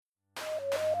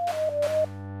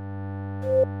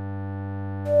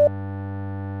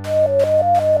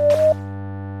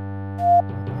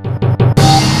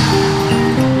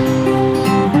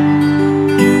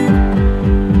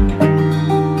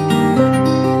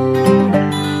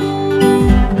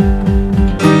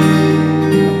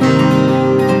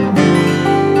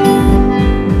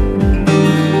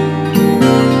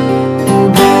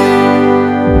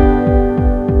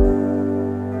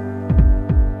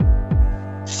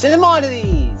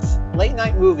Cinemoddities! Late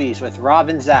Night Movies with Rob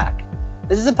and Zach.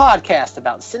 This is a podcast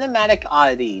about cinematic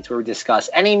oddities where we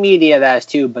discuss any media that is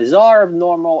too bizarre,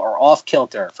 abnormal, or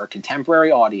off-kilter for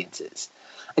contemporary audiences.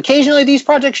 Occasionally these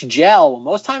projects gel,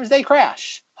 most times they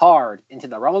crash hard into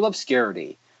the realm of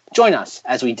obscurity. Join us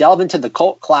as we delve into the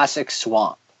cult classic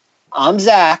swamp. I'm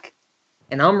Zach.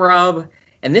 And I'm Rob.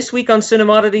 And this week on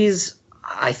Cinemoddities,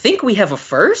 I think we have a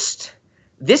first.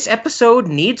 This episode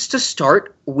needs to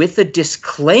start with a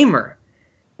disclaimer.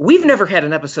 We've never had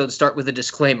an episode start with a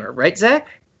disclaimer, right, Zach?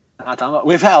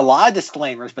 We've had a lot of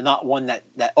disclaimers, but not one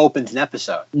that opens an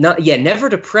episode. Never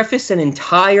to preface an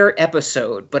entire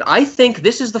episode. But I think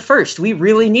this is the first. We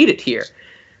really need it here.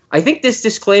 I think this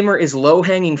disclaimer is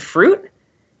low-hanging fruit.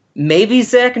 Maybe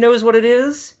Zach knows what it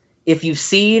is. If you've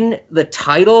seen the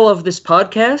title of this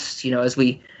podcast, as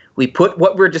we put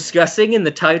what we're discussing in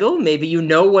the title, maybe you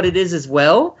know what it is as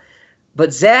well.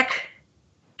 But Zach,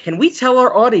 can we tell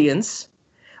our audience,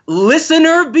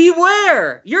 listener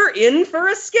beware, you're in for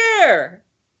a scare.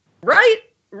 Right?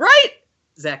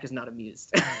 Zach is not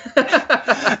amused.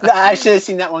 I should have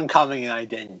seen that one coming and I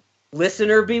didn't.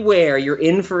 Listener beware, you're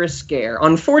in for a scare.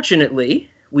 Unfortunately,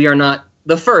 we are not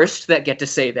the first that get to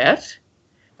say that.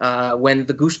 When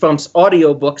the Goosebumps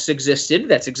audiobooks existed,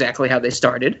 that's exactly how they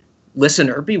started.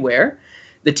 Listener beware.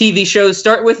 The TV shows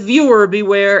start with viewer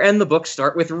beware, and the books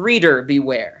start with reader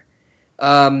beware.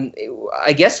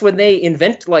 I guess when they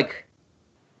invent,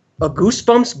 a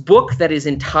Goosebumps book that is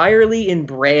entirely in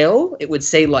Braille, it would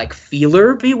say,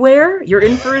 feeler beware, you're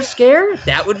in for a scare.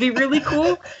 That would be really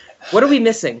cool. What are we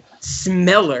missing?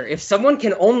 Smeller. If someone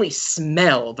can only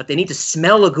smell, but they need to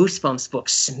smell a Goosebumps book,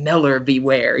 smeller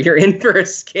beware. You're in for a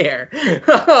scare.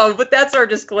 But that's our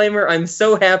disclaimer. I'm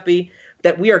so happy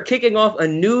that we are kicking off a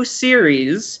new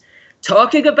series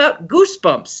talking about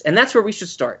Goosebumps. And that's where we should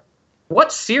start.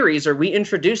 What series are we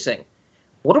introducing?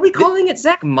 What are we calling it,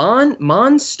 Zach?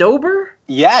 Monstober?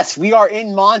 Yes, we are in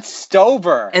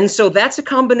Monstober. And so that's a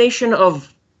combination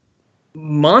of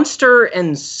monster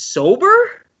and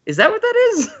sober? Is that what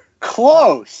that is?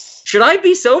 Close. Should I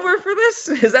be sober for this?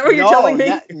 Is that what you're telling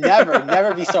me?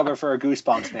 Never be sober for a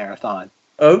Goosebumps marathon.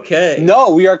 Okay.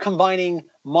 No, we are combining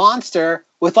Monster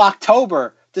with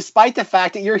October, despite the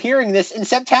fact that you're hearing this in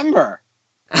September.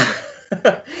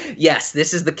 Yes,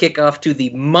 this is the kickoff to the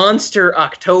Monster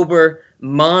October,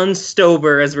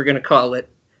 Monstober, as we're going to call it.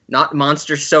 Not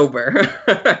Monster Sober.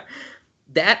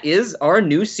 That is our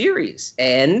new series,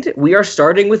 and we are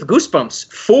starting with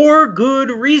Goosebumps for good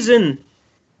reason.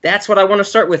 That's what I want to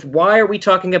start with. Why are we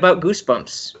talking about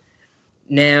Goosebumps?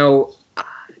 Now,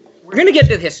 we're going to get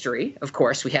to the history, of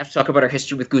course. We have to talk about our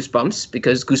history with Goosebumps,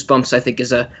 because Goosebumps, I think,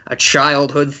 is a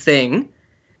childhood thing.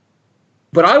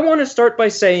 But I want to start by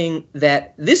saying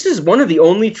that this is one of the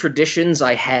only traditions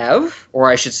I have, or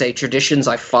I should say traditions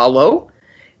I follow.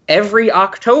 Every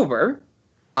October,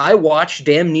 I watch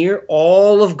damn near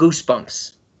all of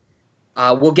Goosebumps.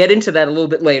 We'll get into that a little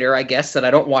bit later, I guess, that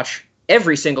I don't watch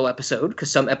every single episode, because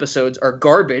some episodes are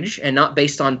garbage and not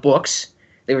based on books.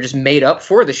 They were just made up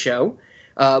for the show.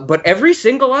 But every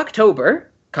single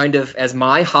October, kind of as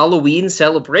my Halloween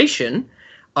celebration,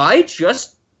 I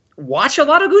just watch a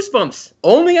lot of Goosebumps,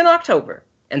 only in October.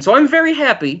 And so I'm very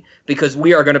happy, because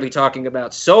we are going to be talking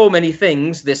about so many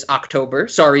things this October,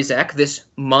 sorry, Zach, this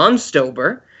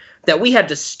Monstober, that we had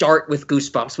to start with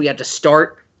Goosebumps. We had to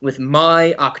start with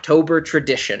my October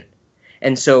tradition.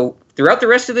 And so throughout the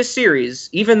rest of this series,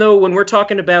 even though when we're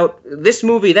talking about this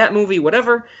movie, that movie,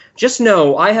 whatever, just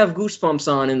know I have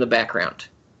Goosebumps on in the background.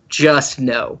 Just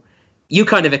know. You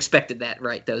kind of expected that,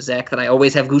 right, though, Zach, that I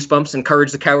always have Goosebumps and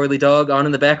Courage the Cowardly Dog on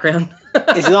in the background?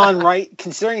 Is it on right,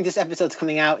 considering this episode's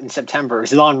coming out in September,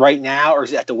 is it on right now, or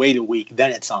is it have to wait a week,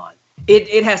 then it's on?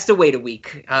 It has to wait a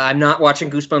week. I'm not watching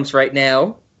Goosebumps right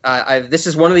now. This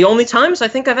is one of the only times I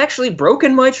think I've actually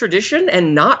broken my tradition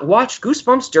and not watched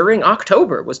Goosebumps during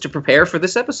October, was to prepare for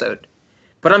this episode.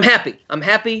 But I'm happy. I'm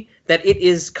happy that it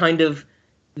is kind of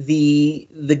the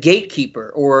gatekeeper,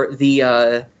 or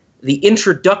the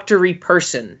introductory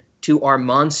person to our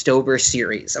Monstober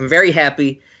series. I'm very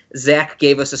happy Zach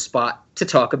gave us a spot to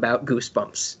talk about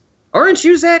Goosebumps. Aren't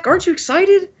you, Zach? Aren't you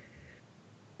excited?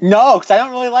 No, because I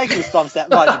don't really like Goosebumps that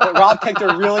much. But Rob picked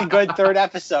a really good third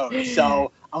episode,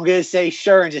 so I'm going to say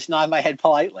sure and just nod my head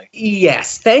politely.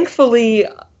 Yes. Thankfully,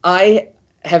 I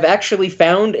have actually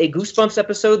found a Goosebumps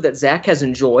episode that Zach has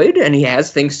enjoyed, and he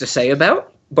has things to say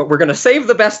about, but we're going to save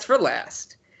the best for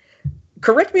last.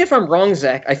 Correct me if I'm wrong,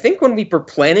 Zach. I think when we were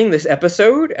planning this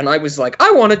episode, and I was like,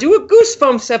 I want to do a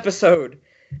Goosebumps episode,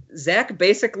 Zach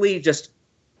basically just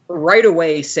right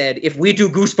away said, if we do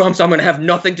Goosebumps, I'm going to have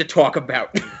nothing to talk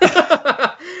about.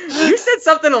 You said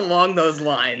something along those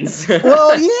lines.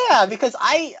 Well, yeah, because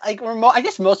I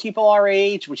guess most people our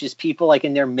age, which is people like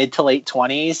in their mid to late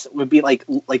 20s, would be like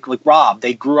Rob.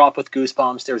 They grew up with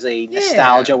Goosebumps. There's a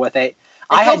nostalgia with it.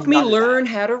 It helped me learn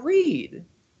how to read.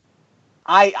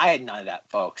 I had none of that,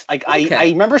 folks. Like I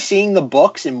remember seeing the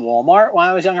books in Walmart when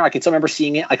I was younger. I can still remember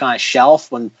seeing it like on a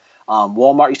shelf when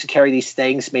Walmart used to carry these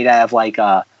things made out of like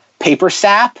paper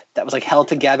sap that was like held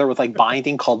together with like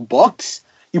binding called books.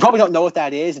 You probably don't know what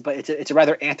that is, but it's a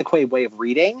rather antiquated way of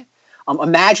reading.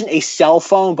 Imagine a cell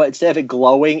phone, but instead of it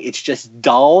glowing, it's just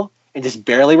dull and just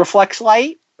barely reflects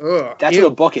light. Ugh, That's what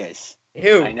a book is.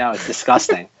 Ew. I know, it's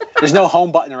disgusting. There's no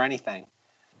home button or anything.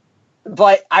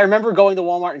 But I remember going to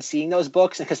Walmart and seeing those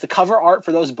books, because the cover art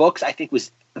for those books, I think,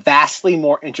 was vastly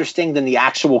more interesting than the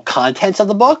actual contents of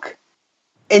the book.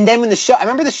 And then when I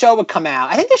remember the show would come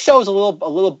out. I think the show was a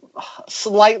little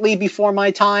slightly before my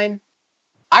time.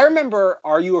 I remember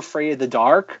Are You Afraid of the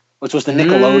Dark, which was the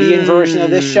Nickelodeon version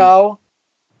of this show.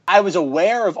 I was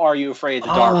aware of Are You Afraid of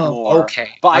the Dark more.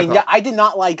 Okay. But I did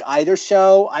not like either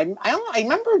show. I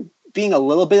remember being a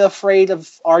little bit afraid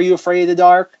of Are You Afraid of the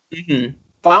Dark? Mm-hmm.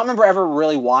 But I don't remember ever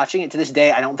really watching it. To this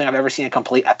day, I don't think I've ever seen a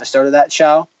complete episode of that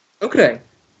show. Okay.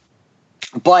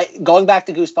 But going back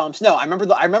to Goosebumps, no, I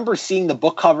remember seeing the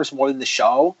book covers more than the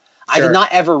show. Sure. I did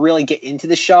not ever really get into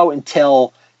the show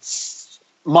until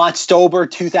Monstober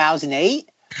 2008,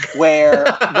 where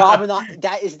Rob and I,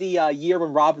 that is the year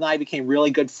when Rob and I became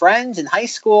really good friends in high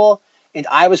school. And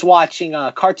I was watching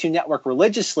Cartoon Network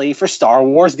religiously for Star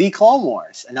Wars: The Clone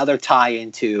Wars, another tie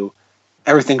into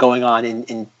everything going on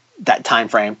in that time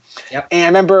frame. Yep. And I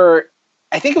remember,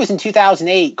 I think it was in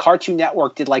 2008, Cartoon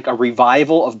Network did like a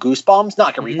revival of Goosebumps. Not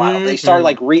like a revival. They started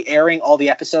like re-airing all the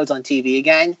episodes on TV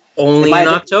again. Only in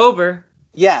October.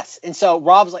 Yes. And so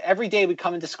Rob's like, every day we'd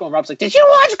come into school and Rob's like, did you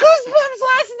watch Goosebumps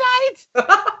last night?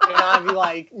 And I'd be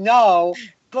like, no.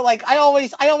 But like, I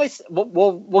always,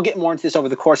 we'll get more into this over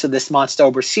the course of this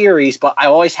Monstober series, but I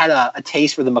always had a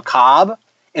taste for the macabre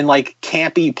and like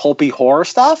campy, pulpy horror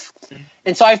stuff.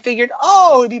 And so I figured,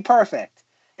 it'd be perfect.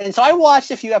 And so I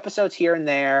watched a few episodes here and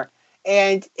there,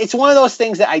 and it's one of those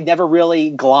things that I never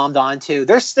really glommed onto.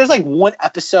 There's like one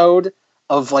episode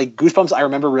of like Goosebumps I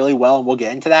remember really well, and we'll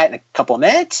get into that in a couple of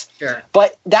minutes. Sure.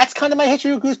 But that's kind of my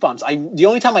history with Goosebumps. The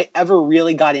only time I ever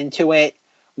really got into it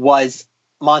was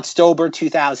Monstober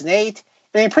 2008,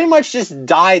 and it pretty much just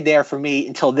died there for me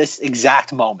until this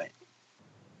exact moment.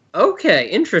 Okay,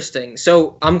 interesting.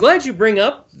 So I'm glad you bring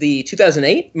up the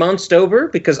 2008 Monstober,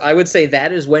 because I would say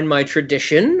that is when my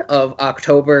tradition of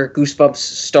October Goosebumps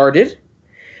started.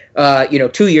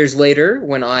 2 years later,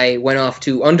 when I went off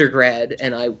to undergrad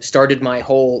and I started my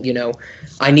whole,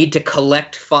 I need to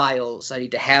collect files. I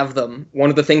need to have them. One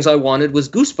of the things I wanted was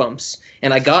Goosebumps,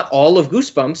 and I got all of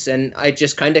Goosebumps, and I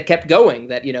just kind of kept going.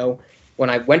 That, when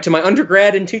I went to my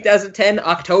undergrad in 2010,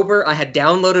 October, I had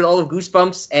downloaded all of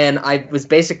Goosebumps, and I was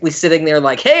basically sitting there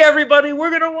like, hey, everybody,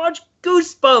 we're going to watch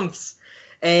Goosebumps.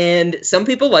 And some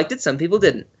people liked it, some people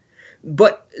didn't.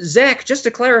 But, Zach, just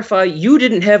to clarify, you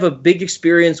didn't have a big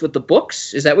experience with the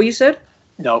books? Is that what you said?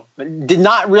 No, did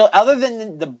not really, other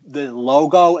than the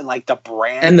logo and like the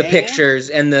brand. And the pictures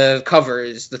and the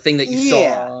covers, the thing that you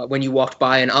saw when you walked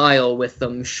by an aisle with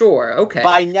them. Sure, okay. But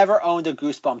I never owned a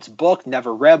Goosebumps book,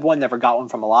 never read one, never got one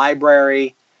from a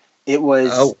library. It was...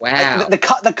 Oh, wow.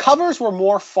 The covers were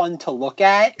more fun to look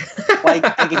at. like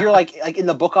if you're like in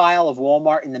the book aisle of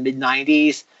Walmart in the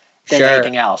mid-90s than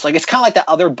anything else. Like it's kind of like that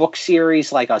other book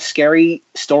series, like Scary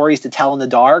Stories to Tell in the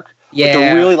Dark. Yeah. With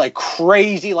the really like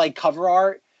crazy like cover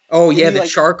art. Oh yeah, the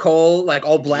charcoal, like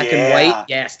all black and white.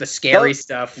 Yes, the scary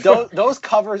stuff. Those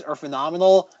covers are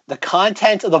phenomenal. The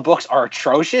content of the books are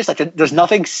atrocious. Like there's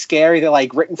nothing scary. They're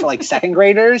like written for like second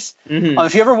graders. Mm-hmm.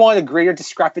 If you ever want a greater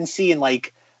discrepancy in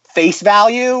like face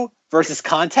value versus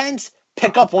content,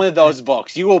 pick up one of those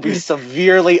books. You will be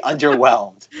severely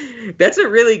underwhelmed. That's a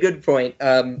really good point.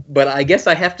 But I guess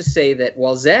I have to say that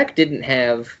while Zach's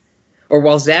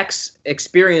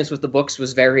experience with the books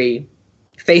was very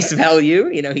face value,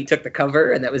 he took the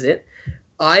cover and that was it.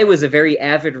 I was a very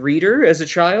avid reader as a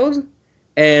child,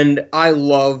 and I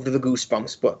loved the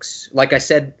Goosebumps books. Like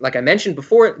I mentioned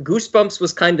before, Goosebumps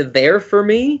was kind of there for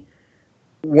me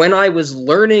when I was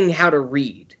learning how to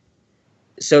read.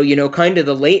 So, kind of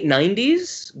the late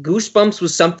 90s, Goosebumps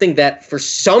was something that for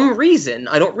some reason,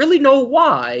 I don't really know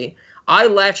why, I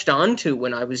latched onto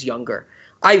when I was younger.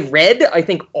 I read, I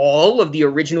think, all of the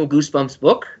original Goosebumps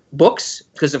books,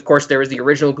 because, of course, there was the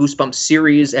original Goosebumps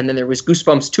series, and then there was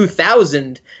Goosebumps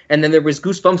 2000, and then there was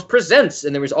Goosebumps Presents,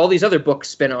 and there was all these other book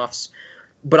spin-offs.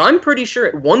 But I'm pretty sure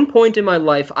at one point in my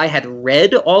life I had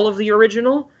read all of the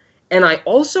original, and I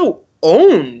also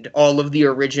owned all of the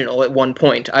original at one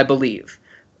point, I believe.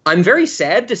 I'm very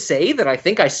sad to say that I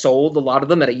think I sold a lot of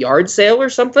them at a yard sale or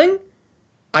something.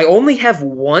 I only have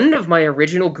one of my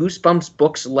original Goosebumps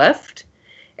books left,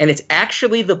 and it's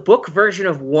actually the book version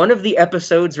of one of the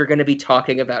episodes we're going to be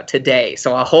talking about today,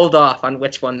 so I'll hold off on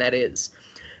which one that is.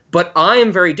 But I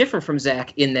am very different from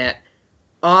Zach in that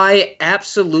I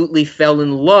absolutely fell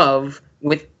in love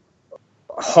with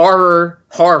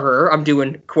horror, I'm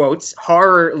doing quotes,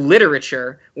 horror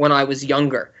literature when I was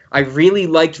younger. I really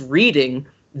liked reading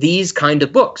these kind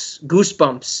of books,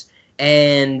 Goosebumps,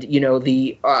 and,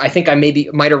 I think I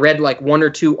might have read like one or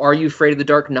two Are You Afraid of the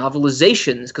Dark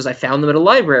novelizations because I found them at a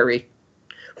library.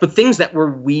 But things that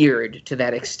were weird to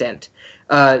that extent.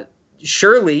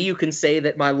 Surely you can say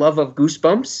that my love of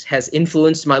Goosebumps has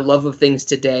influenced my love of things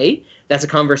today. That's a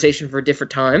conversation for a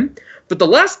different time. But the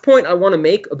last point I want to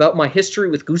make about my history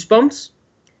with Goosebumps,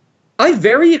 I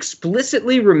very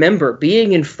explicitly remember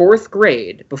being in 4th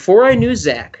grade before I knew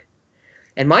Zach.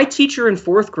 And my teacher in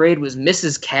 4th grade was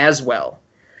Mrs. Caswell.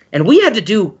 And we had to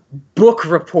do book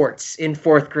reports in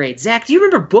 4th grade. Zach, do you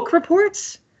remember book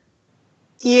reports?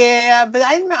 Yeah, but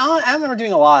I remember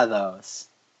doing a lot of those.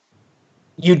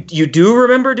 You do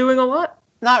remember doing a lot?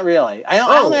 Not really. I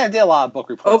don't think I did a lot of book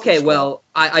reports. Okay, well,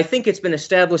 I think it's been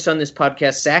established on this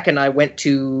podcast, Zach and I went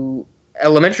to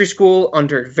elementary school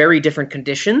under very different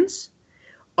conditions.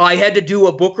 I had to do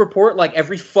a book report like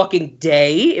every fucking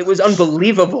day. It was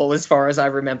unbelievable as far as I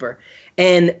remember.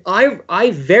 And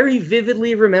I very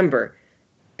vividly remember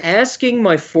asking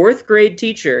my 4th grade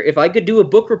teacher if I could do a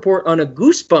book report on a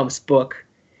Goosebumps book.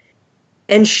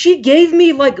 And she gave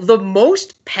me, like, the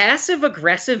most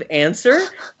passive-aggressive answer.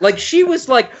 Like, she was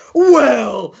like,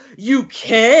 well, you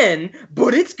can,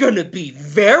 but it's gonna be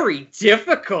very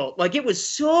difficult. Like, it was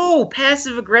so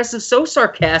passive-aggressive, so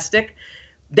sarcastic.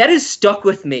 That has stuck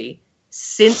with me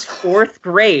since 4th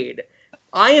grade.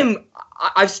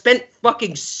 I've spent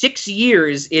fucking 6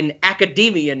 years in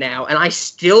academia now, and I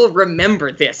still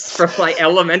remember this from my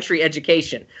elementary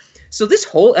education. So this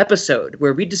whole episode,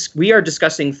 where we are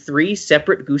discussing 3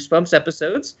 separate Goosebumps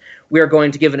episodes, we are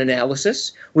going to give an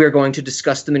analysis. We are going to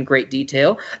discuss them in great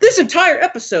detail. This entire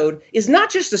episode is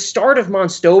not just the start of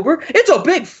Monstober. It's a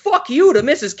big fuck you to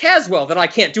Mrs. Caswell that I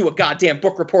can't do a goddamn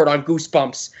book report on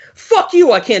Goosebumps. Fuck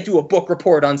you, I can't do a book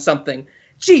report on something.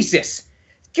 Jesus.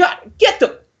 God,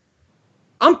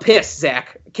 I'm pissed,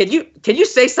 Zach. Can you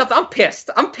say something? I'm pissed.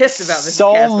 I'm pissed about this.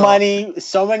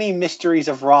 So many mysteries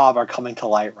of Rob are coming to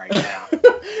light right now.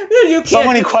 So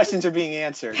many questions are being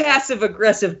answered.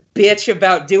 Passive-aggressive bitch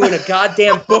about doing a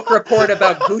goddamn book report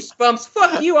about Goosebumps.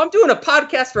 Fuck you. I'm doing a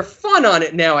podcast for fun on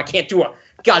it now. I can't do a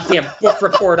goddamn book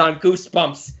report on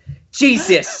Goosebumps.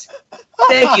 Jesus.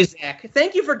 Thank you, Zach.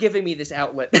 Thank you for giving me this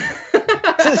outlet.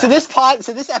 so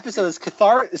this episode is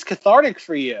cathartic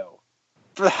for you.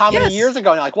 For how many years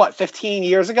ago? Like, what, 15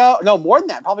 years ago? No, more than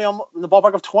that. Probably in the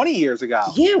ballpark of 20 years ago.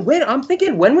 Yeah, I'm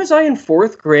thinking, when was I in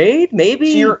 4th grade?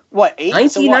 Maybe. So you're, what, 8?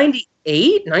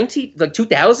 1998?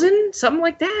 2000? Something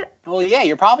like that? Well, yeah,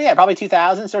 you're probably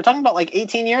 2000. So we're talking about, like,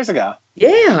 18 years ago.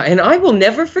 Yeah, and I will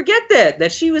never forget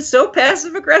that she was so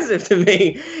passive-aggressive to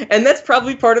me. And that's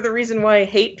probably part of the reason why I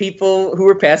hate people who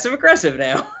are passive-aggressive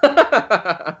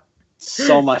now.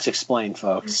 So much explained,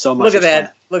 folks. So much. Look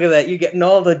at that. You're getting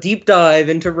all the deep dive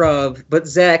into Rob. But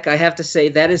Zach, I have to say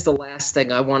that is the last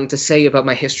thing I wanted to say about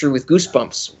my history with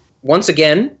Goosebumps. Once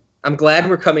again, I'm glad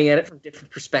we're coming at it from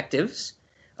different perspectives.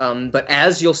 But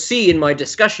as you'll see in my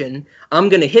discussion, I'm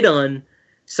going to hit on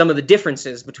some of the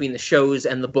differences between the shows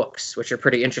and the books, which are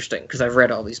pretty interesting because I've read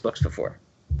all these books before.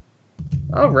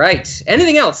 All right.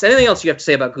 Anything else? Anything else you have to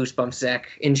say about Goosebumps, Zach,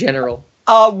 in general?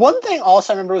 One thing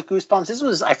also I remember with Goosebumps, this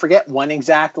was, I forget when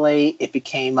exactly it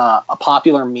became a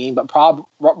popular meme, but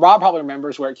Rob probably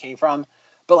remembers where it came from.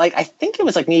 But, like, I think it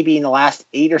was, like, maybe in the last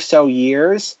 8 or so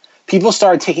years, people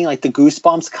started taking, like, the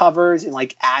Goosebumps covers and,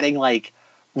 like, adding, like,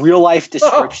 real-life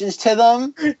descriptions to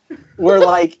them, where,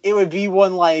 like, it would be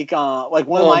one, like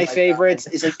one of my favorites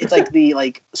is, like, it's, like, the,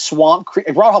 like, swamp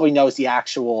creature. Rob probably knows the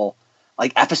actual,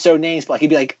 like, episode names, but, like, it'd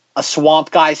be, like, a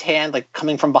swamp guy's hand, like,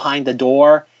 coming from behind the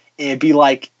door. And it'd be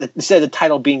like, instead of the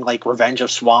title being like Revenge of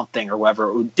Swamp Thing or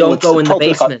whatever. Don't Go in the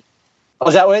Basement. Oh,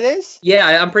 is that what it is?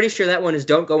 Yeah, I'm pretty sure that one is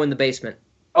Don't Go in the Basement.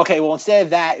 Okay, well, instead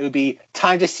of that, it would be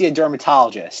Time to See a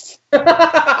Dermatologist.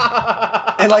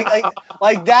 And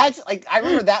like that's like, I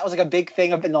remember that was like a big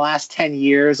thing up in the last 10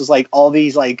 years, was like all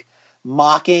these like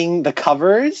mocking the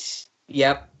covers.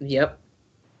 Yep.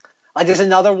 Like there's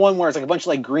another one where it's like a bunch of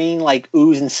like green like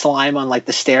ooze and slime on like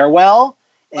the stairwell.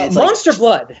 And it's Monster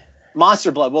Blood.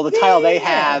 Monster Blood. Well, the title they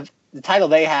have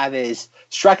is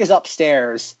Shrek is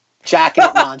upstairs jacking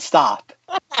it nonstop.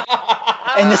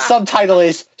 And the subtitle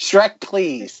is Shrek,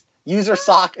 please use a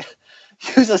sock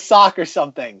or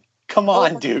something. Come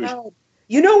on, dude. God.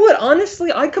 You know what?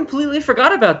 Honestly, I completely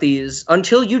forgot about these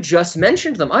until you just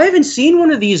mentioned them. I haven't seen one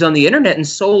of these on the internet in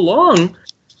so long.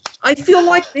 I feel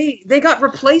like they got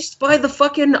replaced by the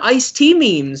fucking Ice-T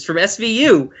memes from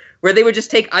SVU, where they would just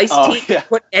take Ice-T and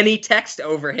put any text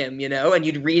over him, and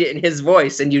you'd read it in his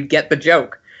voice and you'd get the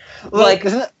joke. Like,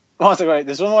 there's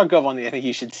one more good one that I think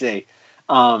you should see.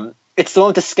 It's the one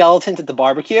with the skeletons at the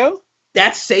barbecue.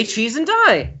 That's Say Cheese and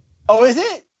Die. Oh, is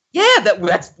it? Yeah,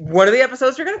 that's one of the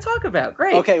episodes we're going to talk about.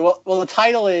 Great. Okay, well, the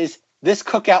title is "This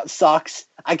Cookout Sucks.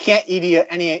 I can't eat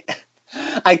any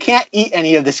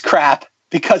of this crap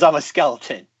because I'm a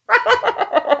skeleton."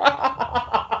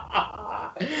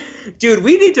 Dude,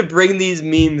 we need to bring these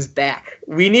memes back.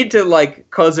 We need to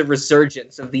cause a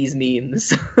resurgence of these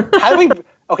memes. How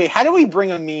do we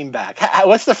bring a meme back?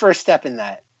 What's the first step in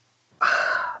that?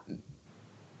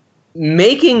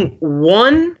 Making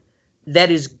one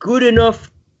that is good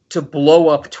enough to blow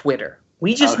up Twitter.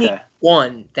 We just need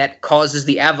one that causes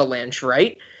the avalanche,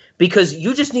 right? Because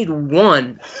you just need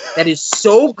one that is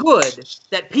so good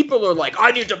that people are like,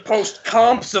 I need to post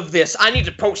comps of this. I need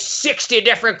to post 60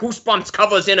 different Goosebumps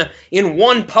covers in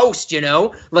one post,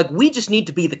 we just need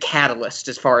to be the catalyst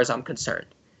as far as I'm concerned.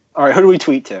 All right, who do we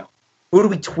tweet to? Who do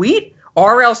we tweet?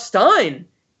 R.L. Stein.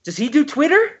 Does he do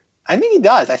Twitter? I think he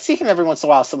does. I see him every once in a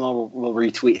while. Someone will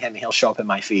retweet him and he'll show up in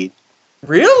my feed.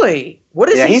 Really? What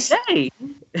does he say?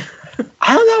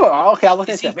 I don't know. Okay, I'll look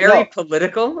into it. Is he very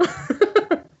political?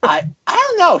 I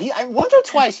don't know. Once or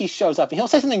twice he shows up and he'll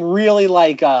say something really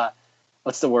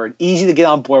what's the word? Easy to get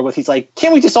on board with. He's like,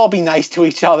 can't we just all be nice to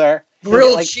each other?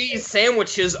 Grilled cheese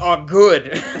sandwiches are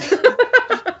good.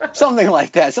 Something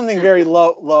like that. Something very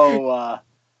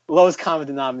lowest common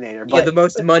denominator. But, the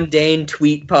most mundane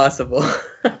tweet possible.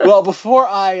 Well, before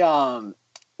I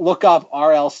look up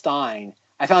R.L. Stein,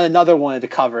 I found another one of the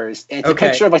covers. And it's a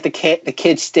picture of the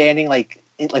kid standing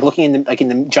looking in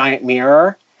the giant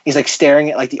mirror. He's staring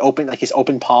at his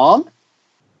open palm.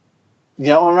 You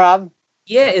know one, Rob?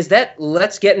 Yeah, is that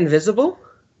Let's Get Invisible?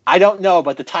 I don't know,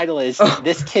 but the title is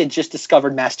This Kid Just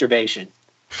Discovered Masturbation.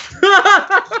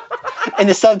 And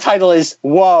the subtitle is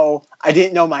Whoa, I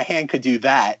didn't know my hand could do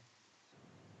that.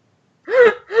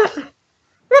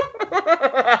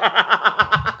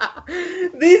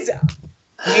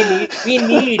 We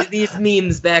need these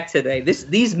memes back today.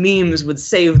 These memes would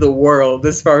save the world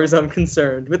as far as I'm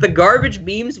concerned. With the garbage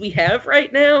memes we have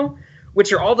right now,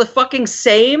 which are all the fucking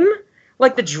same,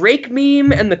 like the Drake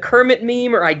meme and the Kermit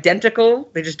meme are identical.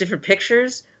 They're just different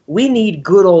pictures. We need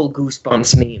good old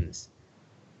Goosebumps memes.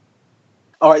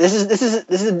 All right, this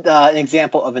is an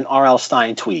example of an R.L.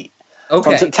 Stein tweet. Okay.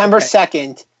 From September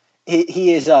 2nd,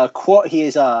 he is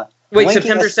Wait,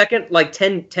 September 2nd, like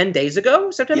 10 days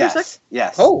ago? September 2nd?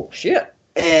 Yes. Oh, shit.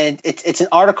 And it's an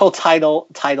article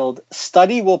titled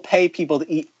 "Study Will Pay People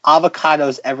to Eat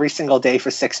Avocados Every Single Day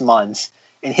for 6 months."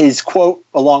 And his quote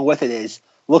along with it is,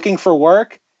 "Looking for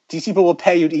work? These people will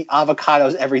pay you to eat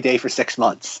avocados every day for 6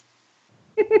 months."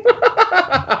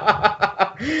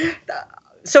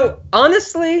 So,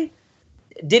 honestly,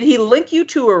 did he link you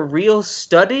to a real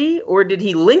study, or did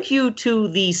he link you to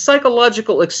the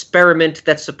psychological experiment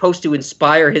that's supposed to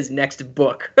inspire his next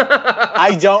book?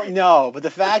 I don't know, but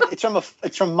the fact it's from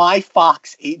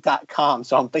myfox8.com,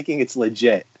 so I'm thinking it's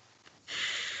legit.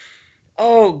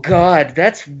 Oh God,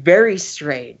 that's very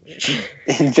strange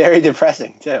and very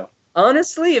depressing too.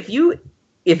 Honestly, if you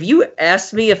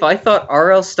asked me if I thought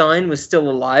R.L. Stein was still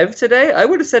alive today, I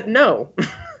would have said no.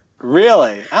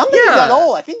 Really? I don't think he's that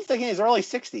old. I think he's in his early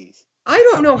 60s. I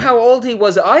don't know how old he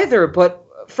was either, but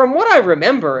from what I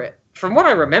remember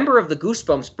of the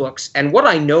Goosebumps books and what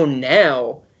I know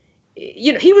now,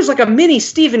 he was like a mini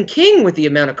Stephen King with the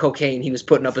amount of cocaine he was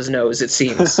putting up his nose, it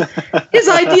seems. His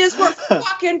ideas were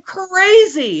fucking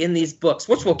crazy in these books,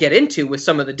 which we'll get into with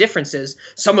some of the differences,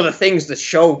 some of the things the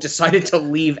show decided to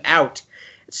leave out.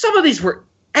 Some of these were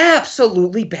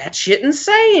absolutely batshit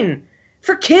insane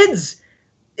for kids.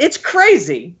 It's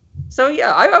crazy. So,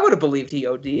 yeah, I would have believed he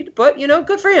OD'd, but,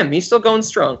 good for him. He's still going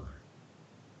strong.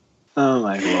 Oh,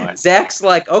 my Lord. Zach's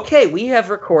like, okay, we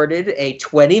have recorded a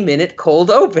 20-minute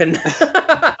cold open.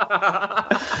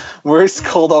 Worst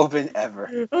cold open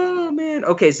ever. Oh, man.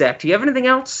 Okay, Zach, do you have anything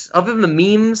else? Other than the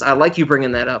memes, I like you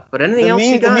bringing that up, but anything else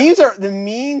you got? The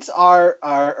memes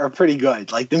are pretty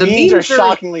good. Like, the memes are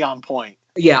shockingly on point.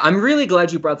 Yeah, I'm really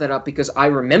glad you brought that up because I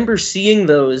remember seeing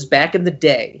those back in the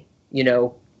day,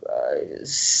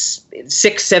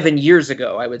 6-7 years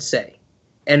ago, I would say.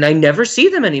 And I never see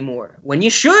them anymore. When you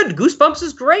should. Goosebumps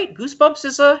is great. Goosebumps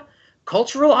is a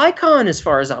cultural icon as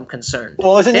far as I'm concerned.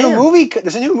 Well, there's a new movie.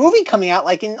 There's a new movie coming out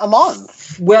like in a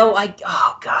month. Well,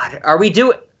 oh God,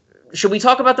 should we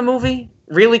talk about the movie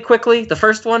really quickly? The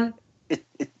first one?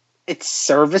 It's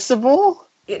serviceable.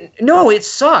 No, it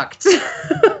sucked.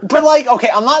 But like, okay,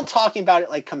 I'm not talking about it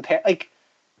like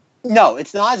no,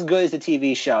 it's not as good as the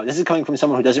TV show. This is coming from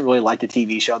someone who doesn't really like the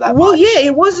TV show that much. Well, yeah,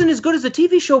 it wasn't as good as the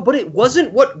TV show, but it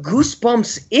wasn't what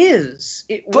Goosebumps is.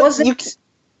 It wasn't.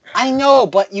 I know,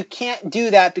 but you can't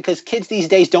do that because kids these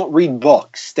days don't read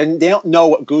books. They don't know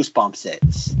what Goosebumps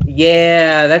is.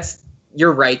 Yeah,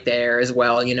 you're right there as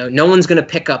well. You know, no one's going to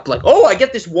pick up like, oh, I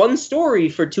get this one story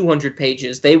for 200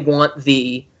 pages. They want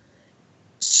the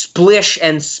splish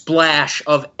and splash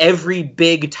of every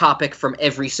big topic from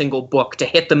every single book to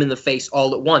hit them in the face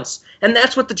all at once. And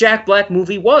that's what the Jack Black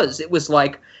movie was. It was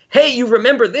like, hey, you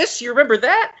remember this? You remember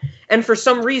that? And for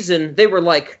some reason, they were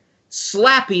like,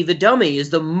 Slappy the Dummy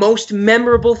is the most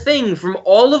memorable thing from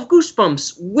all of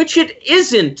Goosebumps, which it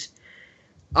isn't.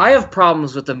 I have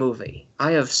problems with the movie.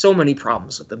 I have so many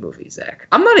problems with the movie, Zach.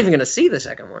 I'm not even going to see the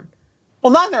second one.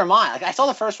 Well, neither am I. Like, I saw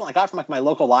the first one. I got it from like my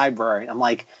local library. I'm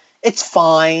like, it's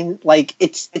fine. Like,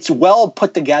 it's well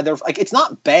put together. Like, it's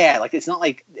not bad. Like, it's not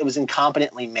like it was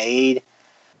incompetently made,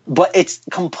 but it's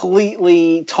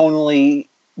completely tonally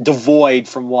divorced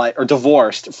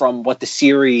from what the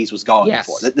series was going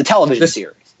for. The television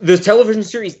series. The television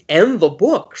series and the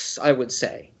books, I would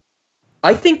say.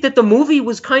 I think that the movie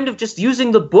was kind of just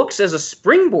using the books as a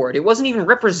springboard. It wasn't even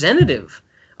representative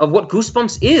of what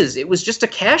Goosebumps is. It was just a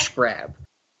cash grab.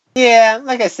 Yeah,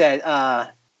 like I said,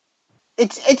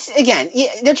 it's again,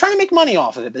 they're trying to make money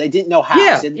off of it, but they didn't know how.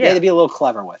 They had to be a little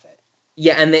clever with it.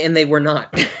 Yeah, and they were not.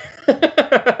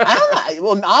 I don't know.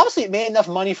 Well, obviously, it made enough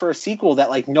money for a sequel that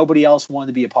like nobody else wanted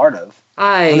to be a part of.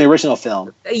 From the original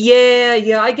film.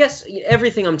 Yeah. I guess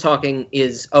everything I'm talking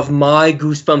is of my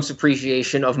Goosebumps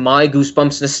appreciation, of my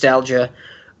Goosebumps nostalgia.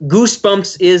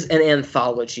 Goosebumps is an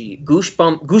anthology.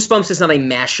 Goosebumps is not a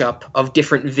mashup of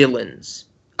different villains.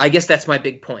 I guess that's my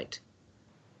big point.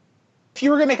 If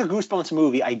you were going to make a Goosebumps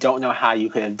movie, I don't know how you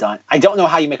could have done. I don't know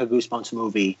how you make a Goosebumps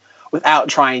movie without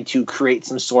trying to create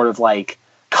some sort of like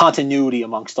continuity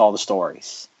amongst all the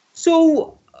stories.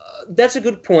 So that's a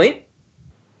good point.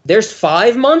 There's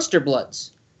 5 Monster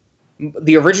Bloods.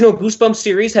 The original Goosebumps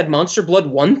series had Monster Blood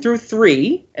 1 through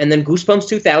 3, and then Goosebumps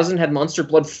 2000 had Monster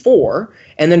Blood 4,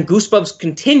 and then Goosebumps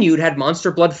Continued had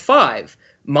Monster Blood 5.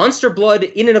 Monster Blood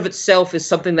in and of itself is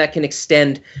something that can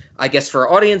extend, I guess for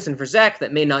our audience and for Zach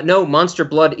that may not know, Monster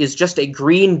Blood is just a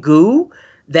green goo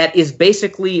that is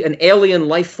basically an alien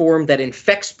life form that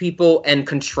infects people and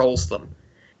controls them.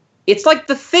 It's like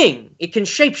The Thing. It can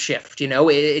shapeshift, you know?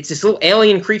 It's this little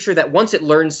alien creature that once it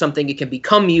learns something, it can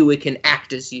become you, it can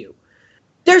act as you.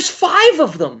 There's 5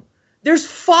 of them. There's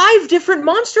 5 different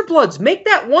Monster Bloods. Make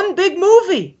that one big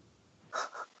movie.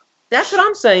 That's what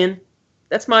I'm saying.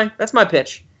 That's my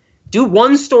pitch. Do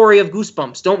one story of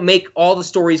Goosebumps. Don't make all the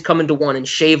stories come into one and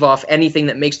shave off anything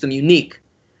that makes them unique.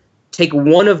 Take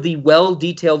one of the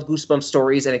well-detailed Goosebumps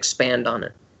stories and expand on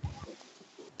it.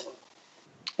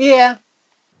 Yeah.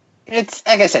 It's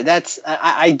like I said.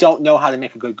 I don't know how to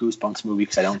make a good Goosebumps movie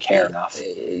because I don't care enough.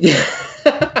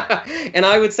 And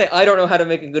I would say I don't know how to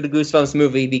make a good Goosebumps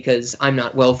movie because I'm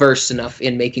not well versed enough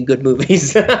in making good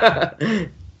movies.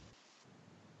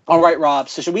 All right, Rob.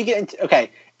 So should we get into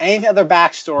any other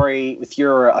backstory with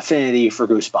your affinity for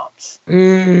Goosebumps?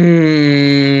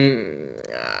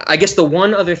 I guess the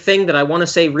one other thing that I want to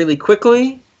say really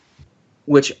quickly,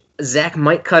 which Zach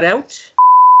might cut out.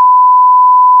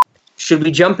 Should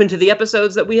we jump into the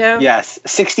episodes that we have? Yes.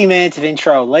 60 minutes of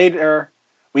intro later,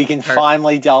 we can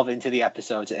finally delve into the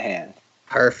episodes at hand.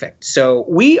 Perfect. So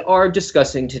we are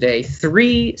discussing today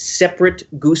 3 separate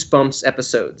Goosebumps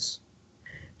episodes.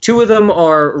 2 of them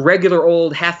are regular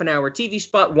old half-an-hour TV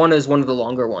spot. One is one of the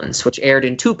longer ones, which aired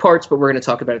in 2 parts, but we're going to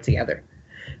talk about it together.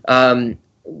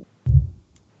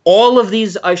 All of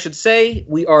these, I should say,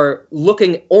 we are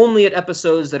looking only at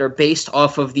episodes that are based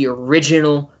off of the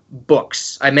original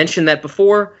books. I mentioned that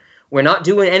before. We're not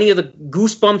doing any of the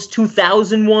Goosebumps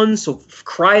 2000 ones, so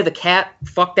Cry the Cat,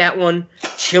 fuck that one.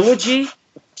 Trilogy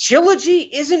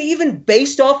isn't even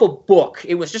based off a book.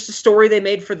 It was just a story they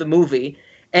made for the movie,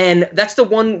 and that's the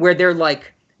one where they're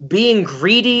like, being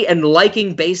greedy and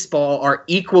liking baseball are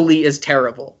equally as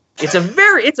terrible. It's a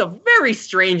very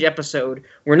strange episode.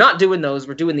 We're not doing those.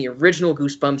 We're doing the original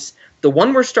Goosebumps. The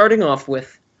one we're starting off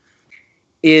with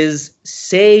is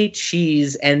Say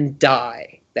Cheese and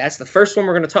Die. That's the first one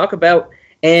we're going to talk about.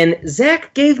 And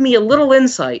Zach gave me a little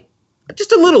insight,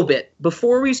 just a little bit,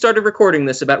 before we started recording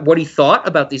this about what he thought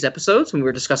about these episodes when we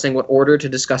were discussing what order to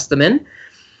discuss them in.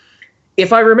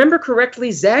 If I remember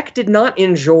correctly, Zach did not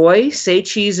enjoy Say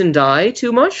Cheese and Die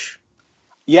too much.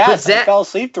 Yes, I fell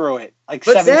asleep through it like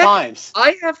but 7 Zach, times.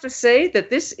 I have to say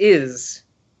that this is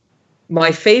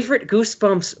my favorite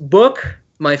Goosebumps book,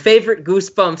 my favorite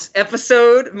Goosebumps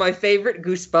episode, my favorite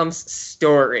Goosebumps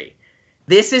story.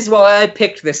 This is why I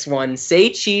picked this one. Say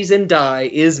Cheese and Die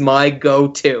is my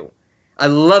go-to. I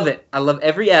love it. I love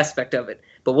every aspect of it.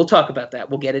 But we'll talk about that.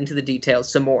 We'll get into the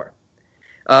details some more.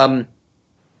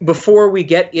 Before we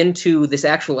get into this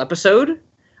actual episode,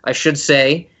 I should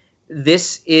say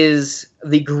this is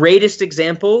the greatest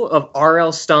example of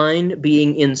R.L. Stine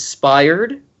being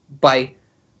inspired by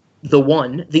the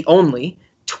one, the only,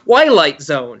 Twilight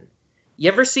Zone.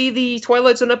 You ever see the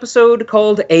Twilight Zone episode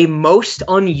called A Most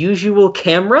Unusual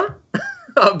Camera?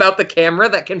 About the camera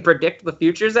that can predict the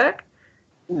future, Zach?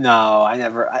 No, I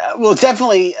never. Well,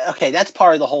 definitely. Okay, that's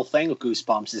part of the whole thing with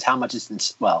Goosebumps is how much it's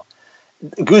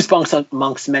Goosebumps,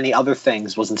 amongst many other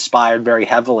things, was inspired very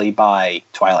heavily by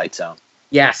Twilight Zone.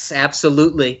 Yes,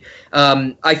 absolutely.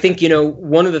 I think,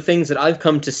 one of the things that I've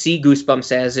come to see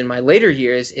Goosebumps as in my later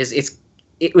years is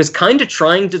it was kind of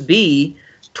trying to be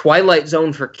Twilight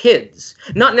Zone for kids.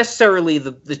 Not necessarily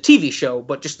the TV show,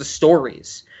 but just the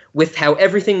stories, with how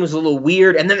everything was a little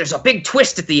weird, and then there's a big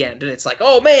twist at the end, and it's like,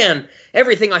 oh man,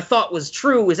 everything I thought was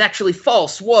true is actually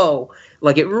false, whoa.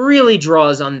 Like, it really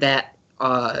draws on that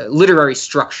literary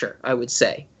structure, I would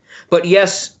say. But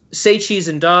yes, Say Cheese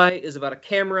and Die is about a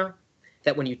camera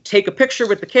that when you take a picture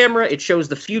with the camera, it shows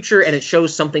the future, and it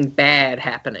shows something bad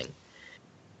happening.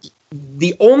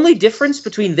 The only difference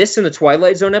between this and the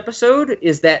Twilight Zone episode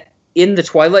is that in the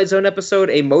Twilight Zone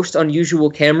episode, A Most Unusual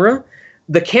Camera,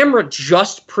 the camera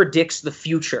just predicts the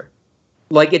future.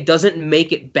 Like, it doesn't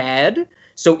make it bad.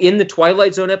 So in the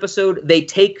Twilight Zone episode, they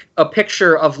take a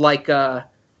picture of like a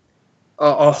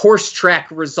horse track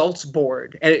results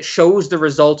board, and it shows the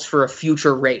results for a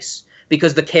future race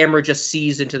because the camera just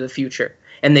sees into the future,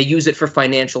 and they use it for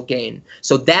financial gain.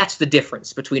 So that's the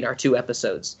difference between our two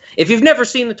episodes. If you've never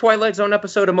seen the Twilight Zone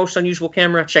episode of Most Unusual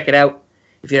Camera, check it out.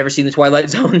 If you've never seen the Twilight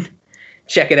Zone,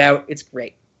 check it out. It's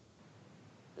great.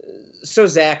 So,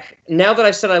 Zach, now that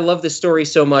I've said I love this story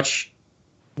so much,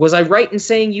 was I right in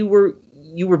saying you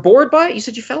were bored by it? You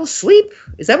said you fell asleep?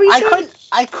 Is that what you said?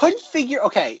 I couldn't figure.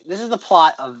 Okay, this is the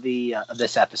plot of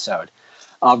this episode.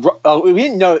 We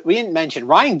didn't mention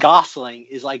Ryan Gosling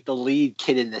is like the lead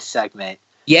kid in this segment.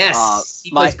 Yes,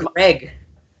 he plays Greg.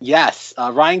 Yes,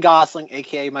 Ryan Gosling,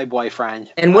 aka my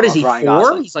boyfriend. And what is he, Ryan 4?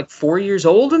 Gosling. He's like 4 years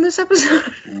old in this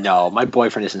episode? No, my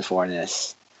boyfriend isn't 4 in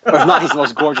this. Or if not, he's the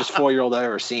most gorgeous 4-year-old I've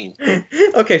ever seen.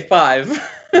 Okay, 5.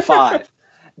 5.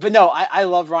 But no, I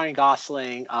love Ryan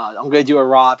Gosling. I'm going to do a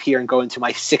Rob here and go into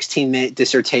my 16-minute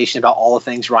dissertation about all the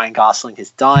things Ryan Gosling has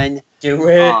done. Do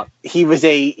it. He was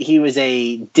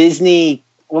a Disney,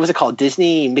 what was it called?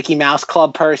 Disney Mickey Mouse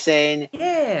Club person.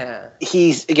 Yeah.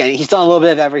 He's done a little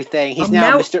bit of everything. He's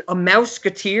now Mr. A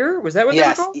Mouseketeer? Was that what they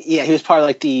were called? Yeah, he was part of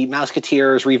like the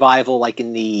Mouseketeers revival, like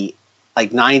in the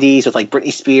 90s with like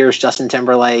Britney Spears, Justin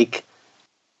Timberlake.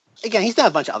 Again, he's done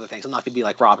a bunch of other things. I'm not going to be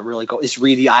like Rob and really just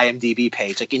read the IMDb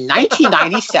page. Like in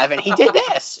 1997, he did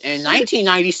this. In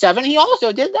 1997, he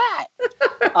also did that.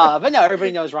 But no,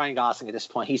 everybody knows Ryan Gosling at this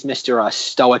point. He's Mr.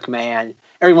 Stoic Man.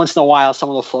 Every once in a while,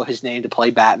 someone will float his name to play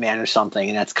Batman or something,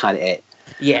 and that's kind of it.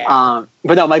 Yeah.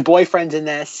 But no, my boyfriend's in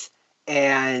this,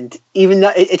 and even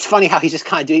though it's funny how he's just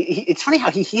kind of doing. It's funny how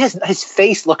he has his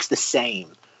face looks the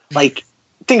same. Like.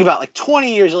 Think about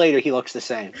 20 years later, he looks the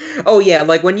same. Oh, yeah.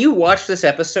 Like, when you watch this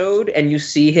episode and you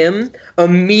see him,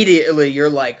 immediately you're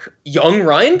like, young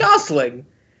Ryan Gosling.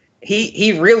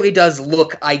 He really does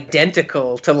look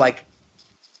identical to, like,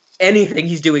 anything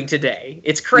he's doing today.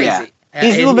 It's crazy. Yeah.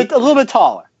 He's a little bit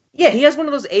taller. Yeah, he has one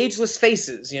of those ageless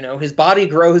faces. His body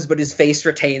grows, but his face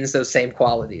retains those same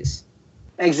qualities.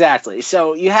 Exactly.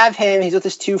 So you have him. He's with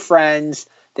his 2 friends.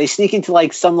 They sneak into,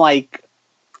 some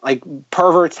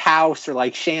pervert's house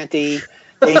or shanty.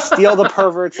 They steal the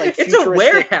pervert's It's a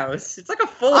warehouse. It's like a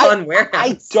full-on warehouse.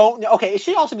 I don't know. Okay, it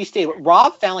should also be stated.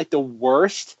 Rob found the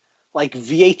worst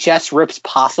VHS rips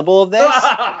possible of this.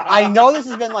 I know this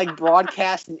has been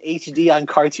broadcast in HD on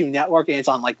Cartoon Network and it's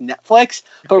on Netflix,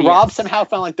 but yes. Rob somehow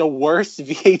found the worst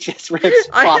VHS rips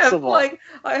possible.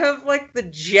 I have the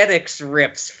Jetix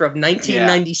rips from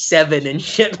 1997 and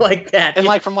shit like that.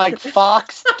 And from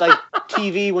Fox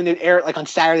TV when it aired on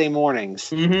Saturday mornings.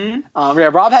 Mm-hmm.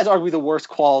 Rob has arguably the worst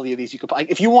quality of these you could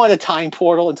if you want a time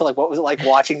portal into what was it like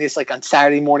watching this on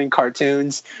Saturday morning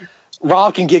cartoons.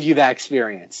 Rob can give you that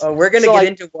experience. Oh, we're going to get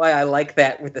into why I like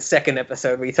that with the second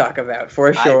episode we talk about,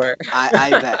 for sure.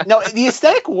 I bet. No, the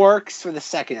aesthetic works for the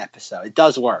second episode. It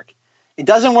does work. It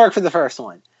doesn't work for the first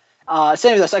one. So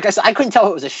anyway, like I said, I couldn't tell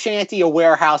if it was a shanty, a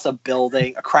warehouse, a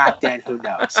building, a crack den, who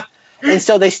knows. And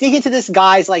so they sneak into this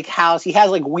guy's like house. He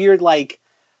has like weird, like,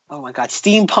 oh my God,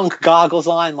 steampunk goggles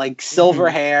on, like silver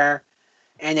hair.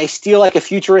 And they steal like a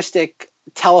futuristic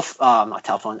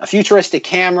a futuristic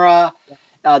camera.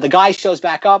 The guy shows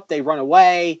back up. They run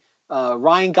away.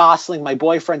 Ryan Gosling, my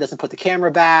boyfriend, doesn't put the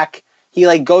camera back. He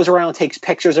like goes around and takes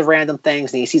pictures of random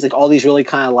things, and he sees like all these really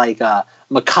kind of like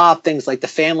macabre things, like the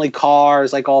family car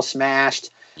is like all smashed.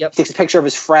 Yep. He takes a picture of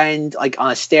his friend like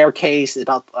on a staircase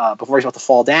before he's about to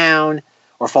fall down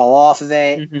or fall off of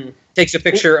it. Mm-hmm. Takes a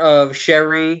picture of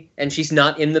Sherry, and she's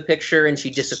not in the picture, and she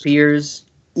disappears.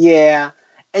 Yeah,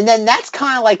 and then that's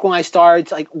kind of like when I started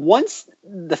to, like, once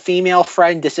the female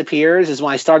friend disappears is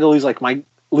when I started to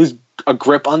lose a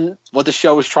grip on what the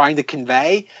show was trying to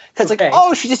convey. Because like,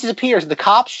 oh, she just disappears, and the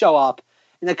cops show up,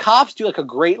 and the cops do like a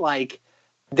great, like,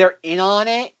 they're in on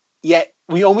it, yet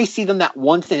we only see them that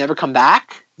once, they never come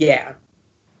back. Yeah.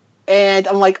 And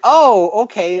I'm like, oh,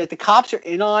 okay, like the cops are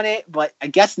in on it, but I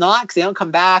guess not, because they don't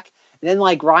come back. And then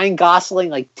like Ryan Gosling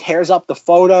like tears up the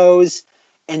photos,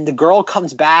 and the girl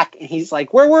comes back, and he's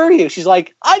like, where were you? She's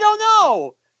like, I don't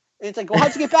know. And it's like, well,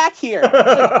 how'd you get back here?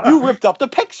 Like, you ripped up the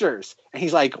pictures. And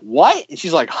he's like, what? And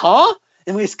she's like, huh?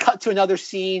 And we just cut to another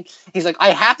scene. He's like,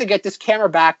 I have to get this camera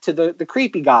back to the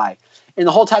creepy guy. And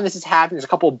the whole time this is happening, there's a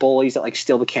couple of bullies that like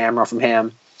steal the camera from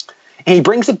him. And he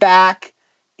brings it back.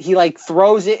 He like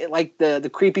throws it at like the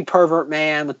creepy pervert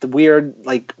man with the weird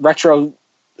like retro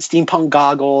steampunk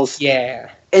goggles. Yeah.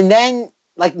 And then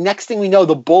like next thing we know,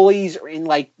 the bullies are in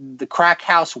like the crack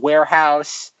house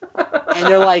warehouse, and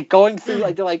they're like going through,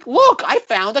 like, they're like, look, I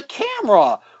found a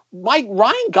camera.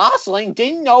 Ryan Gosling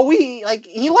didn't know he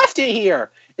left it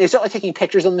here. They start like taking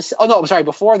pictures of them. Oh no, I'm sorry.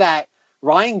 Before that,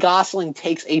 Ryan Gosling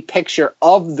takes a picture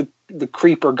of the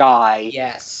creeper guy.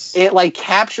 Yes. It like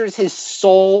captures his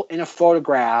soul in a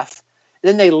photograph.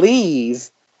 Then they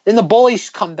leave. Then the bullies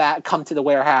come to the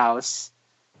warehouse.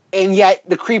 And yet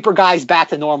the creeper guy's back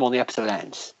to normal and the episode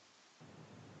ends.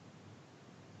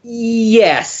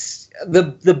 Yes.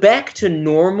 The back to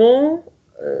normal,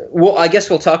 well, I guess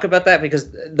we'll talk about that, because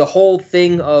the whole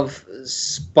thing of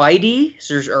Spidey,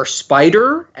 or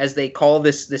Spider, as they call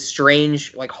this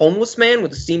strange like homeless man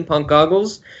with the steampunk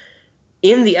goggles,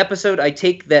 in the episode I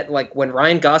take that like when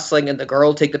Ryan Gosling and the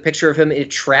girl take the picture of him,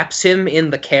 it traps him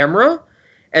in the camera.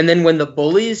 And then when the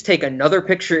bullies take another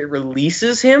picture, it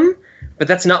releases him. But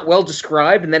that's not well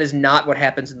described, and that is not what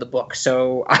happens in the book.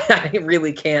 So I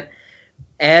really can't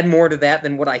add more to that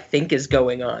than what I think is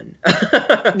going on.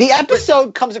 The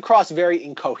episode comes across very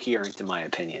incoherent, in my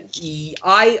opinion.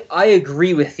 I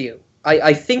agree with you.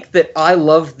 I think that I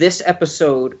love this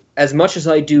episode as much as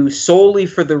I do solely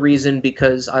for the reason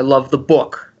because I love the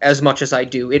book as much as I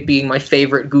do, it being my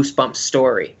favorite Goosebumps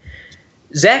story.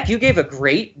 Zach, you gave a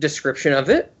great description of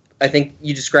it. I think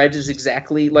you described it as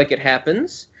exactly like it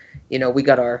happens. You know, we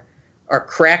got our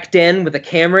crack den with a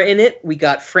camera in it. We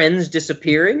got friends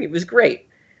disappearing. It was great.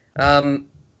 But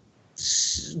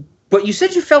you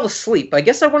said you fell asleep. I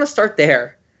guess I want to start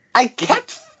there. I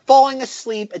kept falling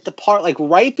asleep at the part like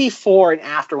right before and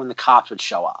after when the cops would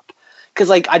show up. Because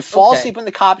like I'd fall asleep when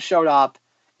the cops showed up,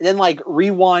 and then like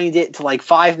rewind it to like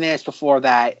 5 minutes before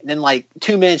that, and then like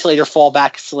 2 minutes later fall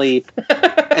back asleep.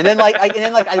 And then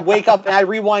I'd wake up and I'd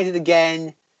rewind it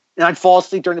again. And I'd fall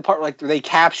asleep during the part where they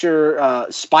capture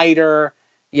Spider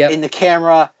in the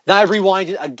camera. Then I'd rewind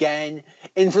it again.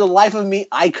 And for the life of me,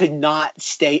 I could not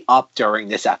stay up during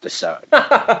this episode.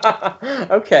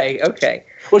 Okay.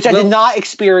 Which I did not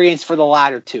experience for the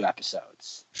latter 2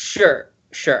 episodes. Sure.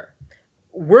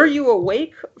 Were you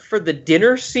awake for the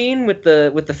dinner scene with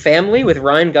the family, with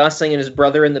Ryan Gosling and his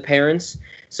brother and the parents?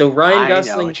 So Ryan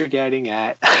Gosling... I know what you're getting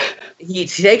at. He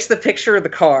takes the picture of the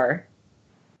car.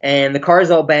 And the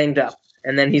car's all banged up.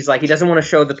 And then he's like, he doesn't want to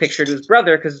show the picture to his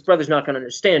brother because his brother's not going to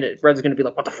understand it. His brother's going to be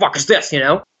like, what the fuck is this, you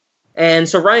know? And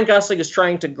so Ryan Gosling is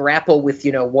trying to grapple with,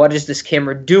 you know, what is this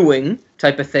camera doing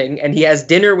type of thing. And he has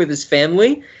dinner with his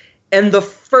family. And the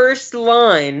first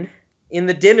line in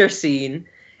the dinner scene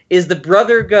is the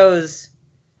brother goes,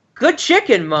 good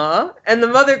chicken, Ma. And the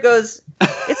mother goes,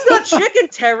 it's not chicken,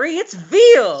 Terry, it's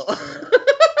veal.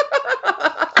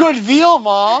 Good veal,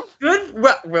 Mom. Good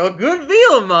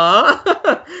veal, Ma.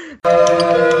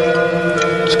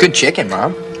 It's good chicken,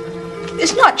 Mom.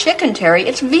 It's not chicken, Terry.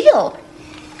 It's veal.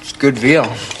 It's good veal.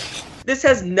 This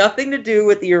has nothing to do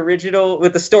with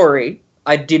the story.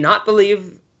 I do not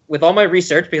believe, with all my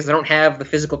research, because I don't have the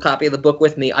physical copy of the book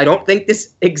with me, I don't think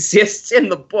this exists in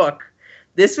the book.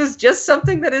 This was just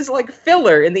something that is like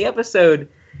filler in the episode.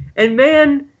 And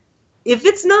man, if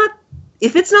it's not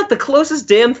if it's not the closest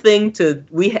damn thing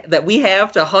that we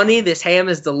have to honey, this ham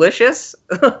is delicious.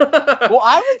 Well,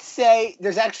 I would say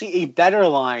there's actually a better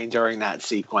line during that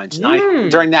sequence,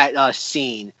 during that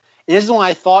scene. And this is one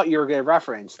I thought you were going to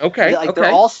reference. Okay, They're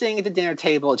all sitting at the dinner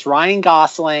table. It's Ryan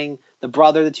Gosling, the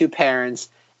brother, the two parents,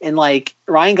 and like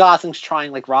Ryan Gosling's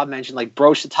trying, like Rob mentioned, like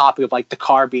broach the topic of like the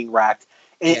car being wrecked.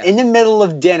 And in the middle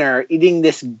of dinner, eating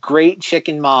this great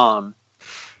chicken mom,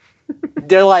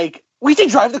 they're like, "We can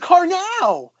drive the car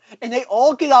now!" And they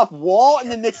all get up while in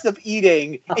the midst of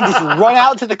eating and just run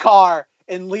out to the car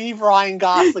and leave Ryan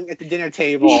Gosling at the dinner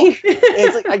table.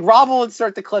 It's like Rob will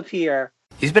insert the clip here.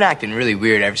 He's been acting really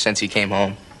weird ever since he came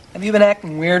home. Have you been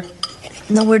acting weird?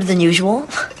 No weirder than usual.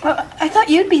 Well, I thought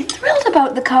you'd be thrilled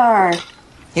about the car.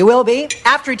 He will be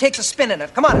after he takes a spin in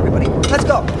it. Come on, everybody. Let's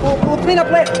go. We'll clean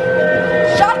up later.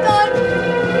 Shotgun!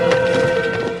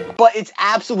 But it's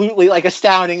absolutely like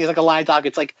astounding. It's like a line talk.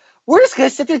 It's like, we're just going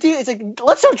to sit there, dude. It's like,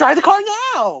 let's go drive the car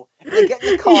now. And they get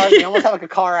in the car. They almost have like a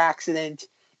car accident.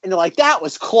 And they're like, that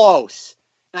was close.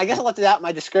 And I guess I left it out in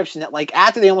my description that like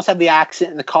after they almost have the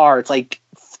accident in the car, it's like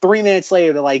 3 minutes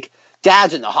later, they're like,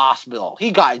 Dad's in the hospital.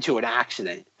 He got into an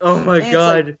accident. Oh my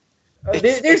God. Like,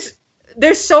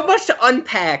 there's so much to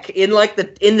unpack in like the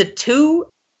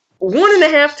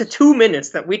 1.5 to 2 minutes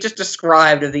that we just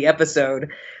described of the episode.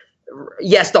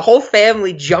 Yes, the whole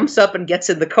family jumps up and gets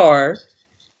in the car.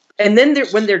 And then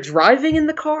when they're driving in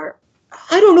the car,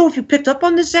 I don't know if you picked up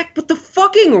on this, Zach, but the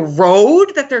fucking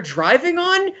road that they're driving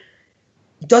on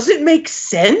doesn't make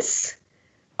sense.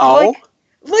 Oh?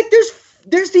 Like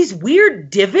there's these weird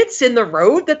divots in the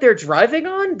road that they're driving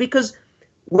on, because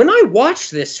when I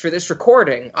watched this for this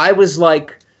recording, I was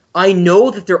like, I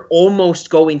know that they're almost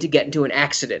going to get into an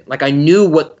accident. Like, I knew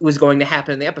what was going to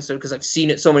happen in the episode because I've seen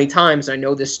it so many times. I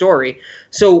know this story.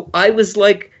 So I was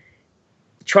like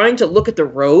trying to look at the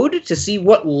road to see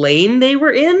what lane they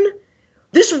were in.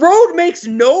 This road makes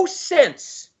no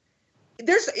sense.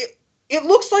 It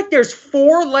looks like there's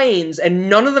 4 lanes and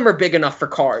none of them are big enough for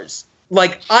cars.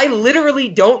 Like, I literally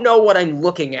don't know what I'm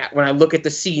looking at when I look at the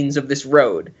scenes of this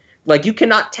road. Like, you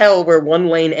cannot tell where one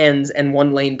lane ends and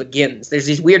one lane begins. There's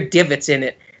these weird divots in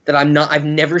it that I've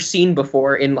never seen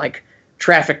before in, like,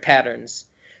 traffic patterns.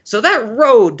 So that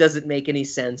road doesn't make any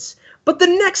sense. But the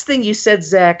next thing you said,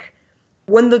 Zach,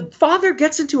 when the father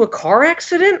gets into a car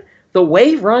accident, the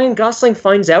way Ryan Gosling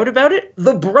finds out about it,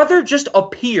 the brother just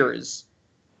appears.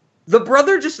 The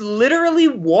brother just literally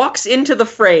walks into the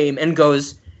frame and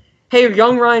goes, "Hey,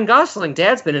 young Ryan Gosling,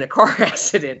 Dad's been in a car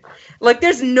accident." Like,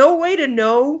 there's no way to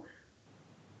know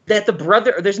that the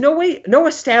brother, there's no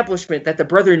establishment that the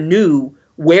brother knew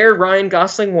where Ryan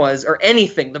Gosling was or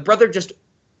anything. The brother just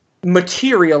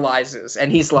materializes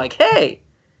and he's like, "Hey,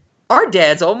 our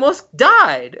dad's almost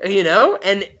died," you know?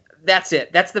 And that's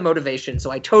it. That's the motivation.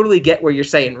 So I totally get where you're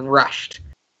saying rushed.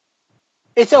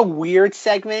 It's a weird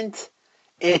segment.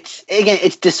 It's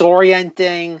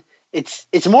disorienting.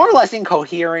 It's more or less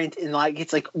incoherent, and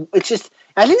it's just.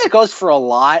 I think that goes for a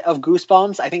lot of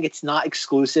Goosebumps. I think it's not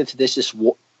exclusive to this just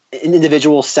an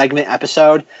individual segment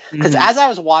episode. Because as I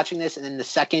was watching this, and then the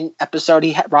second episode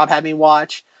Rob had me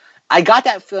watch, I got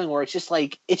that feeling where it's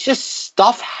just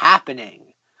stuff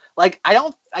happening. Like I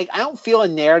don't feel a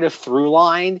narrative through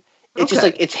line. It's just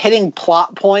like it's hitting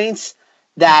plot points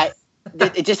that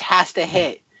it just has to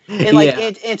hit.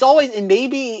 And it's always, and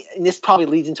maybe, and this probably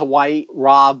leads into why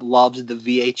Rob loves the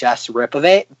VHS rip of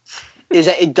it, is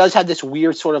that it does have this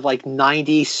weird sort of like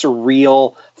 90s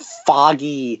surreal,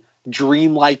 foggy,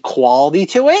 dreamlike quality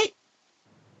to it.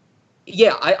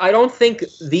 Yeah, I don't think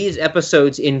these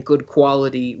episodes in good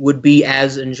quality would be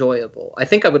as enjoyable. I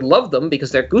think I would love them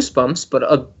because they're Goosebumps,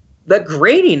 but that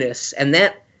graininess and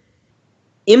that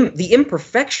the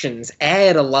imperfections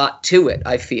add a lot to it,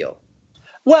 I feel.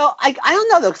 Well, I don't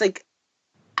know, though, because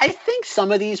I think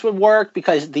some of these would work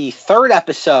because the third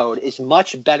episode is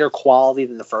much better quality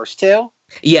than the first two.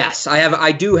 Yes,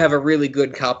 I do have a really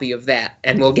good copy of that,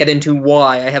 and we'll get into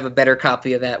why I have a better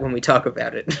copy of that when we talk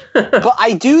about it. But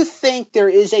I do think there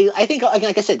is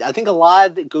like I said, I think a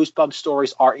lot of the Goosebumps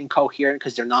stories are incoherent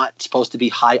because they're not supposed to be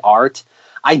high art.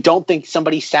 I don't think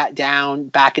somebody sat down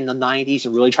back in the 90s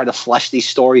and really tried to flesh these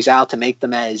stories out to make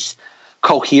them as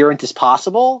coherent as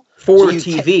possible. For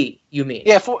TV, you mean?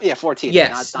 Yeah, for TV.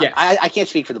 Yes, not, yes. I can't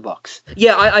speak for the books.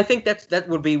 Yeah, I think that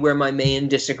would be where my main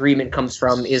disagreement comes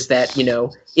from, is that, you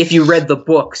know, if you read the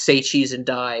book, Say Cheese and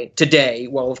Die, today,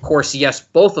 well, of course, yes,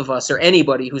 both of us or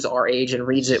anybody who's our age and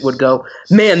reads it would go,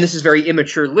 man, this is very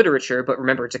immature literature, but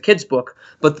remember, it's a kid's book.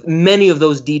 But many of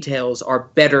those details are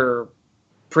better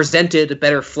presented,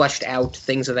 better fleshed out,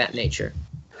 things of that nature.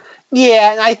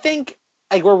 Yeah, and I think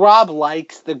like where Rob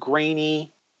likes the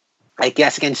grainy I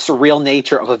guess, again, surreal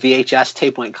nature of a VHS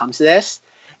tape when it comes to this.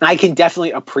 And I can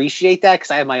definitely appreciate that because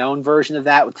I have my own version of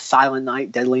that with Silent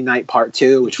Night, Deadly Night Part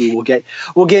 2, which we'll get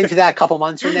into that a couple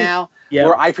months from now. Yeah.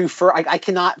 Where I prefer, I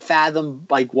cannot fathom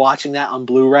like watching that on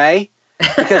Blu-ray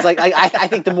because like I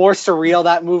think the more surreal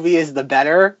that movie is, the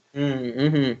better.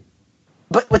 Mm-hmm.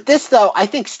 But with this though, I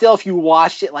think still if you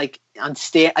watched it like on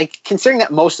considering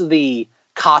that most of the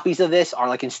copies of this are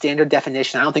like in standard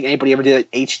definition, I don't think anybody ever did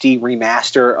an HD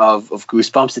remaster of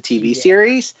Goosebumps, the TV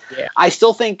series. Yeah. I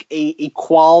still think a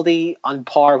quality on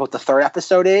par with what the third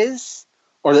episode is,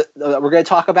 or that we're going to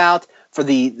talk about for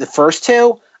the first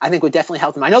two, I think would definitely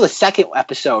help them. I know the second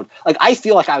episode, like I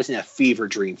feel like I was in a fever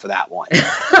dream for that one.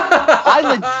 I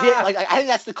legit, like I think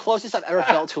that's the closest I've ever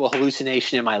felt to a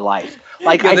hallucination in my life.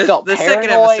 Like I felt the paranoid. second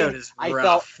episode is rough. I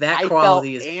felt that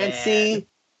quality is antsy. bad.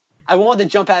 I wanted to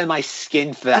jump out of my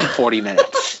skin for that 40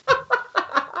 minutes.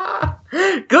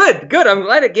 Good. I'm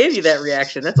glad it gave you that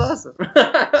reaction. That's awesome.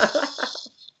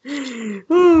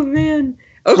 Oh man.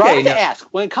 Okay. So I have to ask,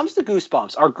 when it comes to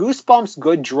Goosebumps, are Goosebumps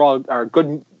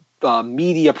good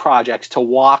media projects to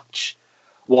watch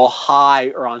while high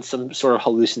or on some sort of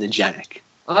hallucinogenic?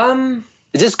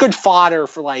 Is this good fodder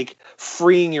for like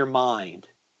freeing your mind?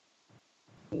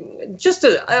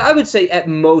 I would say at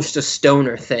most a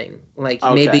stoner thing. Like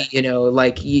maybe,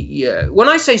 like when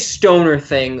I say stoner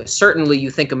thing, certainly you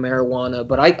think of marijuana,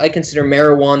 but I consider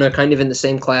marijuana kind of in the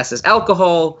same class as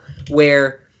alcohol,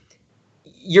 where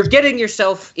you're getting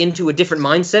yourself into a different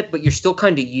mindset, but you're still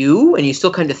kind of you, and you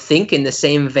still kind of think in the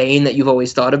same vein that you've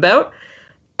always thought about.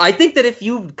 I think that if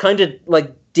you kind of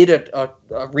like did a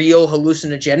real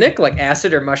hallucinogenic, like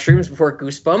acid or mushrooms before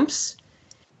Goosebumps,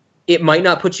 it might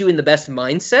not put you in the best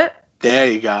mindset.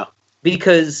 There you go.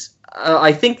 Because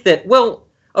I think that, well,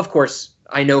 of course,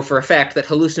 I know for a fact that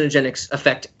hallucinogenics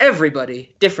affect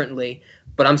everybody differently,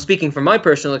 but I'm speaking from my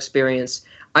personal experience.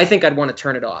 I think I'd want to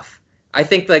turn it off. I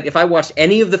think like if I watched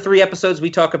any of the 3 episodes we're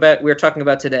talking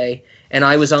about today, and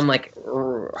I was on like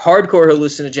hardcore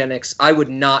hallucinogenics, I would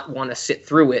not want to sit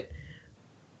through it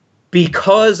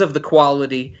because of the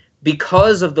quality,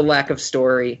 because of the lack of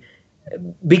story,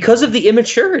 because of the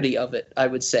immaturity of it, I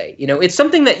would say. It's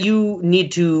something that you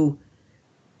need to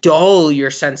dull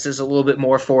your senses a little bit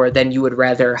more for than you would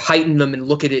rather heighten them and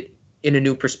look at it in a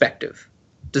new perspective.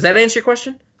 Does that answer your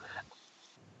question?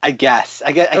 I guess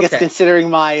considering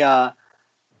my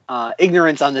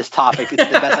ignorance on this topic, it's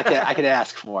the best I could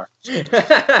ask for.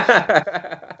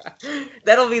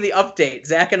 That'll be the update.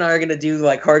 Zach and I are going to do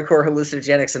like hardcore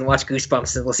hallucinogenics and watch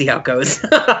Goosebumps, and we'll see how it goes.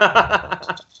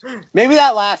 Maybe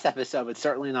that last episode, but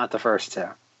certainly not the first 2.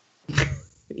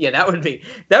 Yeah, that would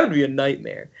be a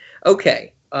nightmare.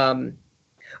 Okay.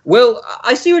 Well,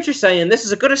 I see what you're saying. This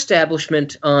is a good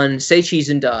establishment on Say Cheese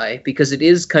and Die because it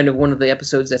is kind of one of the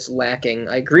episodes that's lacking.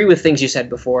 I agree with things you said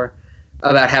before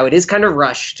about how it is kind of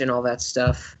rushed and all that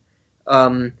stuff.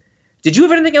 Did you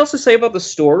have anything else to say about the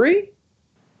story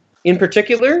in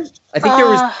particular? I think there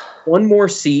was one more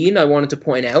scene I wanted to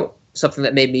point out, something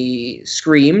that made me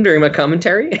scream during my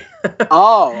commentary.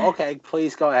 Oh, okay.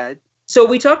 Please go ahead. So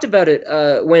we talked about it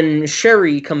when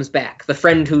Sherry comes back, the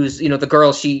friend who's, the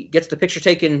girl, she gets the picture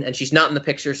taken and she's not in the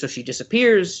picture, so she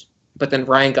disappears. But then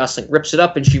Ryan Gosling rips it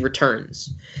up and she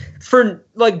returns. For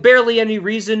like barely any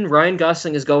reason, Ryan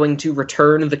Gosling is going to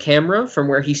return the camera from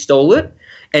where he stole it.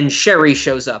 And Sherry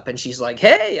shows up and she's like,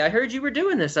 hey, I heard you were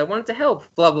doing this. I wanted to help,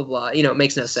 blah, blah, blah. It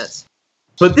makes no sense.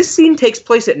 But this scene takes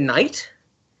place at night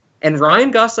and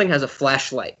Ryan Gosling has a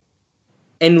flashlight.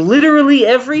 And literally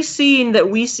every scene that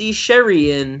we see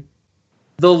Sherry in,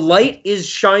 the light is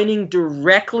shining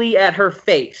directly at her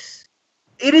face.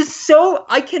 It is so...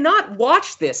 I cannot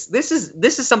watch this. This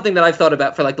is something that I've thought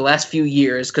about for like the last few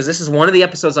years, because this is one of the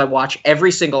episodes I watch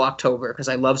every single October, because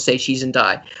I love Say Cheese and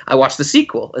Die. I watch the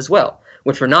sequel as well,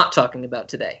 which we're not talking about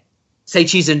today. Say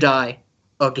Cheese and Die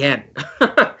again.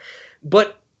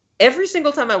 But every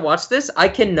single time I watch this, I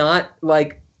cannot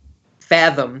like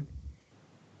fathom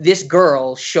this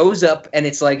girl shows up and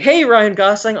it's like, hey, Ryan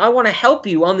Gosling, I want to help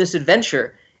you on this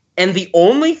adventure. And the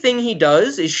only thing he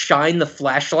does is shine the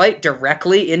flashlight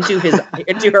directly into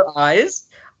her eyes.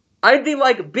 I'd be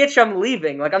like, bitch, I'm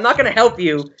leaving. Like, I'm not going to help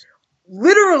you.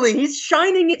 Literally, he's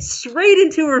shining it straight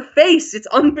into her face. It's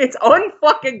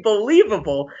unfucking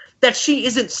believable that she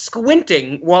isn't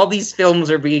squinting while these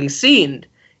films are being seen.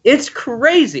 It's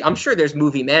crazy. I'm sure there's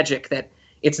movie magic that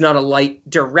it's not a light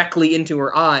directly into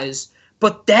her eyes,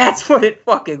 but that's what it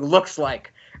fucking looks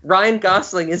like. Ryan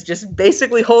Gosling is just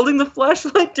basically holding the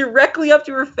flashlight directly up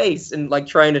to her face and like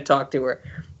trying to talk to her.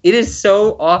 It is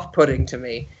so off-putting to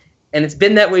me. And it's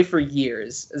been that way for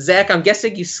years. Zach, I'm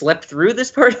guessing you slept through this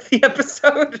part of the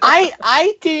episode?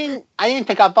 I didn't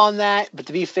pick up on that, but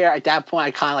to be fair, at that point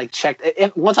I kind of like checked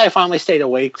it. Once I finally stayed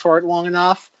awake for it long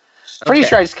enough, pretty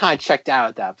sure I just kind of checked out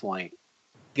at that point.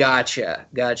 Gotcha.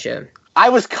 I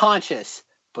was conscious,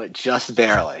 but just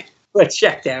barely. But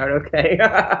checked out, okay.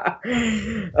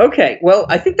 Okay, well,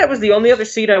 I think that was the only other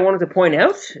scene I wanted to point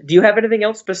out. Do you have anything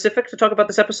else specific to talk about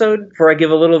this episode before I give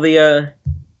a little the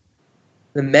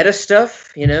meta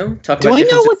stuff, you know? Do we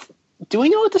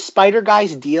know what the spider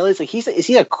guy's deal is? Like, is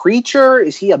he a creature?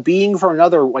 Is he a being from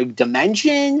another like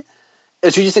dimension?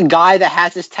 Is he just a guy that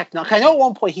has this technology? I know at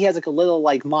one point he has like a little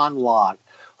like monologue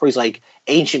where he's like,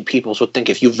 ancient peoples would think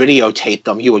if you videotape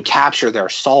them, you would capture their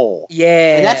soul.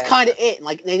 Yeah. And that's kind of it.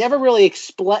 Like, they never really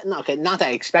explain. Okay, not that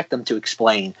I expect them to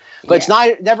explain, but it's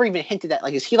never even hinted at.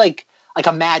 Like, is he like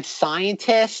a mad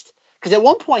scientist? Because at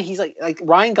one point he's like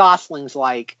Ryan Gosling's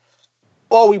like,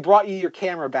 oh, we brought you your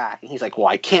camera back. And he's like, well,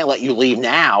 I can't let you leave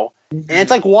now. And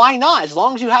it's like, why not? As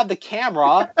long as you have the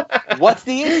camera, what's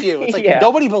the issue? It's like,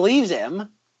 nobody believes him.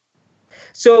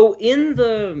 So in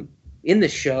the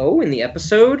show, in the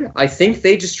episode, I think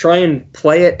they just try and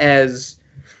play it as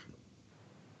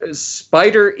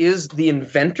Spider is the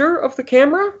inventor of the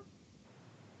camera.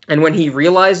 And when he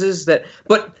realizes that,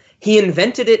 but he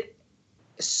invented it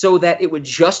so that it would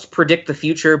just predict the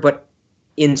future, but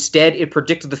instead it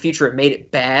predicted the future, it made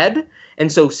it bad.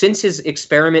 And so since his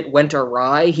experiment went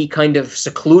awry, he kind of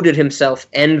secluded himself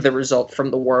and the result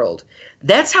from the world.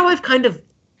 That's how I've kind of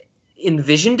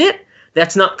envisioned it.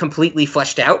 That's not completely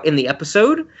fleshed out in the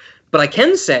episode, but I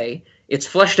can say it's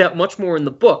fleshed out much more in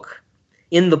the book.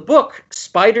 In the book,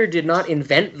 Spider did not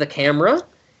invent the camera.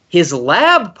 His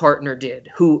lab partner did,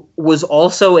 who was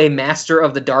also a master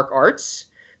of the dark arts.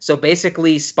 So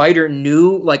basically, Spider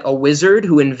knew like a wizard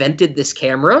who invented this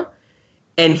camera,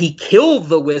 and he killed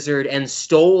the wizard and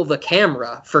stole the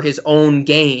camera for his own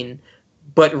gain,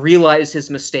 but realized his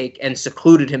mistake and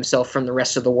secluded himself from the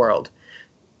rest of the world.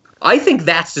 I think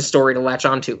that's the story to latch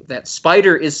onto, that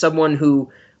Spider is someone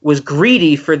who was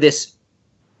greedy for this,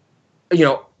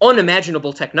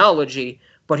 unimaginable technology,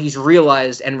 but he's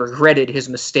realized and regretted his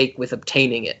mistake with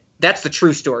obtaining it. That's the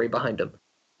true story behind him.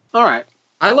 All right.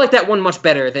 I like that one much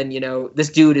better than, this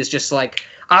dude is just like,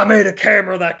 I made a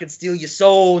camera that could steal your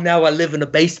soul, now I live in a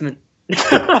basement.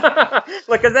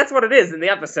 Because that's what it is in the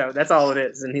episode. That's all it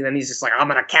is. And then he's just like, I'm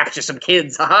going to capture some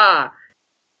kids, haha.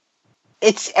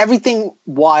 It's everything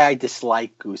why I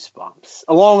dislike Goosebumps,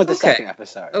 along with the second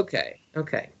episode. Okay.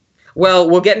 Well,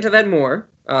 we'll get into that more.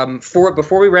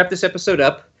 Before we wrap this episode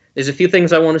up, there's a few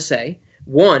things I want to say.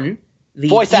 One, the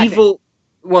voice evil...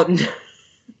 Acting. Well,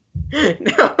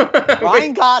 no.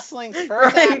 Ryan Gosling's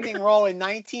first acting role in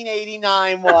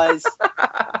 1989 was...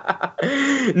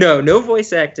 No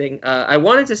voice acting. I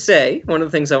wanted to say, one of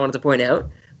the things I wanted to point out,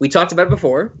 we talked about it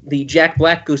before, the Jack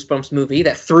Black Goosebumps movie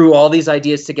that threw all these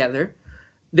ideas together.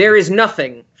 There is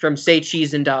nothing from Say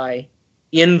Cheese and Die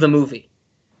in the movie.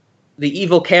 The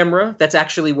evil camera, that's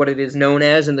actually what it is known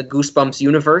as in the Goosebumps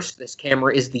universe. This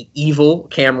camera is the evil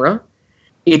camera.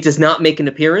 It does not make an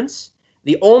appearance.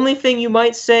 The only thing you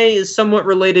might say is somewhat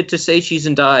related to Say Cheese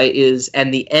and Die is,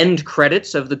 and the end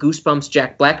credits of the Goosebumps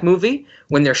Jack Black movie,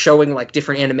 when they're showing like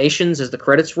different animations as the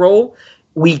credits roll,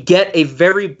 we get a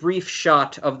very brief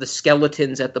shot of the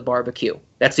skeletons at the barbecue.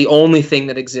 That's the only thing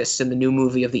that exists in the new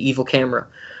movie of the evil camera,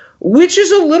 which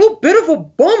is a little bit of a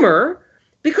bummer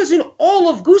because in all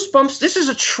of Goosebumps, this is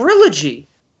a trilogy.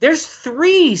 There's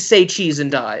 3 Say Cheese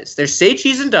and Dies. There's Say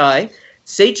Cheese and Die,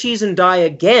 Say Cheese and Die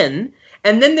again,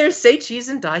 and then there's Say Cheese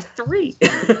and Die 3.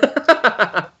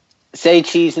 Say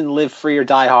Cheese and Live Free or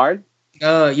Die Hard.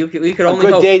 You could only hope. A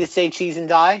good hope. day to say cheese and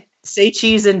die. Say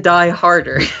Cheese and Die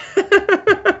Harder.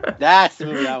 That's the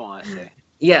movie I want to see.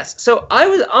 Yes, so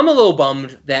I'm a little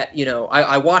bummed that,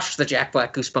 I watched the Jack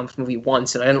Black Goosebumps movie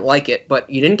once and I didn't like it, but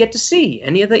you didn't get to see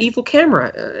any of the evil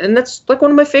camera, and that's like one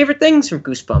of my favorite things from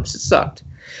Goosebumps. It sucked.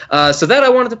 So that I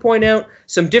wanted to point out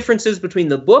some differences between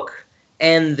the book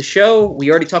and the show.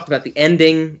 We already talked about the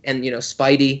ending and,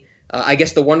 Spidey. I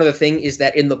guess the one other thing is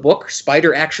that in the book,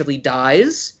 Spider actually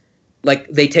dies. Like,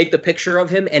 they take the picture of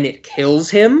him and it kills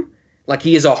him. Like,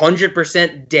 he is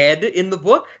 100% dead in the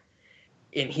book.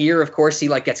 In here, of course, he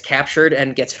gets captured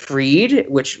and gets freed,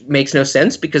 which makes no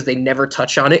sense because they never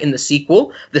touch on it in the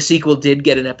sequel. The sequel did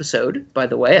get an episode, by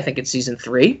the way. I think it's season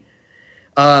 3.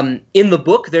 In the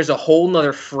book, there's a whole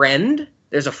nother friend.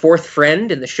 There's a 4th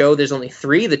friend. In the show, there's only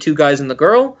 3, the 2 guys and the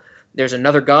girl. There's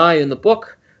another guy in the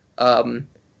book.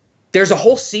 There's a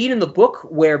whole scene in the book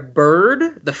where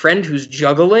Bird, the friend who's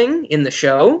juggling in the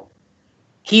show,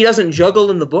 he doesn't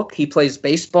juggle in the book. He plays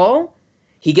baseball.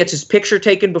 He gets his picture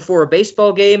taken before a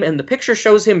baseball game, and the picture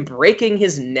shows him breaking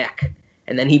his neck.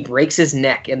 And then he breaks his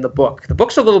neck in the book. The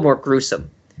book's a little more gruesome.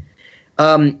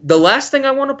 The last thing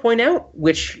I want to point out,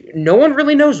 which no one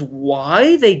really knows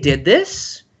why they did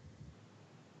this,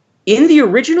 in the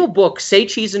original book, Say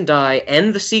Cheese and Die,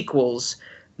 and the sequels,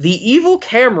 the evil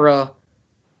camera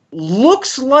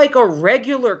looks like a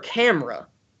regular camera.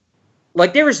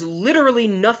 Like, there is literally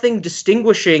nothing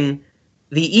distinguishing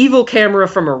the evil camera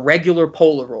from a regular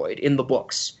Polaroid in the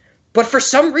books. But for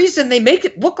some reason, they make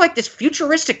it look like this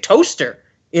futuristic toaster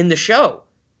in the show.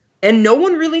 And no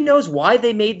one really knows why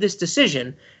they made this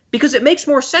decision, because it makes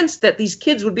more sense that these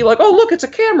kids would be like, oh, look, it's a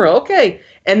camera, okay.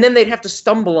 And then they'd have to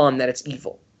stumble on that it's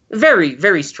evil. Very,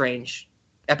 very strange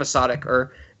episodic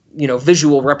or,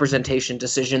 visual representation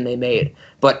decision they made.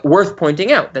 But worth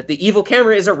pointing out that the evil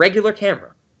camera is a regular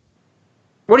camera.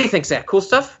 What do you think, Zach? Cool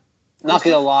stuff? Not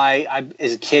gonna lie,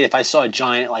 as a kid, if I saw a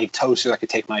giant toaster that could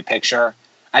take my picture,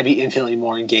 I'd be infinitely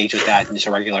more engaged with that than just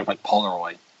a regular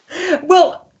Polaroid.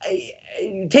 Well,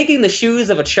 taking the shoes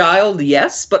of a child,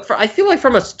 yes, but I feel like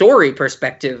from a story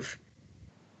perspective,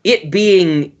 it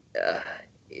being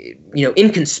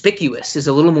inconspicuous is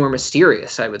a little more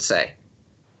mysterious, I would say.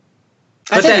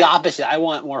 I think the opposite. I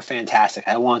want more fantastic.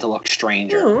 I want it to look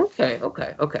stranger. Oh, okay.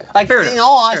 Fair enough. In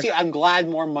all honesty, I'm glad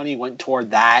more money went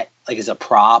toward that, as a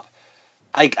prop.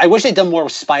 I wish they'd done more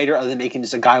with Spider other than making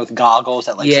just a guy with goggles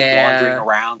that wandering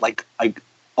around like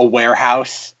a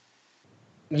warehouse.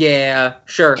 Yeah,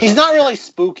 sure. He's not really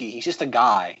spooky. He's just a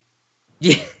guy.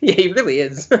 Yeah, he really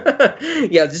is.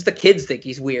 Yeah, just the kids think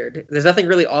he's weird. There's nothing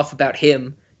really off about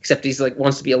him except he's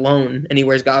wants to be alone and he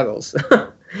wears goggles.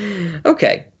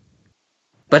 Okay.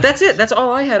 But that's it. That's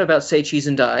all I had about Say Cheese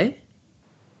and Die.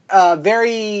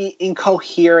 Very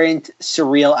incoherent,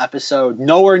 surreal episode.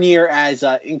 Nowhere near as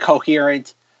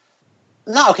incoherent.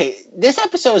 No, okay. This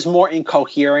episode is more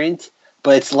incoherent,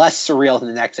 but it's less surreal than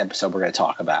the next episode we're going to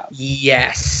talk about.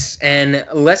 Yes. And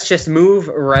let's just move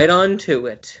right on to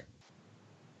it.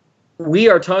 We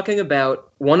are talking about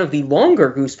one of the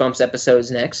longer Goosebumps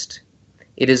episodes next.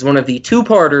 It is one of the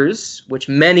two-parters, which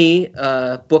many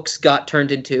books got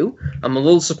turned into. I'm a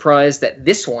little surprised that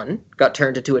this one got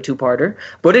turned into a two-parter,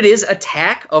 but it is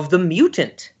Attack of the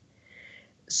Mutant.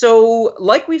 So,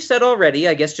 like we've said already,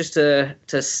 I guess just to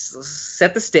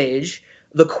set the stage,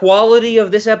 the quality of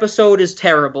this episode is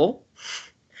terrible.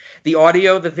 The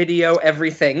audio, the video,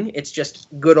 everything. It's just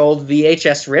good old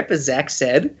VHS rip, as Zach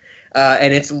said.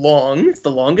 And it's long. It's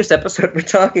the longest episode we're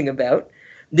talking about.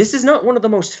 This is not one of the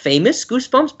most famous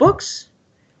Goosebumps books.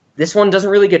 This one doesn't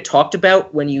really get talked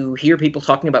about when you hear people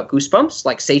talking about Goosebumps,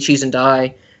 like Say Cheese and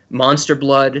Die, Monster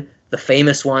Blood, the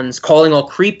famous ones, Calling All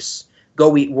Creeps,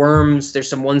 Go Eat Worms. There's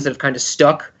some ones that have kind of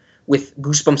stuck with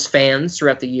Goosebumps fans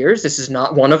throughout the years. This is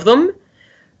not one of them.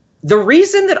 The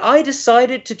reason that I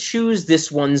decided to choose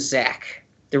this one, Zach,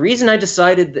 the reason I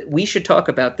decided that we should talk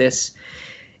about this,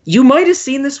 you might have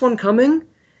seen this one coming.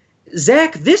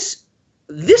 Zach, this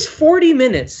 40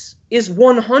 minutes is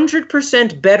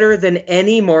 100% better than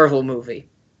any Marvel movie.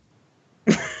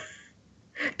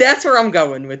 That's where I'm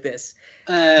going with this.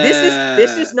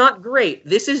 This is not great.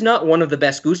 This is not one of the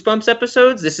best Goosebumps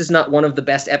episodes. This is not one of the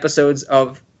best episodes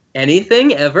of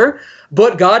anything ever.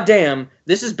 But goddamn,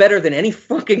 this is better than any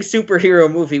fucking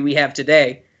superhero movie we have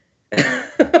today.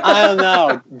 I don't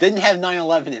know. Didn't have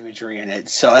 9/11 imagery in it,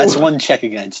 so that's one check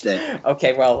against it.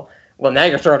 Okay, well, now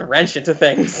you're throwing a wrench into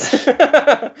things.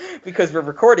 Because we're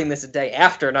recording this a day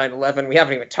after 9/11. We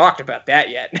haven't even talked about that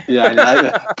yet.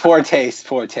 Yeah, poor taste.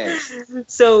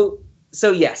 So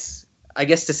yes, I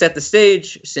guess to set the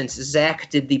stage, since Zach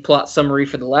did the plot summary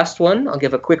for the last one, I'll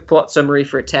give a quick plot summary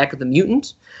for Attack of the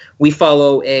Mutant. We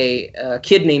follow a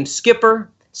kid named Skipper.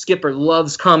 Skipper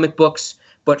loves comic books,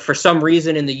 but for some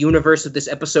reason in the universe of this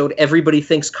episode, everybody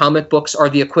thinks comic books are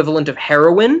the equivalent of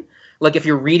heroin. Like, if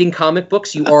you're reading comic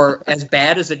books, you are as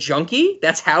bad as a junkie.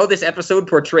 That's how this episode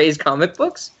portrays comic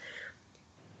books.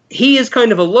 He is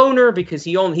kind of a loner because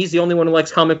he's the only one who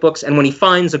likes comic books. And when he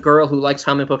finds a girl who likes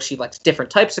comic books, she likes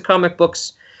different types of comic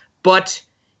books. But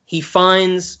he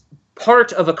finds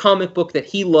part of a comic book that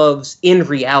he loves in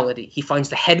reality. He finds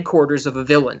the headquarters of a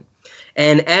villain.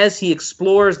 And as he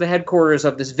explores the headquarters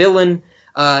of this villain,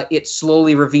 it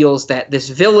slowly reveals that this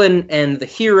villain and the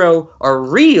hero are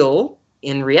real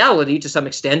in reality to some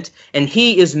extent, and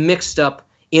he is mixed up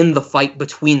in the fight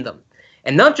between them.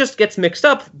 And not just gets mixed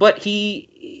up, but he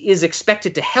is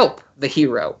expected to help the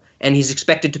hero, and he's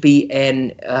expected to be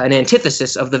an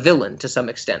antithesis of the villain to some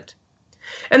extent.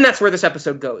 And that's where this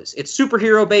episode goes. It's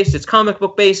superhero-based, it's comic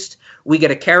book-based. We get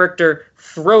a character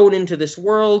thrown into this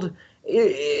world,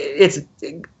 It's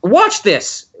watch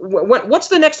this. What's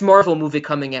the next Marvel movie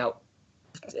coming out?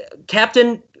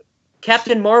 Captain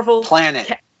Marvel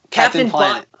Planet. Captain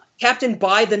Planet. Captain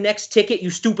Buy the Next Ticket,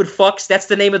 you stupid fucks. That's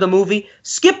the name of the movie.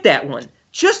 Skip that one.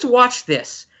 Just watch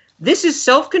this. This is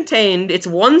self-contained. It's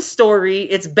one story.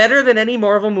 It's better than any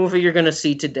Marvel movie you're going to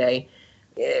see today.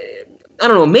 I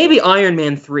don't know. Maybe Iron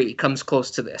Man 3 comes close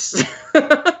to this.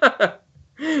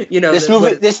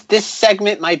 This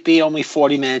segment might be only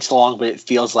 40 minutes long, but it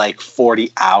feels like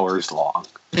 40 hours long.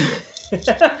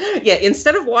 Yeah,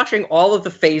 instead of watching all of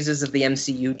the phases of the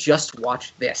MCU, just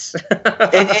watch this.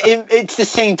 It's the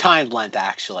same time length,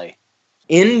 actually.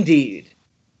 Indeed.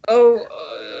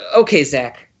 Okay,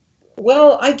 Zach.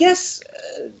 Well, I guess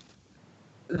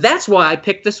that's why I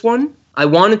picked this one. I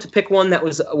wanted to pick one that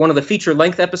was one of the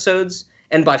feature-length episodes,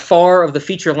 and by far of the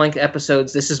feature-length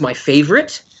episodes, this is my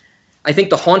favorite. I think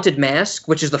The Haunted Mask,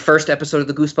 which is the first episode of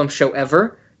the Goosebumps show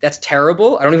ever, that's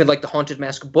terrible. I don't even like The Haunted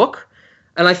Mask book.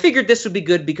 And I figured this would be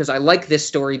good because I like this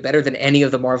story better than any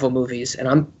of the Marvel movies, and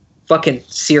I'm fucking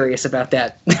serious about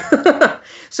that.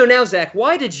 So now, Zach,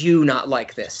 why did you not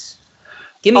like this?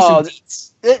 Give me some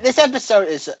deets. This episode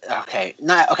is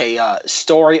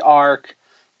story arc.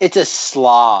 It's a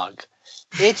slog.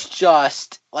 It's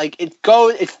just like it's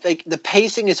like the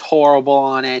pacing is horrible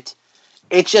on it.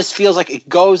 It just feels like it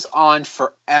goes on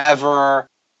forever.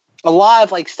 A lot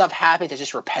of like stuff happens that's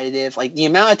just repetitive. Like the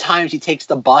amount of times he takes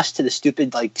the bus to the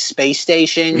stupid like space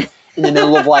station in the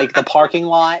middle of like the parking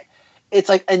lot, it's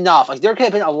like enough. Like there could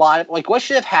have been a lot of like what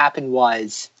should have happened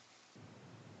was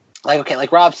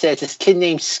like Rob said, it's this kid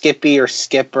named Skippy or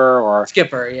Skipper or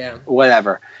Skipper, yeah,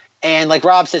 whatever. And like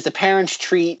Rob says, the parents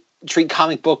treat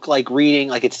comic book like reading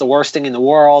like it's the worst thing in the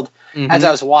world. Mm-hmm. As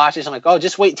I was watching, I'm like, oh,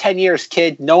 just wait 10 years,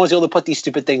 kid. No one's able to put these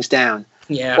stupid things down.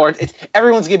 Yeah. Or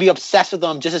everyone's going to be obsessed with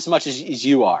them just as much as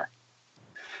you are.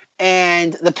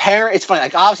 And the parent, it's funny.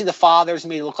 Like, obviously, the father's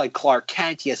made it look like Clark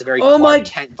Kent. He has a very Clark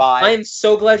Kent vibe. I am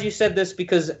so glad you said this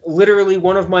because literally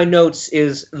one of my notes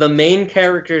is the main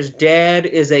character's dad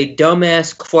is a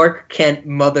dumbass Clark Kent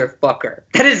motherfucker.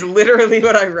 That is literally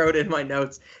what I wrote in my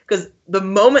notes. Because the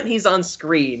moment he's on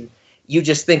screen, you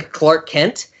just think Clark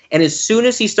Kent. And as soon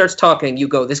as he starts talking, you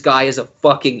go, this guy is a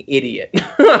fucking idiot.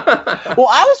 Well,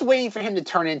 I was waiting for him to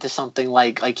turn into something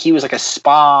like he was like a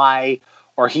spy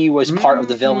or he was part of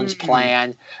the villain's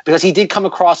plan, because he did come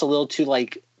across a little too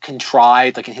like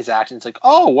contrived, like in his actions, like,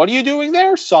 oh, what are you doing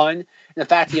there, son? And the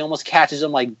fact he almost catches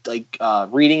him like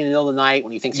reading in the middle of the night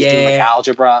when he thinks he's doing like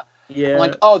algebra. Yeah. I'm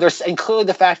like, oh, there's included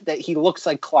the fact that he looks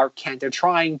like Clark Kent. They're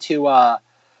trying to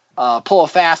pull a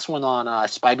fast one on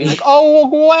us by being like, oh,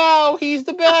 wow, he's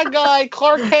the bad guy.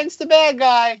 Clark Kent's the bad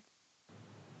guy.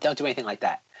 Don't do anything like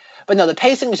that. But no, the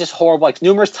pacing is just horrible. Like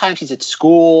numerous times he's at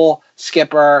school,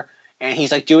 Skipper, and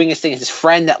he's like doing his thing. His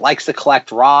friend that likes to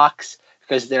collect rocks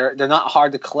because they're not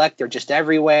hard to collect. They're just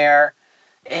everywhere.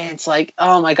 And it's like,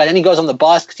 oh my god! Then he goes on the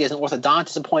bus because he has an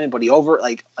orthodontist appointment, but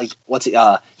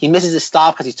he misses his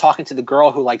stop because he's talking to the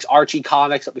girl who likes Archie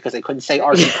comics because they couldn't say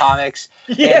Archie comics.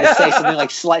 They had to say something like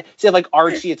instead of like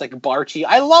Archie, it's like Barchie.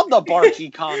 I love the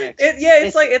Barchie comics.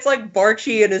 It's like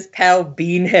Barchie and his pal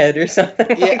Beanhead or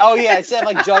something. Yeah, instead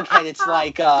of like Jughead, it's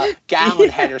like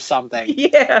Gallonhead or something.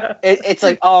 Yeah, it's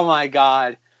like, oh my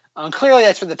god. Clearly,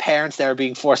 that's for the parents that are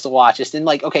being forced to watch this. And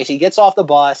like, okay, so he gets off the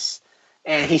bus.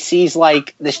 And he sees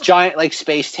like this giant like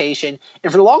space station,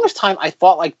 and for the longest time, I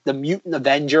thought like the Mutant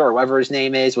Avenger or whatever his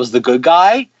name is was the good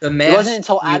guy. It wasn't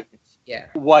until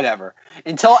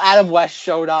until Adam West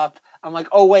showed up. I'm like,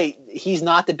 oh wait, he's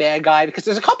not the bad guy, because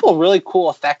there's a couple of really cool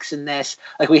effects in this.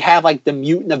 Like we have like the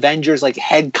Mutant Avengers like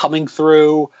head coming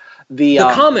through the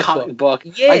comic book.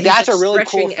 Yeah, like, that's a really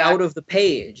cool effect. Out of the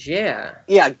page. Yeah,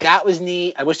 that was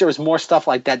neat. I wish there was more stuff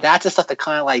like that. That's the stuff that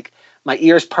kind of like my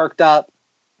ears perked up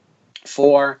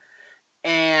for.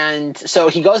 And so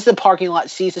he goes to the parking lot,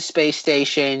 sees the space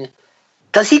station.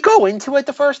 Does he go into it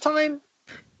the first time?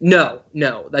 No.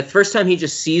 The first time he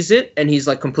just sees it and he's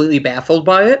like completely baffled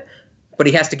by it, but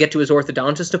he has to get to his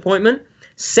orthodontist appointment.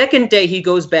 Second day he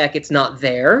goes back, it's not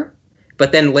there.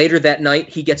 But then later that night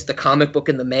he gets the comic book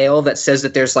in the mail that says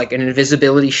that there's like an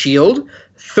invisibility shield.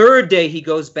 Third day he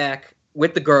goes back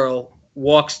with the girl,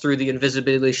 walks through the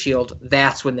invisibility shield.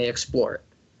 That's when they explore it.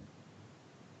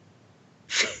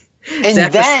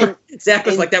 And Zach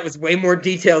was like, that was way more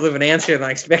detailed of an answer than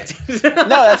I expected. No,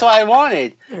 that's what I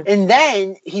wanted. And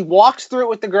then he walks through it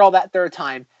with the girl that third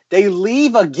time. They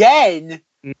leave again.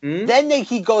 Mm-hmm. Then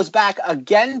he goes back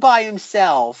again by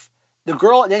himself. The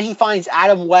girl. Then he finds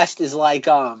Adam West is like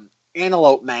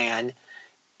Antelope Man.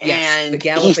 Yes, and the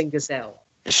galloping gazelle.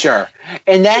 Sure.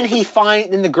 And then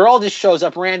then the girl just shows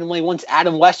up randomly once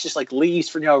Adam West just like leaves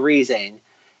for no reason.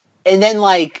 And then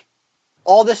like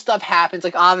all this stuff happens.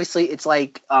 Like obviously it's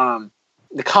like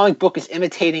the comic book is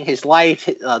imitating his life.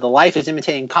 The life is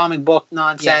imitating comic book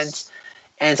nonsense. Yes.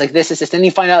 And it's like this is just. Then you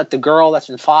find out that the girl that's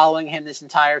been following him this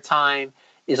entire time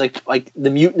is like the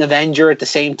Mutant Avenger at the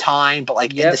same time, but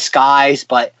like in disguise.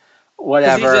 But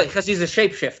whatever. Because he's a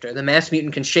shapeshifter. The mass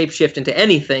mutant can shapeshift into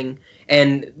anything.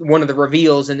 And one of the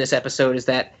reveals in this episode is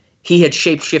that he had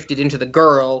shapeshifted into the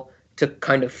girl to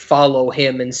kind of follow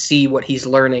him and see what he's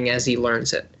learning as he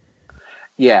learns it.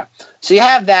 Yeah. So you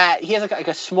have that. He has like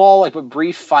a small, like a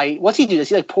brief fight. What's he do? Does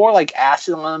he like pour like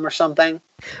acid on him or something?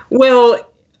 Well,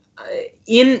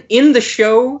 in the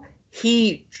show,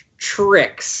 he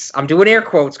tricks. I'm doing air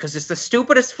quotes because it's the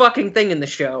stupidest fucking thing in the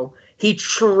show. He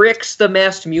tricks the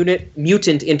masked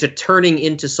mutant into turning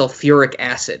into sulfuric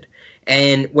acid.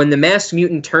 And when the masked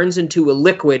mutant turns into a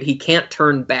liquid, he can't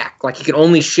turn back. Like, he can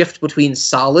only shift between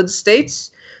solid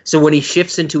states. So when he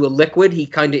shifts into a liquid, he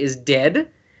kind of is dead.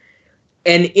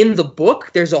 And in the book,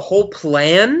 there's a whole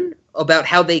plan about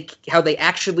how they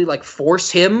actually, like, force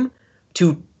him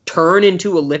to turn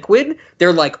into a liquid.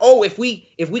 They're like, oh, if we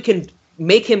can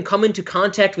make him come into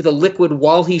contact with a liquid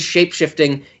while he's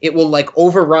shapeshifting, it will like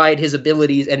override his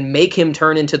abilities and make him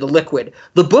turn into the liquid.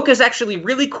 The book is actually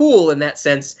really cool in that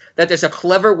sense, that there's a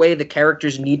clever way the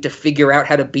characters need to figure out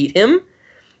how to beat him.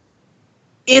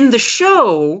 In the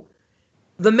show,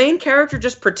 the main character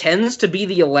just pretends to be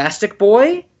the Elastic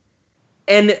Boy,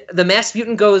 and the masked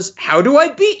mutant goes, "How do I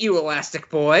beat you,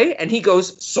 Elastic Boy?" And he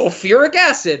goes, "Sulfuric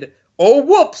acid. Oh,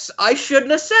 whoops, I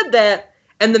shouldn't have said that."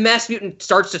 And the masked mutant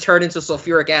starts to turn into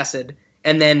sulfuric acid.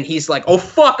 And then he's like, oh,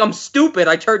 fuck, I'm stupid.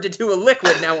 I turned into a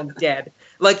liquid. Now I'm dead.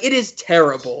 Like, it is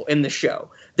terrible in the show.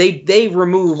 They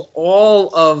remove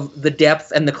all of the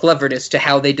depth and the cleverness to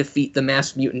how they defeat the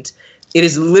masked mutant. It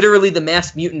is literally the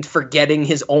masked mutant forgetting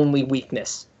his only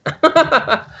weakness.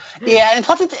 Yeah, and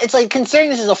plus it's like, considering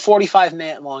this is a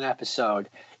 45-minute long episode,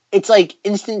 it's like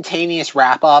instantaneous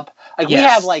wrap up. Like we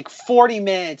have like 40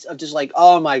 minutes of just like,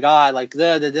 oh my god, like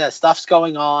the stuff's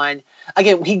going on.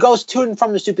 Again, he goes to and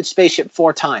from the stupid spaceship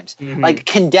 4 times. Mm-hmm. Like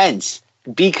condense,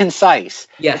 be concise.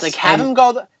 Yes. It's like have him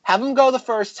go the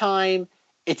first time.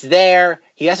 It's there.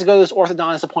 He has to go to this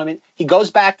orthodontist appointment. He goes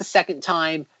back the second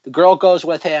time. The girl goes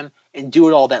with him and do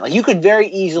it all then. Like you could very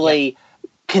easily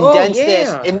condense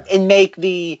this and make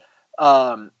the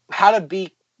how to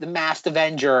beat the Masked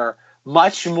Avenger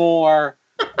much more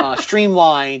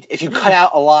streamlined if you cut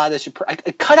out a lot of this.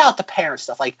 Cut out the parent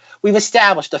stuff. Like we've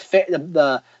established,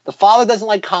 the father doesn't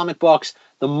like comic books.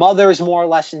 The mother is more or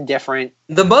less indifferent.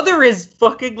 The mother is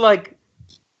fucking like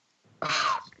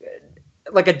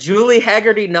a Julie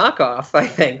Haggerty knockoff, I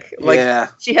think. Like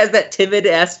she has that timid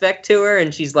aspect to her,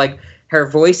 and she's like, her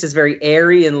voice is very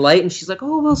airy and light, and she's like,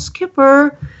 oh well,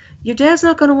 Skipper, your dad's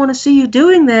not going to want to see you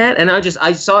doing that. And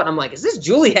I saw it and I'm like, is this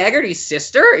Julie Haggerty's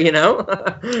sister? You know?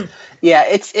 Yeah,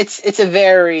 it's a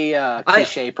very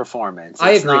cliche performance.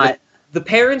 I agree. The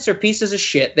parents are pieces of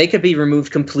shit. They could be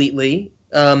removed completely.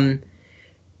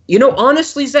 You know,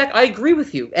 honestly, Zach, I agree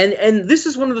with you. And this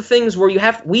is one of the things where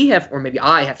or maybe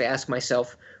I have to ask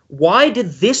myself, why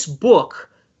did this book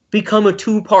become a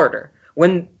 2-parter?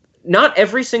 When not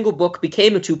every single book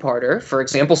became a 2-parter. For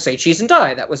example, Say Cheese and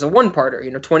Die. That was a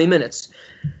 1-parter, 20 minutes.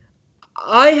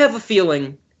 I have a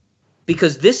feeling,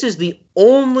 because this is the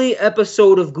only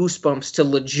episode of Goosebumps to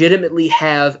legitimately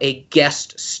have a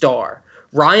guest star.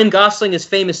 Ryan Gosling is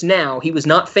famous now. He was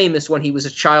not famous when he was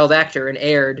a child actor and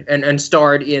aired and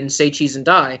starred in Say Cheese and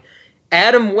Die.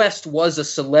 Adam West was a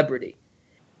celebrity.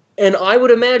 And I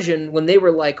would imagine when they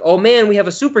were like, oh man, we have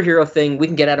a superhero thing, we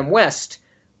can get Adam West,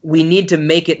 we need to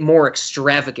make it more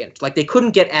extravagant. Like, they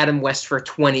couldn't get Adam West for a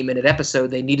 20-minute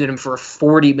episode. They needed him for a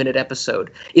 40-minute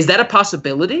episode. Is that a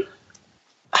possibility?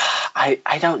 I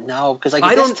don't know. Because like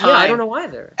I don't know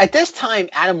either. At this time,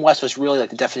 Adam West was really like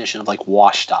the definition of like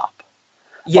washed up.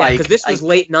 Yeah, because this was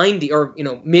late 90s or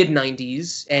mid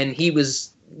 90s, and he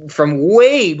was from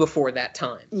way before that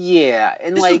time. Yeah,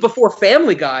 and this was before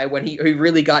Family Guy, when he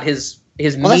really got his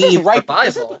meme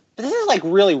revival. This is like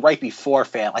really right before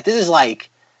Family. Like, this is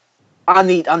like on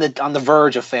the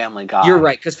verge of Family Guy. You're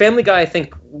right, because Family Guy I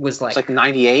think was like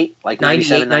 98, like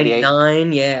 97,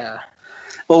 99, yeah.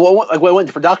 Well, it went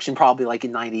into production probably like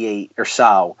in 98 or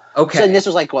so. Okay. So this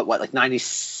was like what like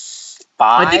 96.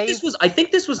 I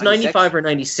think this was 95 or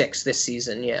 96 this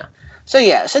season, yeah. So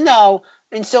no,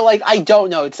 and so like I don't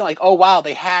know. It's not like, oh wow,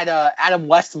 they had Adam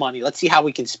West money. Let's see how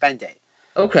we can spend it.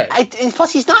 Okay. And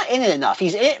plus, he's not in it enough.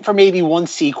 He's in it for maybe one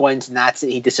sequence, and that's it.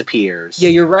 He disappears. Yeah,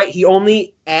 you're right. He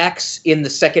only acts in the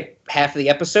second half of the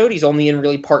episode. He's only in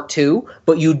really part 2,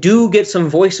 but you do get some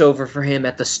voiceover for him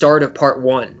at the start of part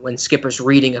 1 when Skipper's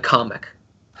reading a comic.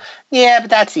 Yeah, but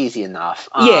that's easy enough.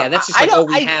 Yeah, that's just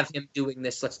we have him doing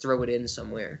this. Let's throw it in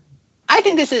somewhere. I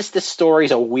think this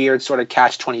story's a weird sort of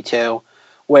catch-22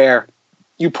 where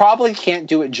you probably can't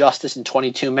do it justice in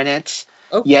 22 minutes,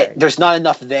 yet there's not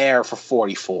enough there for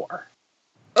 44.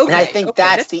 Okay, and I think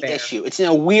that's the fair. Issue. It's in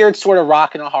a weird sort of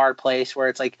rock and a hard place where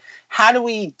it's like, how do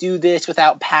we do this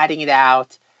without padding it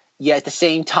out, yet at the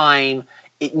same time,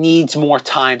 it needs more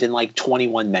time than like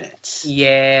 21 minutes.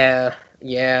 Yeah.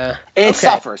 And it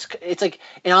suffers. It's like,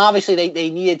 and obviously they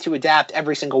needed to adapt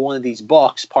every single one of these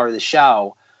books, part of the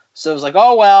show. So it was like,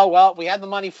 oh, well, we had the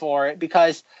money for it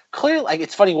because clearly, like,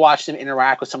 it's funny watching them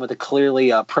interact with some of the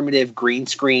clearly primitive green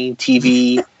screen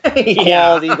TV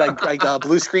quality, like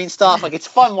blue screen stuff. Like, it's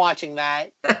fun watching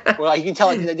that. Where like, you can tell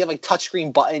like, they have like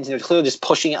touchscreen buttons and they're clearly just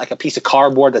pushing it like a piece of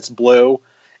cardboard that's blue.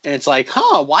 And it's like,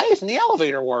 why isn't the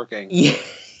elevator working? Yeah.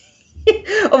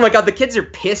 Oh my God, the kids are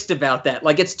pissed about that.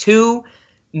 Like, it's 2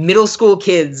 middle school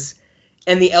kids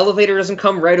and the elevator doesn't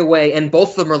come right away, and both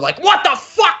of them are like, what the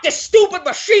fuck? This stupid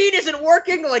machine isn't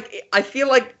working? Like, I feel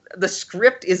like the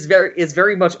script is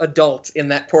very much adult in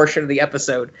that portion of the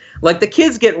episode. Like, the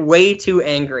kids get way too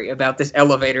angry about this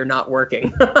elevator not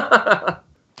working.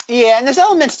 Yeah, and there's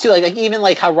elements too, like even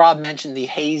like how Rob mentioned the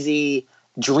hazy,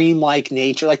 dreamlike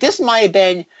nature. Like, this might have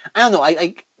been, I don't know,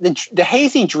 like the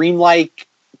hazy, dreamlike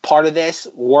part of this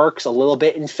works a little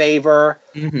bit in favor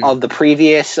of the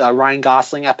previous Ryan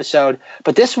Gosling episode,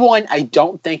 but this one I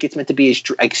don't think it's meant to be as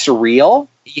like surreal.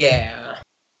 Yeah,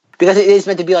 because it is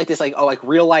meant to be like this, like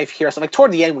real life hero. So like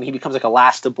toward the end when he becomes like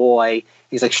Elasti-Boy,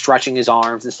 he's like stretching his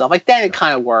arms and stuff. Like then it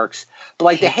kind of works, but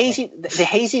like the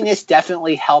haziness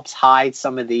definitely helps hide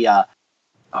some of the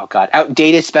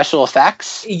outdated special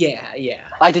effects. Yeah.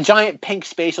 Like the giant pink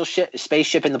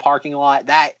spaceship in the parking lot.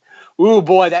 Ooh,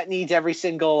 boy, that needs every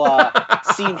single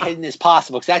scene hidden as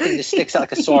possible because that thing just sticks out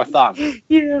like a sore thumb.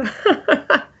 Yeah.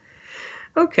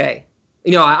 Okay.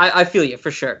 You know, I feel you for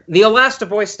sure. The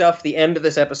Elasti-Boy stuff, the end of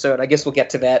this episode, I guess we'll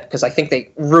get to that because I think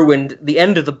they ruined the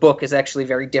end of the book is actually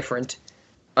very different.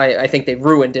 I think they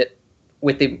ruined it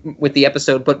with the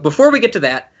episode. But before we get to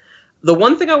that, the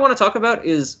one thing I want to talk about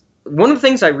is one of the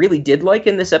things I really did like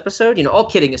in this episode, you know, all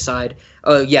kidding aside,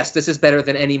 yes, this is better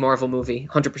than any Marvel movie,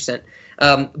 100%.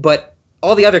 But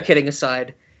all the other kidding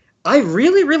aside, I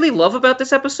really, really love about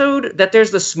this episode that there's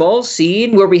the small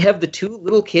scene where we have the 2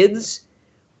 little kids.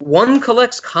 One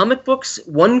collects comic books,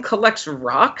 one collects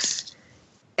rocks,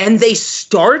 and they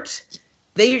start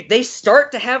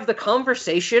to have the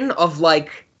conversation of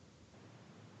like,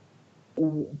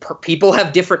 people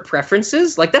have different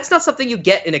preferences. Like, that's not something you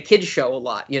get in a kid's show a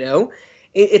lot, you know?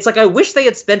 It's like, I wish they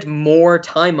had spent more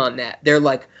time on that. They're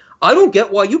like, I don't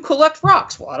get why you collect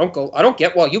rocks. Well, I don't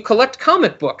get why you collect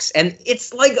comic books. And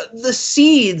it's like the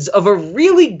seeds of a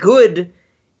really good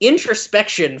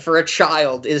introspection for a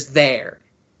child is there.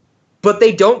 But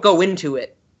they don't go into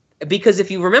it. Because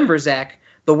if you remember, Zach,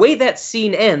 the way that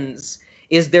scene ends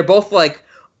is they're both like,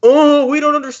 oh, we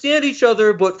don't understand each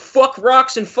other, but fuck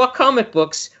rocks and fuck comic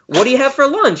books. What do you have for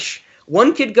lunch?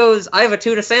 One kid goes, I have a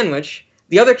tuna sandwich.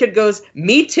 The other kid goes,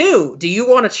 me too. Do you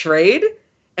want to trade?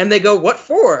 And they go, what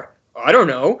for? I don't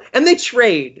know. And they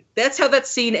trade. That's how that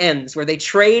scene ends, where they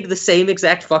trade the same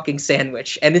exact fucking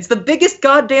sandwich. And it's the biggest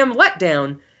goddamn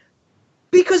letdown.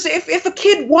 Because if a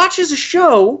kid watches a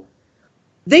show,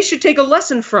 they should take a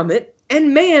lesson from it.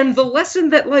 And man, the lesson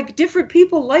that, like, different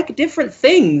people like different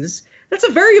things, that's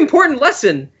a very important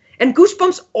lesson. And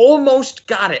Goosebumps almost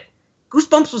got it.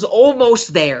 Goosebumps was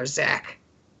almost there, Zach.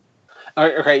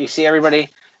 Okay, you see, everybody?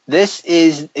 This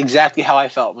is exactly how I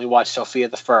felt when we watched Sophia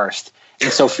the First.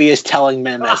 And Sophia's telling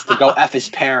Memes to go F his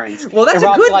parents. Well, that's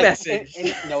a good message.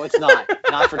 No, it's not.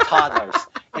 Not for toddlers.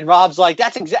 And Rob's like,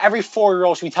 that's every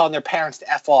 4-year-old should be telling their parents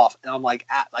to F off. And I'm like,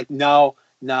 no.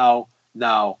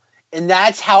 And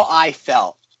that's how I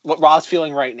felt. What Rob's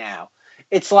feeling right now.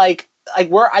 It's like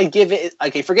where I give it,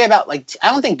 okay, forget about, like,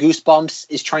 I don't think Goosebumps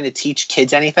is trying to teach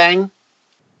kids anything.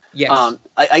 Yes.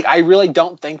 I really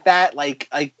don't think that. Like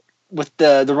with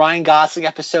the Ryan Gosling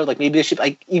episode, like, maybe they should,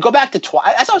 like, you go back to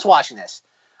as I was watching this,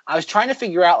 I was trying to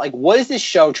figure out, like, what is this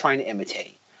show trying to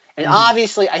imitate? And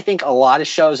obviously, I think a lot of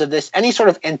shows of this, any sort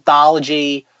of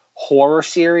anthology horror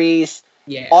series,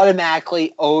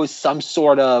 automatically owes some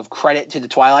sort of credit to the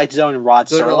Twilight Zone and Rod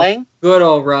Serling. Good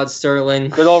old Rod Serling.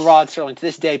 Good old Rod Serling. To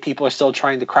this day, people are still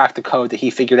trying to crack the code that he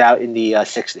figured out in the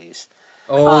 60s.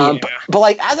 Oh, yeah. But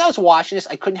like, as I was watching this,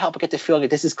 I couldn't help but get the feeling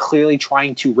that this is clearly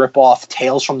trying to rip off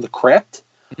Tales from the Crypt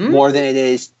more than it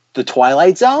is the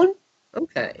Twilight Zone.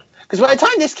 Okay. Because by the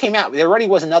time this came out, there already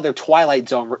was another Twilight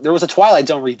Zone. There was a Twilight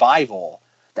Zone revival.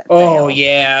 Oh,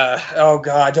 yeah. Oh,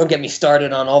 God. Don't get me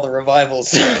started on all the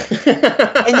revivals.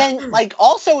 And then, like,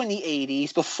 also in the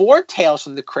 80s, before Tales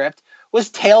from the Crypt, was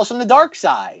Tales from the Dark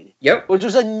Side. Yep. Which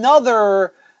was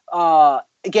another,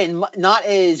 again, not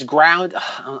as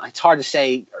it's hard to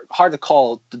say, hard to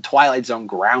call the Twilight Zone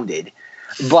grounded.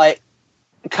 But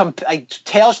like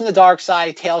Tales from the Dark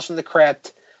Side, Tales from the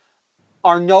Crypt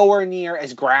are nowhere near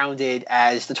as grounded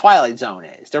as the Twilight Zone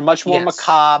is. They're much more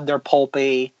macabre, they're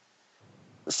pulpy,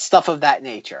 stuff of that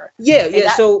nature.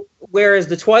 Yeah. So whereas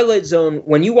the Twilight Zone,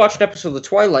 when you watch an episode of the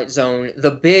Twilight Zone,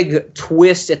 the big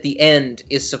twist at the end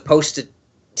is supposed to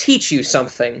teach you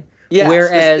something. Yeah,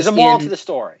 whereas there's a moral to the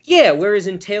story. Yeah, whereas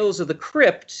in Tales of the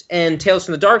Crypt and Tales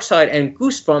from the Dark Side and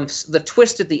Goosebumps, the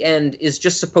twist at the end is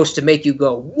just supposed to make you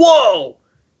go, whoa!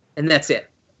 And that's it.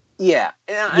 Yeah,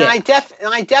 and I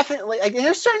definitely like.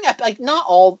 There's certain like not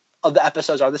all of the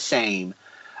episodes are the same,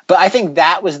 but I think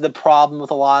that was the problem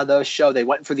with a lot of those shows. They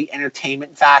went for the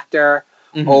entertainment factor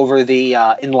over the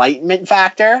enlightenment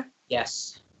factor.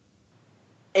 Yes.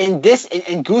 And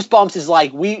Goosebumps is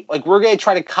like we're gonna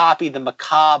try to copy the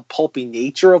macabre, pulpy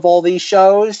nature of all these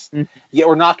shows. Yet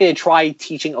we're not gonna try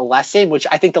teaching a lesson, which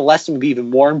I think the lesson would be even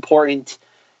more important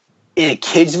in a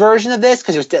kid's version of this,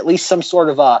 because there's at least some sort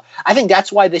of I think that's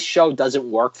why this show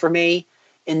doesn't work for me,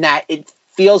 in that it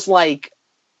feels like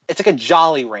it's like a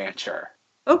Jolly Rancher.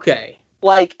 Okay.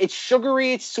 Like, it's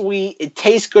sugary, it's sweet, it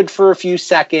tastes good for a few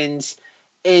seconds,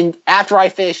 and after I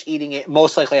finish eating it,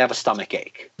 most likely I have a stomach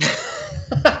ache.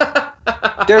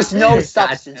 There's no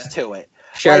substance to it.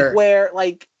 Sure. Like, where,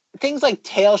 like, things like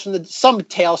some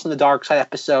Tales from the Dark Side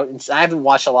episode, and I haven't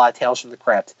watched a lot of Tales from the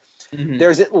Crypt,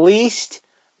 there's at least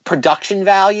production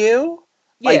value,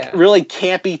 like really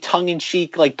campy,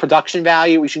 tongue-in-cheek, like production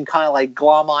value we should kind of like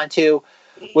glom onto.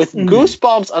 With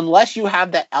Goosebumps, unless you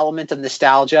have that element of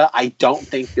nostalgia, I don't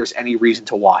think there's any reason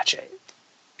to watch it.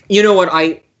 You know what,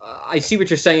 I see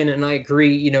what you're saying, and I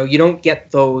agree. You know, you don't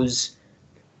get those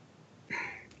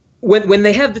when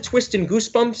they have the twist in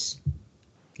Goosebumps.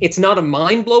 It's not a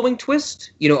mind-blowing twist.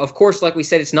 You know, of course, like we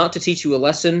said, it's not to teach you a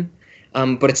lesson,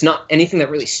 but it's not anything that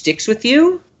really sticks with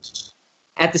you.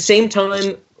 At the same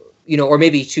time, you know, or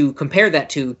maybe to compare that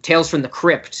to Tales from the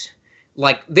Crypt,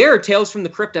 like, there are Tales from the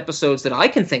Crypt episodes that I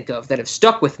can think of that have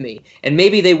stuck with me, and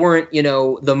maybe they weren't, you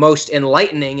know, the most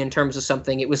enlightening in terms of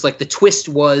something. It was like the twist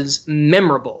was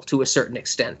memorable to a certain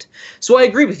extent. So I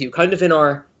agree with you, kind of in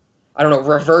our, I don't know,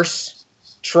 reverse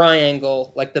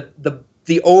triangle, like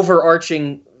the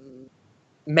overarching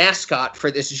mascot for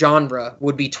this genre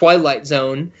would be Twilight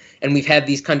Zone, and we've had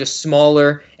these kind of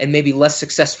smaller and maybe less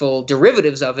successful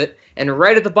derivatives of it, and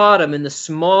right at the bottom in the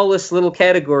smallest little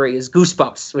category is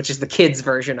Goosebumps, which is the kids'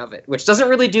 version of it, which doesn't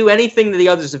really do anything that the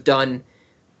others have done,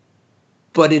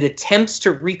 but it attempts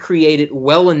to recreate it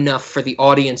well enough for the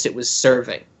audience it was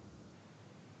serving.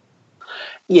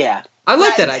 Yeah. I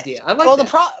like that idea. I like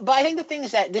that. But I think the thing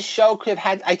is that this show could have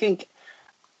had, I think,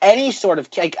 any sort of,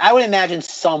 like, I would imagine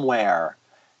somewhere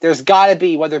there's got to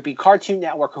be, whether it be Cartoon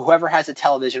Network or whoever has the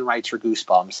television rights for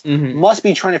Goosebumps, must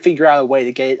be trying to figure out a way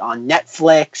to get it on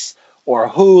Netflix or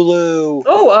Hulu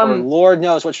or Lord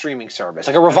knows what streaming service,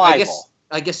 like a revival.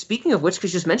 I guess speaking of which,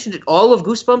 because you just mentioned it, all of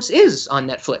Goosebumps is on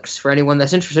Netflix for anyone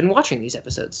that's interested in watching these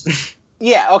episodes.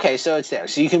 Yeah, okay, so it's there.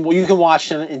 So you can watch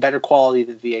them in better quality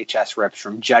than VHS rips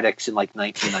from Jetix in, like,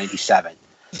 1997.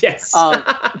 Yes.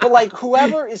 But, like,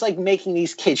 whoever is, like, making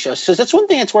these kid shows, so that's one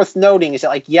thing that's worth noting is that,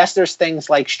 like, yes, there's things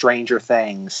like Stranger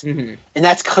Things, and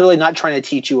that's clearly not trying to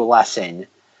teach you a lesson.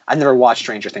 I've never watched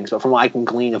Stranger Things, but from what I can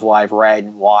glean of what I've read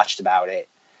and watched about it,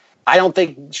 I don't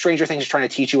think Stranger Things is trying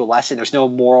to teach you a lesson. There's no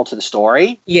moral to the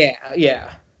story.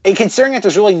 Yeah. And considering that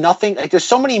there's really nothing, like, there's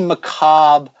so many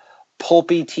macabre,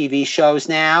 pulpy TV shows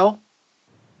now,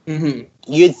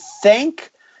 you'd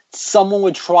think someone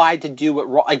would try to do it,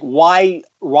 like, why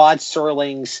Rod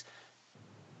Serling's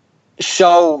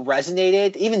show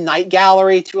resonated, even Night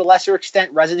Gallery to a lesser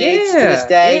extent resonates to this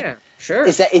day. Yeah, sure.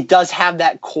 Is that it does have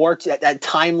that core, that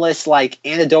timeless, like,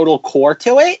 anecdotal core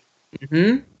to it.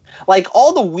 Like,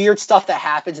 all the weird stuff that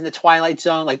happens in the Twilight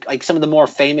Zone, like some of the more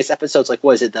famous episodes, like,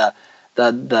 what is it,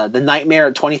 the Nightmare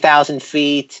at 20,000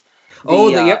 Feet.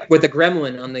 With the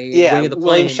gremlin on the wing of the plane.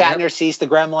 William Shatner sees the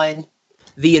gremlin.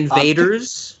 The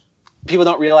Invaders. People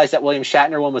don't realize that William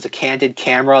Shatner one was a candid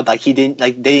camera. Like, they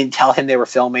didn't tell him they were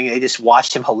filming. They just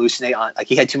watched him hallucinate on, like,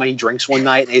 he had too many drinks one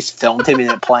night and they just filmed him in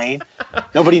a plane.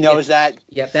 Nobody knows that.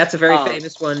 Yeah, that's a very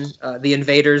famous one. The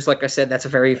Invaders, like I said, that's a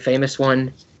very famous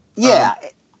one. Yeah.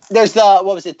 There's what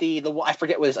was it? I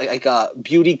forget what it was, like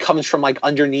Beauty Comes From, like,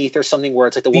 Underneath or something, where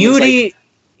it's like the woman's Beauty. like,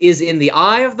 is in the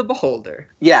eye of the beholder.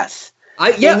 Yes.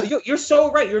 You're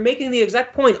so right. You're making the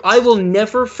exact point. I will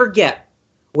never forget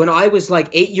when I was like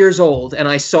 8 years old and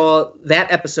I saw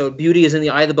that episode, Beauty is in the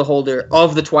Eye of the Beholder,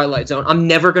 of The Twilight Zone. I'm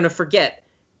never going to forget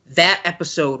that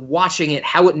episode, watching it,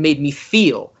 how it made me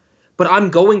feel. But I'm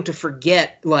going to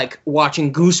forget, like,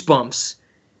 watching Goosebumps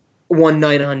one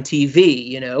night on TV,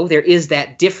 you know? There is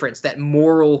that difference, that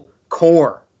moral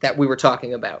core that we were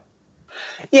talking about.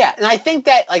 Yeah, and I think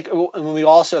that, like, when we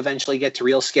also eventually get to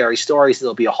real scary stories,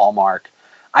 there'll be a hallmark.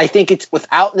 I think it's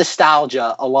without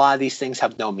nostalgia, a lot of these things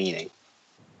have no meaning.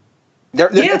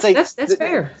 That's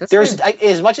fair. There's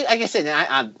as much as, like I said,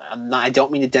 I don't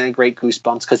mean to denigrate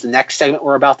Goosebumps, because the next segment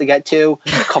we're about to get to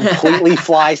completely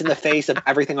flies in the face of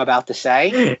everything I'm about to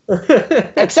say,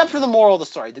 except for the moral of the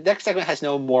story. The next segment has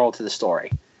no moral to the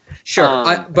story.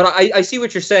 Sure, but I see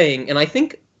what you're saying, and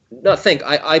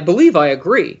I believe I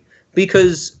agree,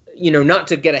 because, you know, not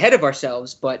to get ahead of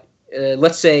ourselves, but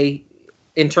let's say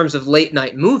in terms of late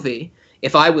night movie,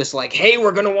 if I was like, hey,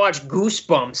 we're going to watch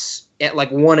Goosebumps at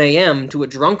like 1 a.m. to a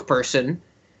drunk person,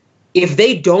 if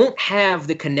they don't have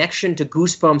the connection to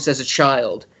Goosebumps as a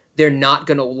child, they're not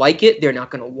going to like it. They're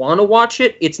not going to want to watch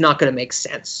it. It's not going to make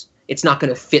sense. It's not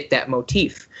going to fit that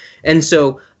motif. And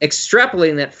so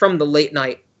extrapolating that from the late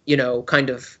night, you know,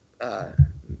 kind of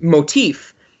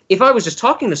motif, if I was just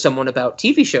talking to someone about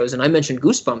TV shows and I mentioned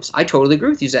Goosebumps, I totally agree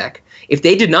with you, Zach. If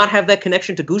they did not have that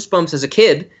connection to Goosebumps as a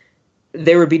kid,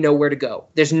 there would be nowhere to go.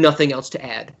 There's nothing else to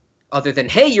add other than,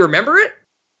 hey, you remember it?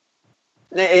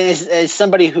 As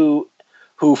somebody who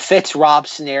fits Rob's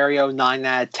scenario 9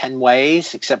 out of 10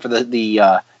 ways, except for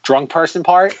the drunk person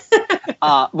part,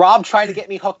 Rob tried to get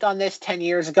me hooked on this 10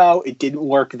 years ago. It didn't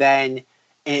work then,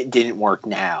 and it didn't work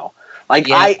now. Like,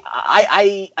 yeah.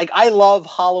 I love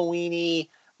Halloween-y,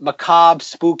 macabre,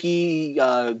 spooky,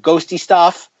 ghosty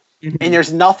stuff, and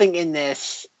there's nothing in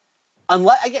this.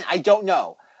 Unless, again, I don't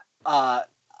know.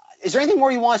 Is there anything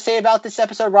more you want to say about this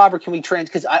episode, Rob, or can we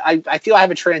because I feel I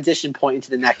have a transition point into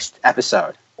the next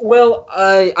episode. Well,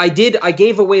 I did. I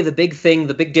gave away the big thing,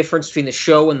 the big difference between the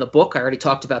show and the book. I already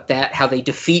talked about that. How they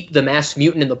defeat the masked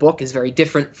mutant in the book is very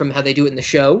different from how they do it in the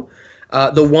show.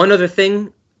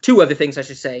 Two other things I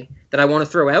should say that I want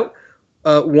to throw out.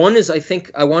 One is, I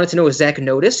think I wanted to know if Zach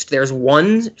noticed. There's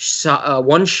one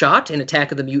shot in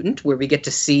Attack of the Mutant where we get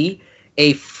to see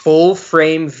a full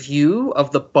frame view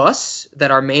of the bus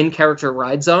that our main character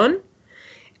rides on,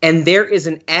 and there is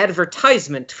an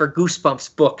advertisement for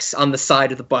Goosebumps books on the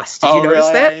side of the bus. Did you notice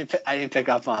that? I didn't pick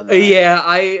up on that. Yeah,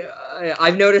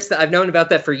 I've noticed that. I've known about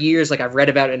that for years. Like, I've read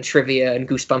about it in trivia and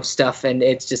Goosebumps stuff, and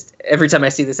it's just every time I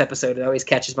see this episode, it always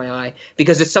catches my eye,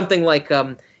 because it's something like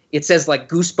it says like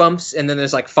Goosebumps, and then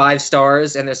there's like 5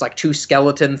 stars, and there's like 2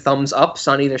 skeleton thumbs ups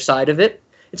on either side of it.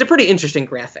 It's a pretty interesting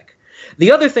graphic.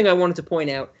 The other thing I wanted to point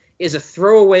out is a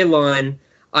throwaway line.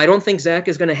 I don't think Zach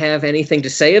is going to have anything to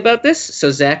say about this,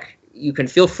 so Zach, you can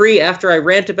feel free after I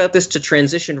rant about this to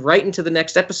transition right into the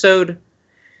next episode.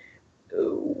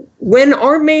 When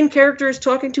our main character is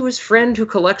talking to his friend who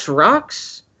collects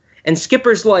rocks, and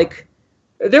Skipper's like,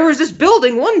 there was this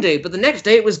building one day, but the next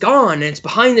day it was gone, and it's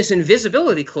behind this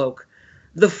invisibility cloak.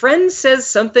 The friend says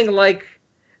something like,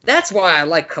 that's why I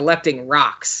like collecting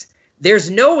rocks. There's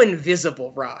no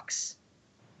invisible rocks.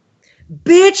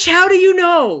 Bitch, how do you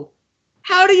know?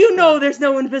 How do you know there's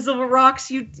no invisible rocks?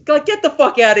 You like, get the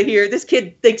fuck out of here. This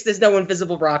kid thinks there's no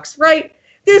invisible rocks, right?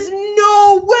 There's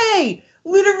no way.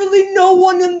 Literally no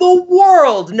one in the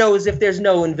world knows if there's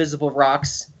no invisible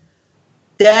rocks.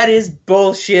 That is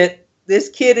bullshit. This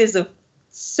kid is a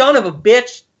son of a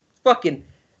bitch. Fucking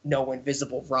no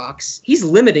invisible rocks. He's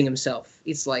limiting himself.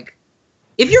 It's like,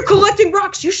 if you're collecting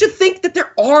rocks, you should think that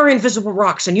there are invisible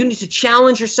rocks, and you need to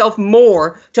challenge yourself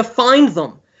more to find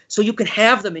them so you can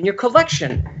have them in your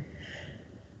collection.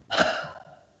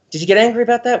 Did you get angry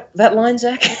about that line,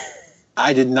 Zach?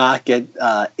 I did not get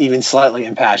even slightly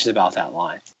impassioned about that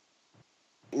line.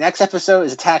 Next episode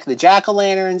is Attack of the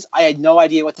Jack-O-Lanterns. I had no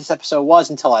idea what this episode was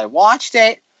until I watched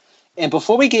it. And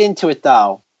before we get into it,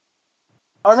 though,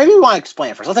 or maybe we want to explain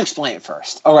it first. Let's explain it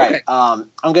first. All right. Okay. I'm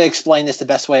going to explain this the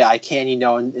best way I can,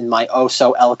 in my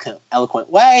eloquent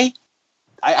way.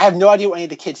 I have no idea what any of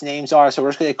the kids' names are, so we're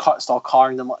just going to start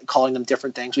calling them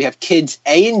different things. We have kids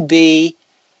A and B,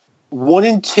 1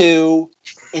 and 2,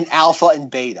 and Alpha and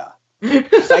Beta.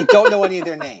 So I don't know any of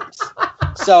their names.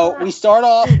 So we start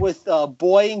off with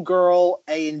boy and girl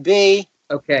A and B.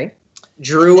 Okay.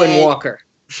 Drew and Walker.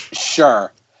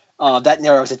 Sure. That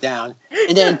narrows it down.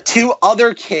 And then 2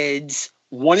 other kids,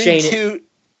 Shane and 2.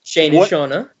 Shane and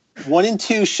Shauna. 1 and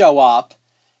 2 show up.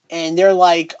 and they're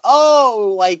like,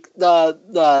 oh, like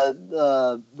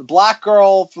the black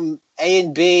girl from A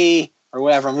and B or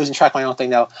whatever. I'm losing track of my own thing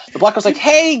now. The black girl's like,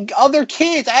 hey, other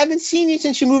kids, I haven't seen you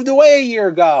since you moved away a year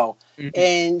ago. Mm-hmm.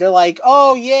 And they're like,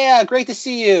 oh yeah, great to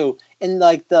see you. And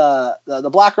like the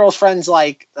black girl's friends,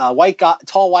 like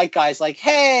tall white guy's like,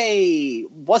 hey,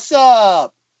 what's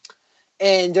up?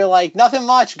 And they're like, nothing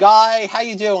much, guy. How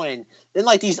you doing? Then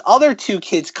like these other two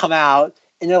kids come out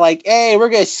and they're like, hey, we're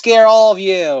gonna scare all of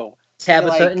you.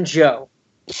 Tabitha and Joe.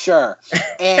 Sure.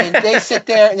 And they sit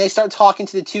there and they start talking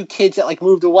to the two kids that like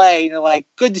moved away, and they're like,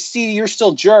 good to see you, you're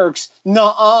still jerks.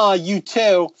 Nuh-uh, you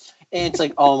too. And it's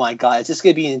like, oh my God, it's just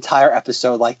gonna be an entire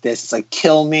episode like this. It's like,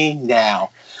 kill me now.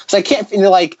 So I can't, and they're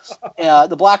like,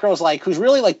 the black girl's like, who's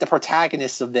really like the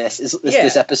protagonist of this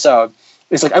episode.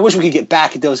 It's like, I wish we could get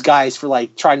back at those guys for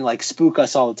like trying to like spook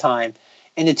us all the time.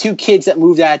 And the two kids that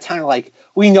moved out of town are like,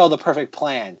 we know the perfect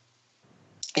plan.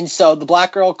 And so the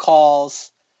black girl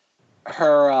calls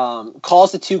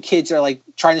the two kids that are like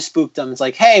trying to spook them. It's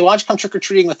like, hey, why don't you come trick or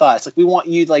treating with us? Like, we want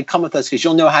you to like come with us because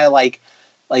you'll know how to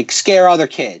like scare other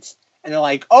kids. And they're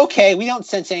like, okay, we don't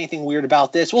sense anything weird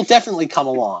about this. We'll definitely come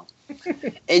along.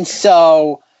 And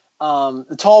so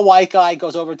the tall white guy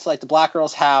goes over to like the black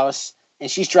girl's house, and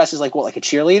she's dressed as like what, like a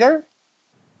cheerleader?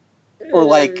 Or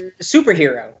like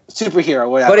superhero,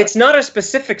 whatever. But it's not a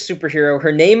specific superhero.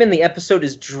 Her name in the episode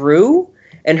is Drew,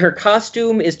 and her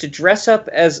costume is to dress up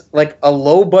as like a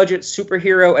low-budget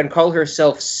superhero and call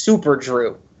herself Super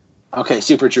Drew. Okay,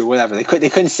 Super Drew, whatever. They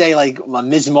couldn't say like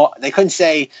they couldn't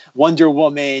say Wonder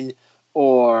Woman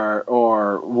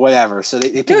or whatever. So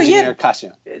they picked a generic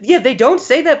costume. Yeah, they don't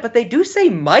say that, but they do say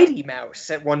Mighty Mouse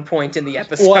at one point in the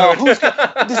episode. Well,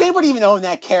 does anybody even own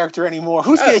that character anymore?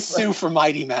 Who's going to sue for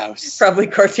Mighty Mouse? Probably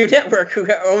Cartoon Network, who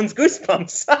owns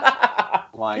Goosebumps.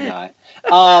 Why not?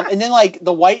 And then like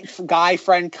the white guy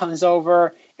friend comes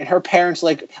over, and her parents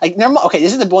okay,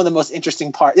 this is one of the most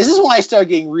interesting parts. This is why I started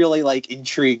getting really like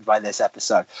intrigued by this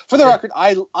episode. For the record,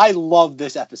 I love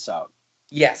this episode.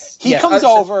 Yes. He comes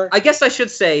over. I guess I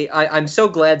should say, I'm so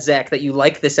glad, Zach, that you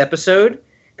like this episode,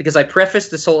 because I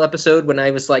prefaced this whole episode when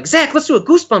I was like, Zach, let's do a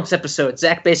Goosebumps episode.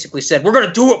 Zach basically said, we're going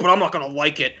to do it, but I'm not going to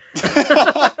like it.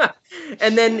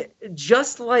 And then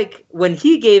just like when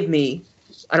he gave me,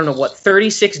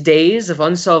 36 days of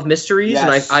Unsolved Mysteries,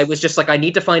 yes. And I was just like, I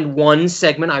need to find one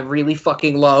segment I really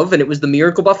fucking love, and it was the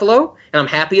Miracle Buffalo, and I'm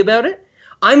happy about it.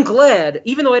 I'm glad,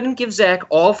 even though I didn't give Zach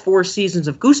all 4 seasons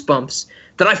of Goosebumps,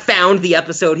 that I found the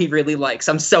episode he really likes.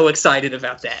 I'm so excited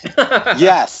about that.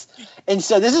 Yes. And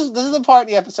so this is the part of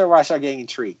the episode where I start getting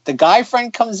intrigued. The guy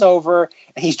friend comes over,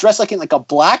 and he's dressed like in like a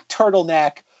black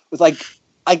turtleneck with like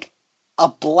a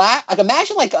black, like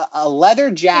imagine like a leather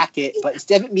jacket, but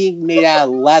instead of being made out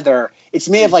of leather, it's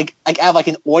made of like out of like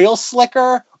an oil slicker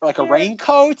or like a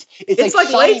raincoat. It's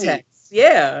like latex.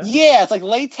 Yeah. Yeah, it's like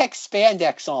latex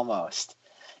spandex almost.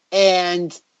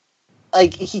 And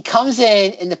like he comes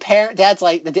in, and her dad's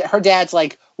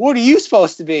like, what are you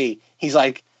supposed to be? He's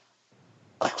like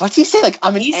what's he say? Like,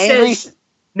 I'm an angry.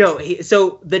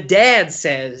 So the dad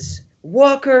says,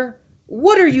 Walker,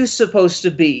 what are you supposed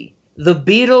to be? The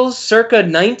Beatles circa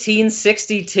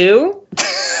 1962?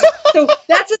 So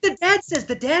that's what the dad says.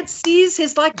 The dad sees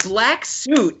his like black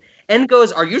suit and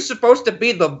goes, are you supposed to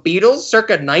be the Beatles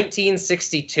circa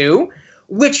 1962?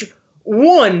 Which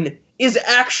one is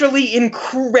actually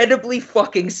incredibly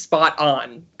fucking spot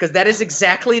on, because that is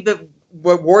exactly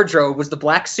what wardrobe was. The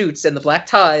black suits and the black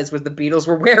ties was the Beatles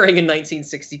were wearing in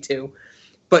 1962.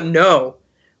 But no,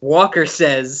 Walker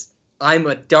says, I'm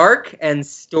a dark and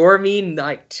stormy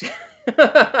night.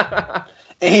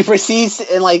 And he proceeds,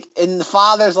 and the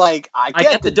father's like, I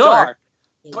get the dark.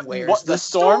 But where's the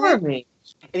stormy?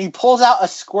 And he pulls out a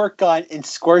squirt gun and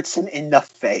squirts him in the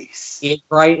face.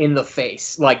 Right in the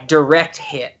face. Like, direct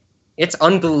hit. It's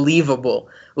unbelievable.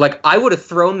 Like, I would have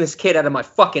thrown this kid out of my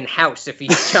fucking house if he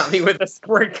shot me with a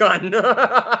squirt gun. And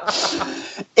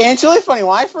it's really funny.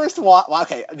 When I first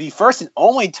the first and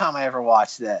only time I ever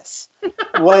watched this,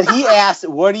 when he asked,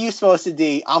 what are you supposed to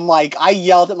be? I'm like, I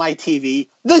yelled at my TV,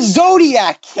 the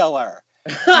Zodiac Killer.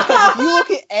 If you look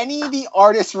at any of the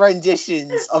artist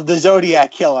renditions of the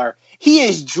Zodiac Killer, he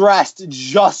is dressed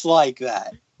just like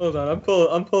that. Hold on,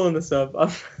 I'm pulling this up.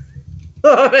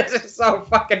 Oh, this is so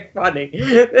fucking funny.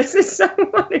 This is so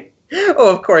funny. Oh,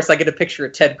 of course, I get a picture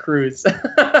of Ted Cruz.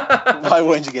 Why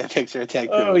wouldn't you get a picture of Ted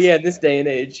Cruz? Oh, yeah, this day and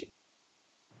age.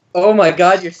 Oh my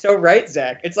God, you're so right,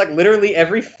 Zach. It's like literally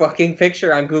every fucking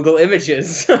picture on Google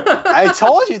Images. I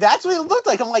told you, that's what it looked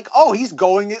like. I'm like, oh, he's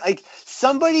going, like,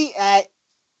 somebody at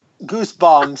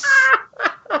Goosebumps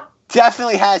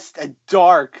definitely has a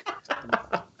dark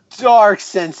dark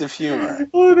sense of humor.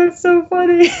 Oh, that's so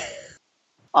funny.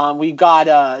 We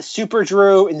got Super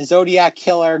Drew and the Zodiac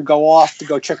Killer go off to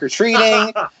go trick or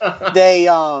treating.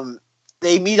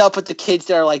 They meet up with the kids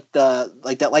that are like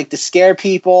to scare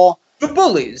people. The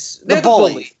bullies. They're The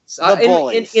bullies. The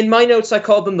bullies. In my notes, I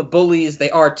called them the bullies. They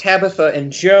are Tabitha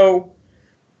and Joe.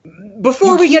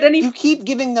 Before we get any... You keep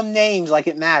giving them names like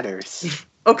it matters.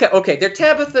 Okay. They're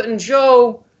Tabitha and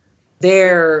Joe.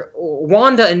 They're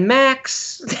Wanda and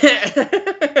Max.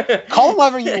 Call them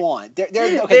whatever you want. They're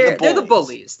the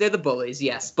bullies. They're the bullies,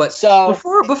 yes. But so,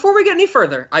 before we get any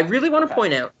further, I really want to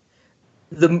point out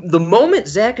the moment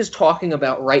Zach is talking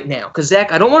about right now, because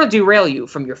Zach, I don't want to derail you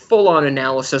from your full-on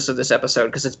analysis of this episode,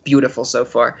 because it's beautiful so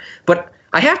far, but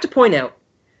I have to point out,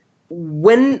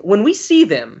 when we see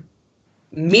them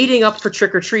meeting up for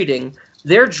trick-or-treating,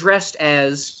 they're dressed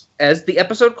as the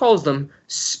episode calls them,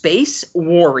 space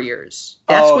warriors.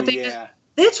 That's what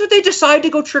they decide to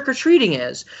go trick-or-treating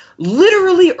as.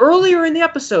 Literally, earlier in the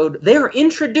episode, they are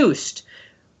introduced,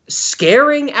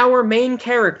 scaring our main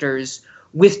characters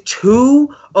with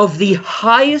two of the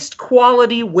highest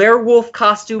quality werewolf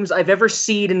costumes I've ever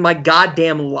seen in my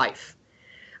goddamn life.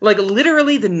 Like,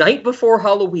 literally, the night before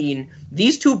Halloween,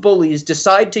 these two bullies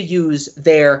decide to use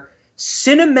their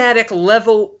cinematic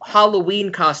level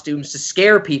Halloween costumes to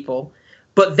scare people,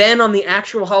 but then on the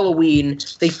actual Halloween,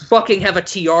 they fucking have a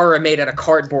tiara made out of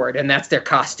cardboard, and that's their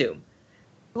costume.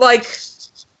 Like,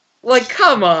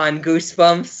 come on,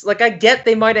 Goosebumps. Like, I get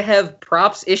they might have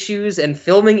props issues and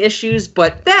filming issues,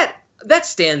 but that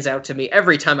stands out to me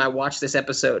every time I watch this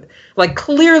episode. Like,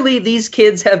 clearly these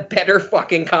kids have better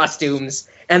fucking costumes,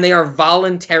 and they are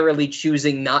voluntarily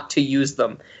choosing not to use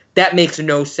them. That makes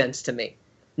no sense to me.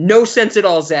 No sense at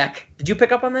all, Zach. Did you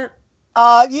pick up on that?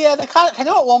 Yeah, I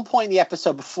know at one point in the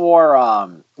episode before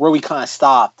where we kind of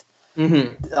stopped,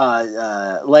 laying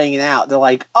it out, they're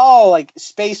like, oh, like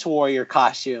Space Warrior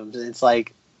costumes, and it's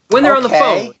like, when they're on the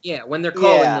phone, when they're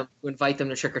calling them to invite them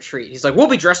to trick or treat, he's like, we'll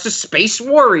be dressed as Space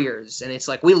Warriors, and it's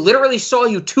like, we literally saw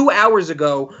you 2 hours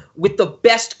ago with the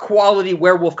best quality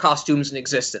werewolf costumes in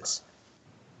existence.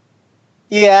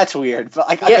 Yeah, that's weird, but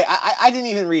like, okay, I didn't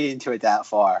even read into it that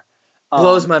far.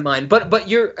 Blows my mind. But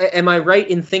am I right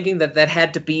in thinking that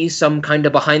had to be some kind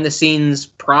of behind the scenes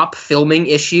prop filming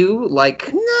issue? Like,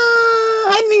 no,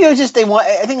 I think it was just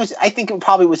I think it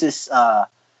probably was this. I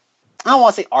don't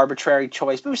want to say arbitrary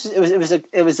choice, but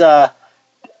it was a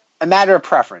matter of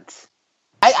preference.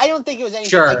 I don't think it was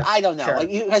anything. Sure. Like, I don't know,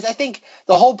 because I think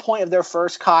the whole point of their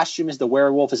first costume as the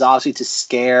werewolf is obviously to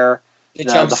scare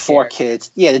the four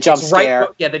kids. Yeah, the jump scare.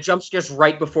 The jump scare's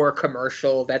right before a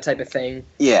commercial, that type of thing.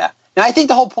 Yeah. Now, I think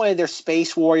the whole point of their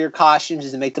Space Warrior costumes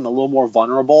is to make them a little more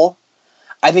vulnerable.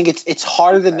 I think it's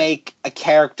harder to make a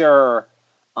character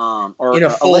or in a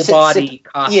full body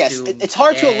costume. Yes, it's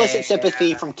hard to elicit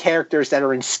sympathy from characters that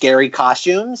are in scary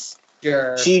costumes.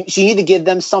 Sure. So you need to give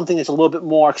them something that's a little bit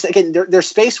more, because again, their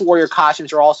Space Warrior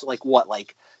costumes are also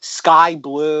like sky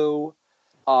blue.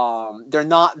 They're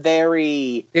not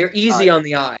very... They're easy on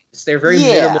the eyes. They're very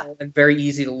minimal and very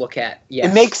easy to look at. Yes.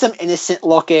 It makes them innocent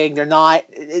looking. They're not...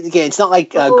 Again, it's not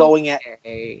like going at...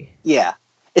 Yeah.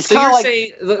 It's so kind of like...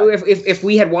 saying, if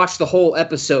we had watched the whole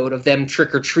episode of them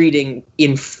trick-or-treating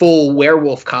in full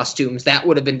werewolf costumes, that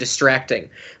would have been distracting.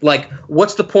 Like,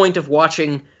 what's the point of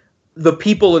watching the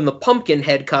people in the pumpkin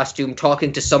head costume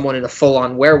talking to someone in a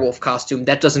full-on werewolf costume?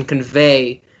 That doesn't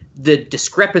convey the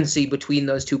discrepancy between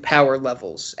those two power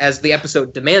levels as the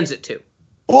episode demands it to.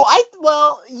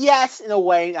 Well, yes, in a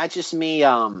way. Not just me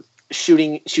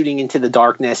shooting into the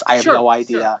darkness. I have no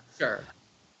idea. Sure.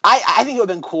 I think it would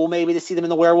have been cool maybe to see them in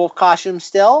the werewolf costume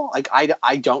still. Like,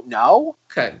 I don't know.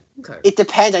 Okay. It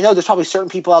depends. I know there's probably certain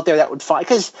people out there that would find...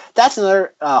 Because that's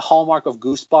another hallmark of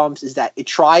Goosebumps, is that it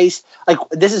tries... Like,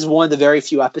 this is one of the very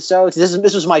few episodes.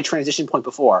 This was my transition point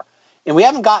before. And we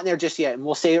haven't gotten there just yet, and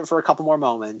we'll save it for a couple more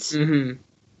moments. Mm-hmm.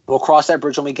 We'll cross that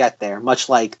bridge when we get there, much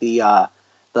like the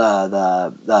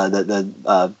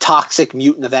toxic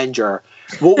mutant Avenger.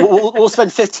 We'll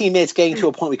spend 15 minutes getting to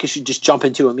a point we should just jump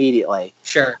into immediately.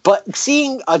 Sure. But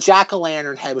seeing a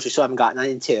jack-o'-lantern head, which we still haven't gotten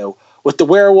into, with the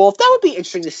werewolf, that would be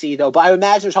interesting to see, though. But I would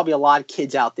imagine there's probably a lot of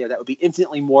kids out there that would be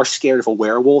infinitely more scared of a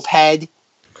werewolf head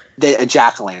than a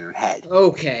jack-o'-lantern head.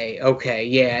 Okay,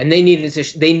 yeah, and they needed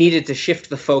to shift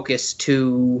the focus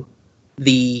to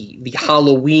the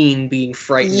Halloween being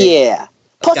frightening. Yeah.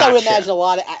 Plus, I would imagine a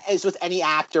lot of, as with any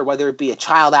actor, whether it be a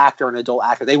child actor or an adult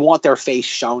actor, they want their face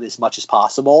shown as much as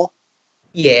possible.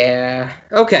 Yeah.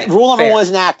 Okay. Rule number one as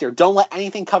an actor: don't let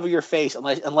anything cover your face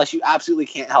unless you absolutely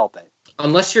can't help it.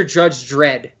 Unless you're Judge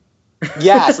Dredd.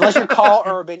 Yes, unless you're Carl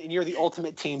Urban and you're the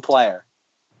ultimate team player.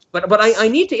 But I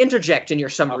need to interject in your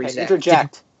summary, Okay, Zach.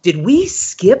 interject. Did we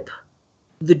skip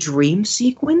the dream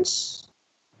sequence?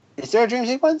 Is there a dream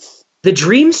sequence? The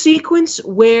dream sequence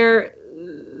where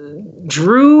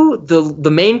Drew,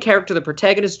 the main character, the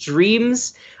protagonist,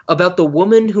 dreams about the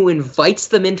woman who invites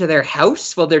them into their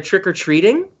house while they're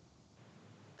trick-or-treating?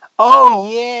 Oh,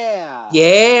 yeah.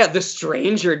 Yeah, the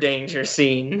stranger danger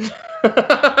scene.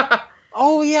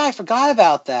 Oh, yeah, I forgot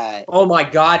about that. Oh my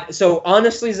god. So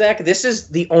honestly, Zach, this is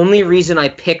the only reason I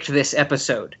picked this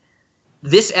episode.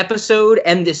 This episode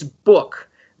and this book,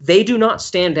 they do not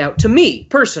stand out to me,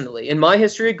 personally. In my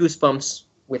history of Goosebumps,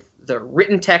 with the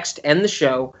written text and the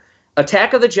show,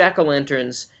 Attack of the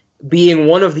Jack-O-Lanterns being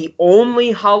one of the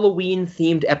only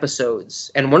Halloween-themed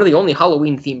episodes, and one of the only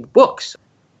Halloween-themed books,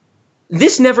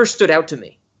 this never stood out to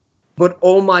me. But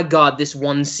oh my god, this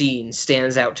one scene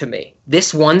stands out to me.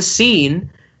 This one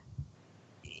scene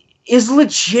is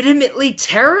legitimately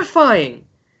terrifying.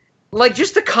 Like,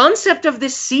 just the concept of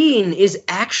this scene is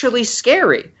actually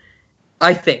scary,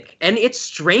 I think. And it's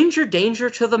stranger danger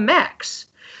to the max.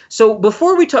 So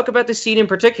before we talk about this scene in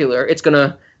particular, it's going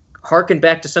to harken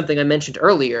back to something I mentioned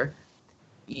earlier.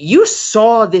 You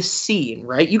saw this scene,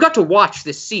 right? You got to watch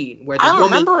this scene where the I don't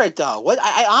woman... remember it, though. What?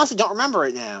 I honestly don't remember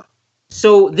it now.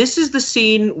 So this is the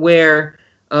scene where,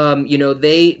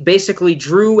 they basically,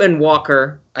 Drew and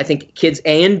Walker, I think kids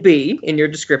A and B in your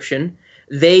description,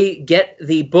 they get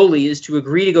the bullies to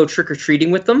agree to go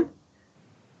trick-or-treating with them.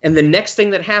 And the next thing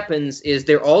that happens is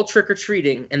they're all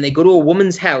trick-or-treating, and they go to a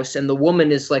woman's house, and the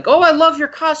woman is like, "Oh, I love your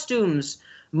costumes.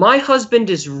 My husband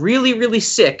is really, really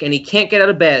sick, and he can't get out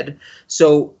of bed.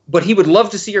 But he would love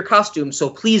to see your costumes, so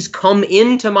please come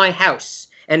into my house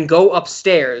and go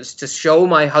upstairs to show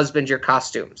my husband your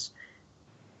costumes."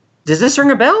 Does this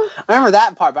ring a bell? I remember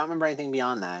that part, but I don't remember anything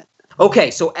beyond that.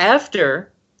 Okay, so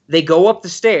after they go up the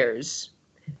stairs,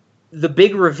 the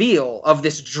big reveal of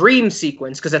this dream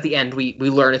sequence, because at the end we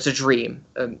learn it's a dream.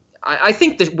 I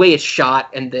think the way it's shot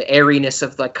and the airiness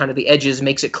of like kind of the edges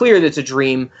makes it clear that it's a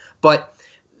dream, but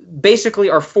basically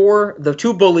the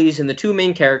two bullies and the two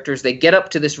main characters, they get up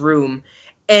to this room,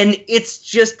 and it's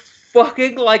just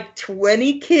fucking like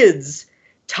 20 kids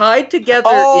tied together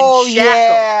in shackles.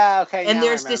 Yeah, okay. And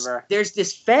now there's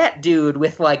this fat dude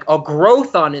with like a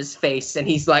growth on his face, and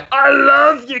he's like, "I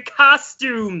love your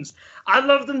costumes. I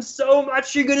love them so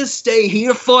much. You're gonna stay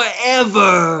here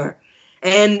forever."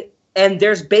 And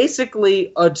there's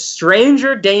basically a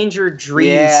stranger danger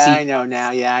dream. Yeah, sequence. I know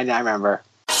now. Yeah, I remember.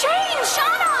 Shane, shut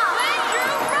up!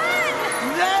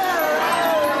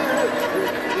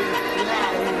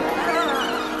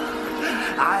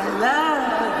 I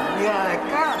love your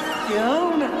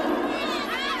costume.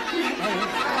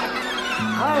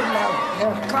 I love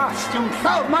your costume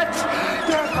so much,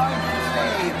 you're going to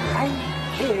stay right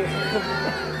here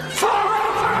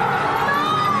forever.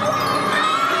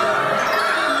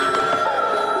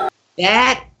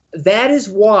 That is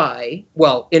why,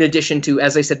 well, in addition to,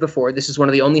 as I said before, this is one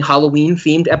of the only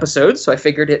Halloween-themed episodes, so I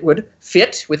figured it would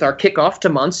fit with our kickoff to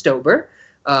Monstober.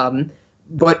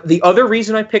 But the other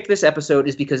reason I picked this episode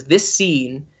is because this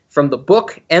scene from the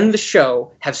book and the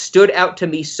show have stood out to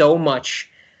me so much.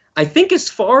 I think as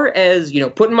far as,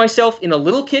 putting myself in a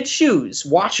little kid's shoes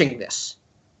watching this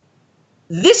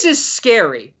is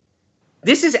scary.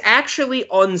 This is actually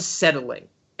unsettling.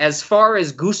 As far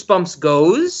as Goosebumps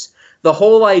goes, the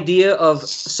whole idea of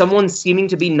someone seeming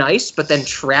to be nice but then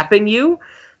trapping you,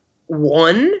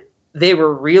 one, they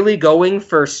were really going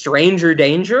for stranger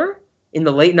danger in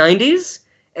the late 90s,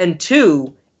 and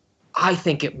two, I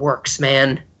think it works,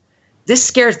 man. This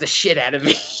scares the shit out of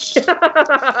me.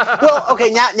 Well, okay,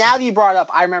 now that you brought it up,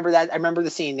 I remember that. I remember the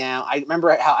scene now. I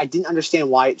remember how I didn't understand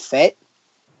why it fit.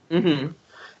 Mm-hmm.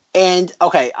 And,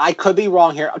 okay, I could be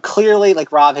wrong here. Clearly,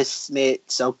 like Rob has made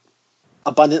so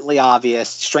abundantly obvious,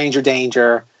 stranger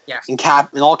danger, Yes. in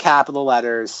all capital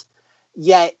letters.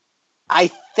 Yet, I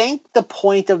think the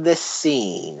point of this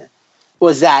scene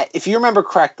was that, if you remember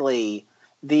correctly,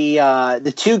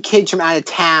 the two kids from out of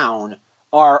town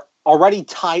are already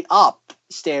tied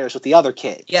upstairs with the other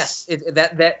kids. Yes,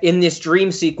 that in this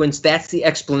dream sequence, that's the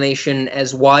explanation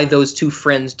as why those two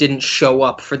friends didn't show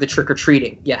up for the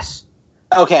trick-or-treating. Yes.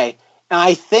 Okay, and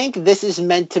I think this is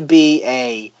meant to be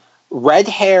a red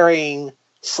herring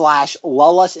 /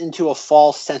 lull us into a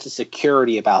false sense of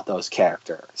security about those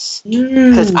characters.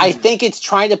 Because I think it's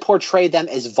trying to portray them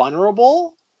as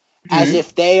vulnerable, as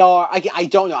if they are... I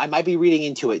don't know, I might be reading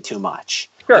into it too much.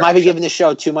 Sure, I might be giving the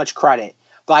show too much credit.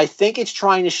 But I think it's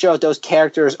trying to show that those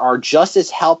characters are just as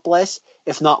helpless,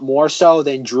 if not more so,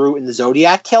 than Drew in the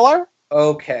Zodiac Killer.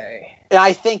 Okay. And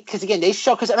I think because again they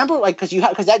show, because I remember like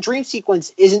because that dream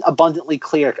sequence isn't abundantly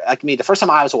clear. Like me, the first time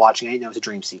I was watching, I didn't know it was a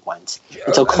dream sequence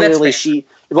until clearly it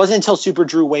wasn't until Super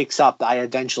Drew wakes up that I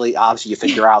eventually obviously you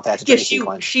figure out that's a dream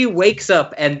sequence. She wakes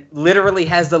up and literally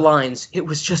has the lines, "It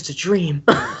was just a dream."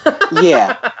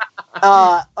 Yeah.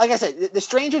 Like I said, the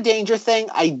stranger danger thing,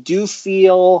 I do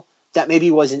feel that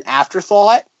maybe was an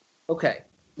afterthought. Okay.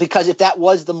 Because if that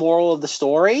was the moral of the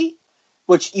story,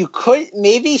 which you could,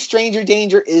 maybe stranger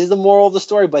danger is the moral of the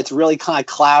story, but it's really kind of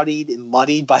clouded and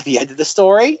muddied by the end of the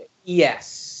story.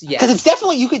 Yes. Because it's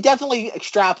definitely, you could definitely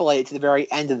extrapolate it to the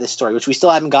very end of this story, which we still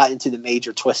haven't gotten to the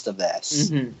major twist of this.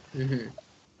 Mm-hmm. Mm-hmm.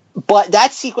 But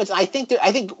that sequence, I think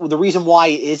the reason why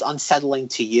it is unsettling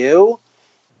to you,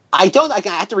 I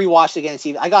have to rewatch it again and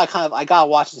see. I gotta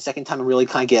watch it the second time and really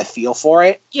kind of get a feel for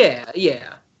it.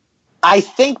 Yeah. I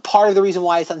think part of the reason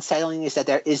why it's unsettling is that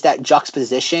there is that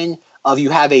juxtaposition of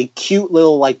you have a cute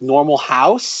little like normal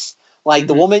house, like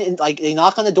the woman, like they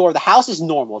knock on the door. The house is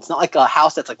normal. It's not like a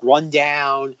house that's like run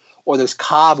down or there's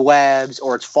cobwebs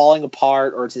or it's falling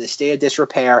apart or it's in a state of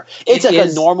disrepair. It's like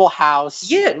a normal house.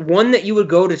 Yeah, one that you would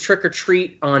go to trick or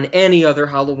treat on any other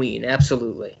Halloween.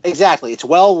 Absolutely. Exactly. It's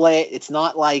well lit. It's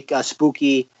not like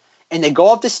spooky. And they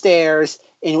go up the stairs.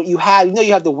 And you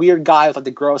have the weird guy with like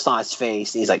the gross on his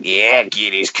face, and he's like, "Yeah,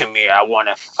 kiddies, come here. I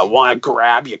wanna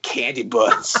grab your candy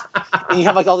butts." And you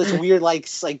have like all this weird, like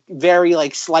very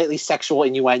like slightly sexual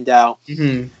innuendo.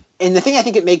 Mm-hmm. And the thing I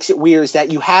think it makes it weird is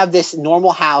that you have this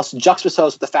normal house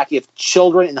juxtaposed with the fact that you have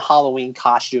children in Halloween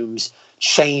costumes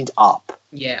chained up.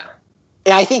 Yeah.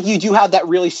 And I think you do have that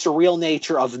really surreal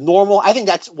nature of normal. I think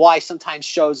that's why sometimes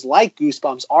shows like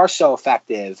Goosebumps are so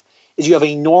effective. Is you have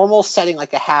a normal setting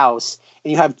like a house,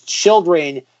 and you have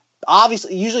children.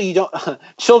 Obviously, usually you don't.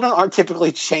 Children aren't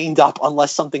typically chained up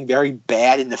unless something very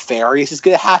bad and nefarious is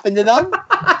going to happen to them.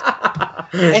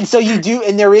 And so you do,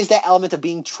 and there is that element of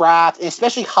being trapped, and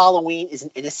especially Halloween is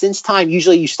an innocence time.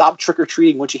 Usually you stop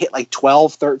trick-or-treating once you hit like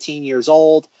 12, 13 years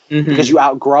old because you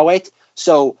outgrow it.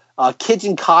 So kids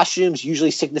in costumes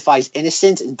usually signifies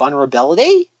innocence and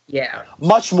vulnerability. Yeah.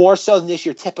 Much more so than this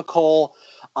your typical,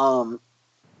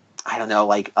 I don't know,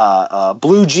 like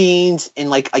blue jeans and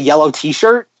like a yellow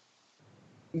T-shirt.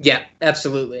 Yeah,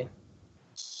 absolutely.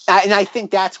 And I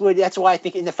think that's why I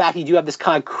think in the fact you do have this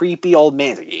kind of creepy old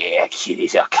man. Like, yeah,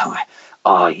 kiddies, come on.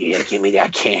 Oh yeah, give me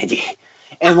that candy.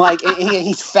 And like, and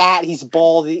he's fat, he's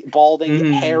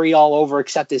balding, hairy all over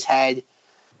except his head.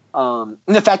 And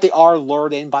the fact they are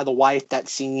lured in by the wife that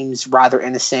seems rather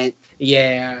innocent.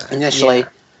 Yeah. Initially. Yeah.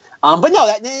 But no,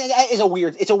 that is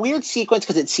it's a weird sequence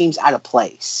because it seems out of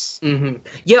place. Mm-hmm.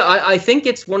 Yeah, I think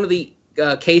it's one of the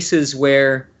cases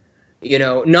where,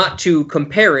 not to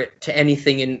compare it to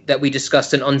anything that we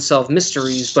discussed in Unsolved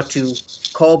Mysteries, but to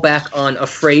call back on a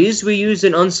phrase we use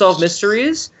in Unsolved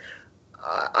Mysteries.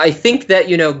 I think that,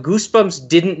 Goosebumps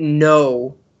didn't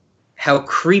know how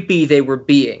creepy they were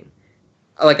being.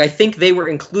 Like, I think they were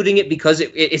including it because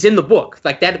it's in the book.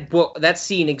 Like, that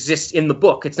scene exists in the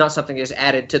book. It's not something that's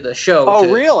added to the show.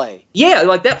 Oh, really? Yeah,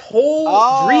 like, that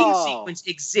whole dream sequence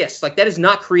exists. Like, that is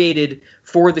not created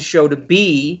for the show to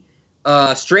be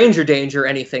stranger danger or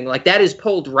anything. Like, that is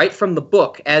pulled right from the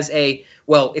book as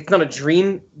it's not a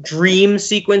dream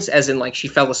sequence, as in, like, she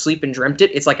fell asleep and dreamt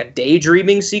it. It's like a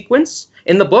daydreaming sequence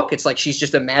in the book. It's like she's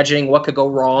just imagining what could go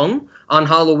wrong on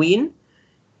Halloween.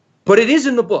 But it is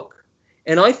in the book.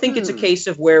 And I think it's a case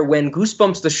of where when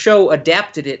Goosebumps, the show,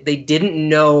 adapted it, they didn't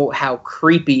know how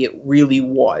creepy it really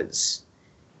was.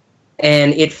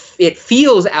 And it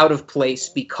feels out of place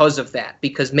because of that.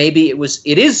 Because maybe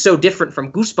it is so different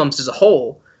from Goosebumps as a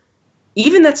whole.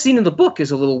 Even that scene in the book is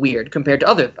a little weird compared to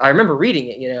other. I remember reading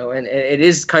it, and it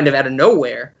is kind of out of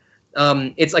nowhere.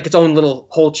 It's like its own little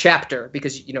whole chapter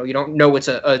because, you don't know it's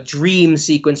a dream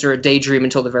sequence or a daydream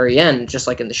until the very end, just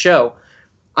like in the show.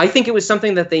 I think it was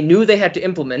something that they knew they had to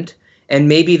implement, and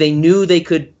maybe they knew they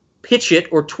could pitch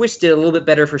it or twist it a little bit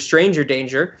better for stranger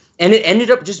danger, and it ended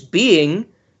up just being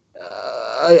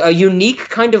a unique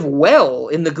kind of well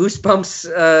in the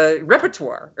Goosebumps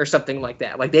repertoire or something like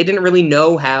that. Like, they didn't really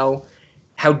know how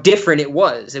different it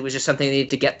was. It was just something they needed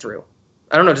to get through.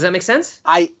 I don't know. Does that make sense?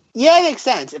 Yeah, it makes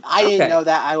sense. If I didn't know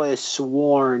that, I would have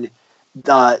sworn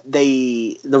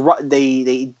they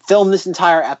filmed this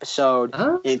entire episode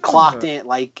and clocked in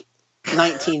like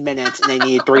 19 minutes and they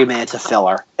needed 3 minutes of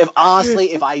filler. If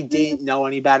I didn't know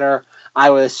any better, I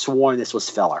would have sworn this was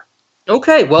filler.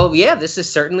 Okay, well, yeah, this is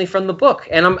certainly from the book,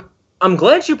 and I'm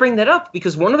glad you bring that up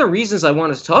because one of the reasons I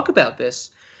wanted to talk about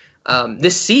this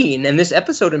This scene and this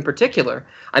episode in particular,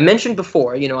 I mentioned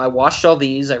before, I watched all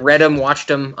these. I read them, watched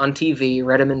them on TV,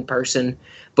 read them in person.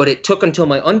 But it took until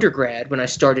my undergrad when I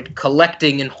started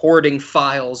collecting and hoarding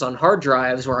files on hard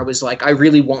drives where I was like, I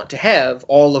really want to have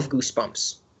all of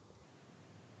Goosebumps.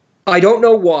 I don't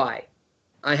know why.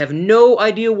 I have no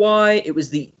idea why. It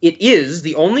is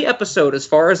the only episode, as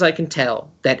far as I can tell,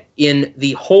 that in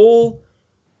the whole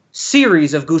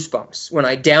series of Goosebumps, when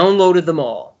I downloaded them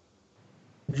all,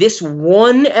 this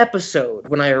one episode,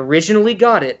 when I originally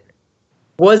got it,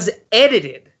 was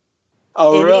edited.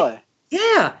 Oh, really?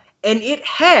 Yeah, and it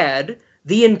had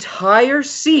the entire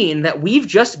scene that we've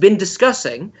just been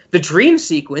discussing, the dream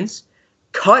sequence,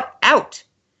 cut out.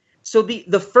 So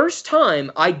the first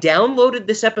time I downloaded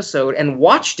this episode and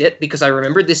watched it, because I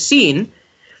remembered this scene,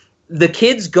 the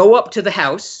kids go up to the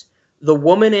house, the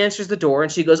woman answers the door,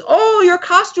 and she goes, "Oh, your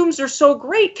costumes are so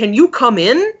great, can you come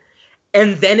in?"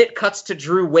 And then it cuts to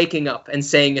Drew waking up and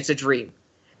saying it's a dream.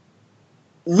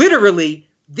 Literally,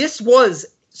 this was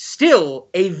still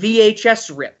a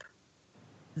VHS rip.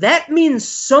 That means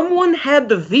someone had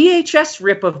the VHS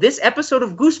rip of this episode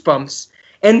of Goosebumps,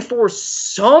 and for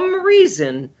some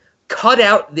reason cut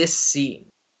out this scene.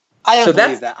 I don't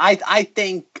believe that. I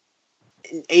think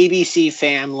an ABC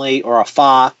Family or a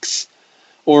Fox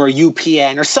or a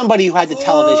UPN or somebody who had the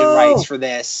television rights for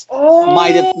this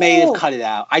may have cut it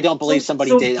out. I don't believe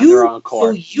somebody did it on their own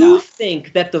accord. So you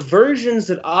think that the versions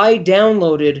that I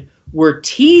downloaded were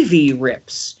TV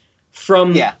rips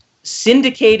from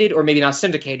syndicated, or maybe not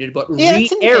syndicated, but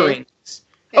re-airings?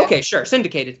 Yeah. Okay, sure,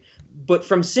 syndicated. But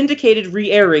from syndicated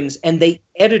re-airings, and they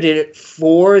edited it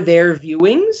for their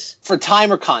viewings? For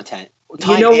time or content. Or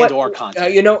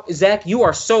content. Zach, you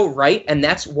are so right, and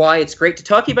that's why it's great to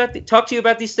talk to you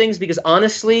about these things, because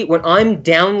honestly, when I'm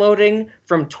downloading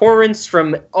from torrents,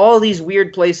 from all these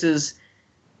weird places,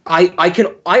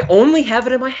 I only have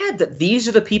it in my head that these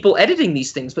are the people editing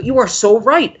these things. But you are so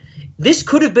right. This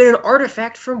could have been an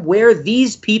artifact from where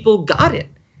these people got it.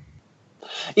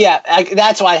 Yeah,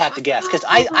 that's why I have to guess, because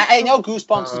I know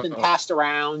Goosebumps has been passed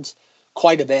around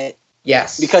quite a bit.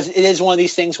 Yes, because it is one of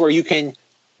these things where you can.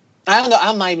 I don't know.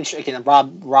 I'm not even sure. Again,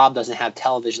 Rob doesn't have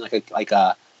television like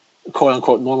a quote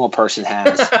unquote normal person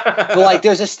has. But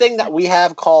there's this thing that we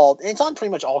have called, and it's on pretty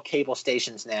much all cable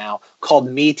stations now, called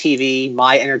MeTV,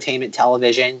 My Entertainment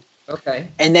Television. Okay.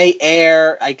 And they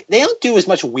air they don't do as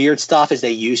much weird stuff as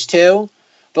they used to,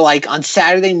 but on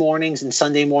Saturday mornings and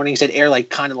Sunday mornings they air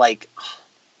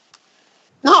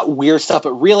not weird stuff,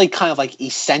 but really kind of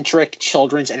eccentric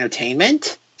children's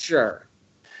entertainment. Sure.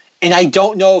 And I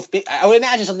don't know if I would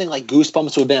imagine something like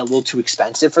Goosebumps would have been a little too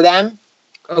expensive for them.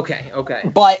 Okay.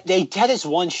 But they had this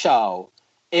one show,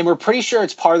 and we're pretty sure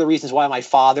it's part of the reasons why my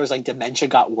father's dementia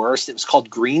got worse. It was called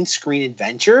Green Screen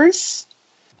Adventures.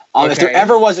 If there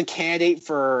ever was a candidate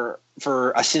for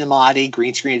a Cinemati,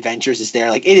 Green Screen Adventures is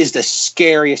there. It is the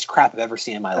scariest crap I've ever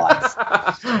seen in my life.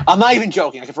 I'm not even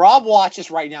joking. If Rob watched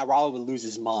this right now, Rob would lose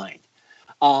his mind.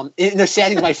 The sad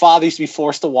thing is my father used to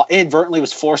be inadvertently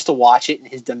was forced to watch it in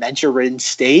his dementia-ridden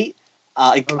state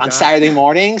on Saturday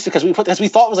mornings because we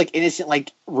thought it was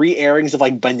innocent re-airings of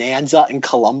Bonanza and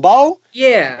Columbo.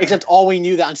 Yeah. Except all we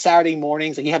knew that on Saturday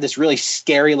mornings you have this really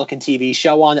scary looking TV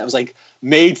show on that was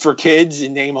made for kids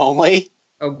in name only.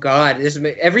 Oh God!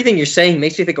 Everything you're saying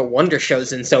makes me think of Wonder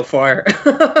Chosen so far.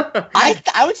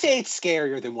 I would say it's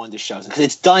scarier than Wonder Chosen because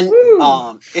it's done.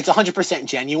 It's 100%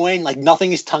 genuine.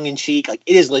 Nothing is tongue in cheek. It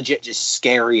is legit, just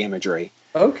scary imagery.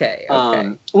 Okay.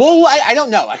 Well, I don't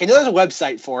know. I know there's a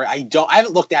website for it. I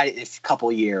haven't looked at it in a couple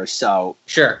of years, so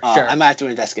sure. I might have to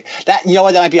investigate that. You know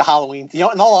what? That might be a Halloween. In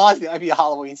all honesty, that might be a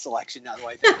Halloween selection. Now that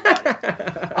I think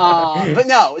about it. But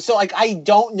no. So I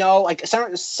don't know.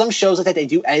 Some shows that they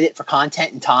do edit for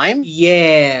content and time.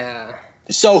 Yeah.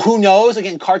 So who knows?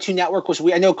 Again, Cartoon Network was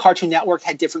weird. I know Cartoon Network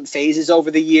had different phases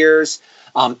over the years.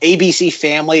 ABC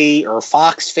Family or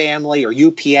Fox Family or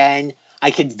UPN. I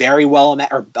could very well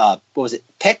imagine, or what was it,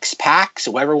 PAX,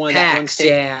 whoever one of that one state.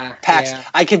 Yeah. PAX. Yeah.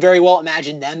 I could very well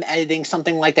imagine them editing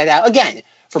something like that out. Again,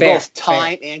 for both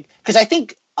time and, because I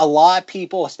think a lot of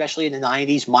people, especially in the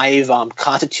 90s, might have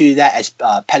constituted that as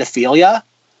pedophilia.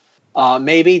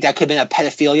 Maybe that could have been a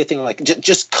pedophilia thing.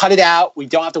 Just cut it out. We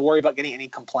don't have to worry about getting any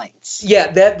complaints.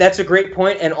 Yeah, that's a great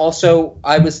point. And also,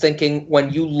 I was thinking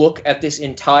when you look at this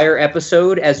entire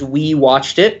episode as we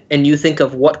watched it, and you think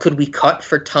of what could we cut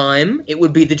for time, it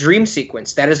would be the dream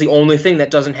sequence. That is the only thing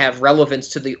that doesn't have relevance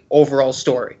to the overall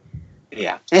story.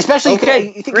 Yeah, and especially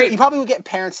you probably would get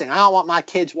parents saying, "I don't want my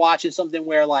kids watching something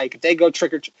where if they go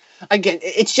trick or treat." Again,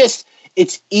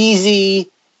 it's easy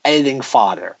editing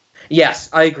fodder. Yes,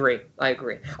 I agree. I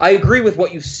agree with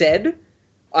what you said.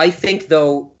 I think,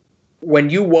 though, when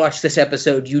you watch this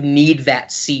episode, you need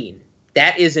that scene.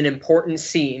 That is an important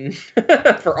scene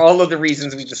for all of the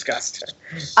reasons we discussed.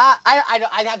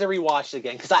 I'd have to rewatch it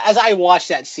again because as I watched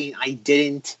that scene, I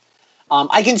didn't.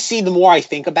 I can see the more I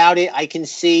think about it, I can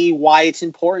see why it's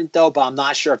important though, but I'm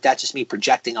not sure if that's just me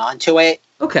projecting onto it.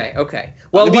 Okay.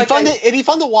 Well, it'd be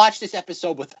fun to watch this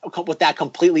episode with that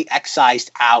completely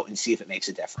excised out and see if it makes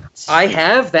a difference. I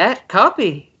have that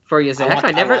copy for you, Zach.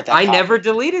 I never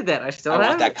deleted that. I still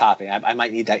have that copy. I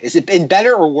might need that. Is it in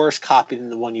better or worse copy than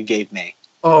the one you gave me?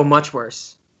 Oh, much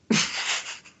worse.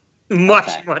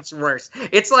 Much worse.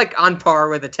 It's like on par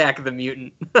with Attack of the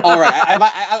Mutant. All right.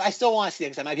 I still want to see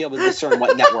it because I might be able to discern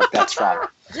what network that's from.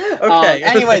 Okay.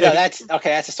 Anyway, though, that's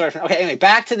a story. Okay. Anyway,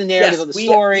 back to the narrative of the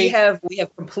story. We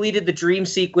have completed the dream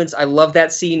sequence. I love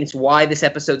that scene. It's why this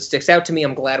episode sticks out to me.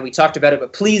 I'm glad we talked about it.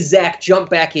 But please, Zach, jump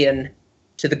back in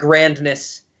to the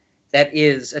grandness that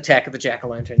is Attack of the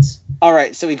Jack-O-Lanterns. All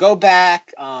right. So we go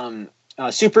back.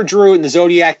 Super Drew and the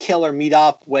Zodiac Killer meet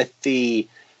up with the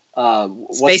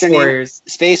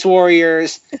Space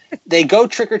Warriors. They go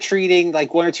trick-or-treating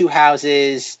like one or two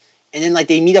houses, and then like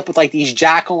they meet up with like these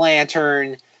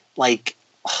jack-o'-lantern, like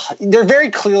they're very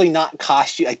clearly not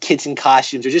kids in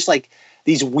costumes. They're just like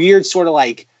these weird sort of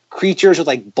like creatures with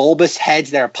like bulbous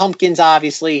heads that are pumpkins,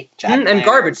 obviously. And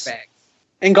garbage bags.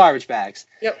 And garbage bags.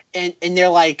 Yep. And they're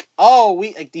like, oh,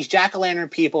 we like these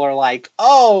jack-o'-lantern people are like,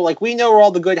 oh, like we know where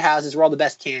all the good houses, where all the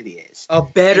best candy is. A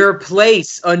better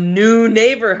place, a new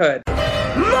neighborhood.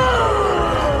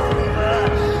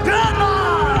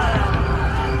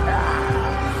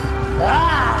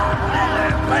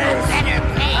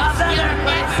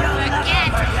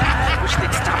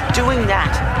 Doing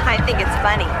that. I think it's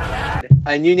funny.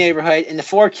 A new neighborhood, and the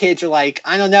four kids are like,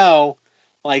 I don't know,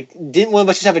 like, didn't one of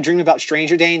us just have a dream about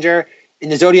stranger danger?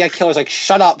 And the Zodiac Killer's like,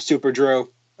 shut up, Super Drew.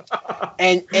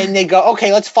 and they go,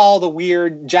 okay, let's follow the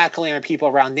weird jack-o'-lantern people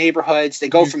around neighborhoods. They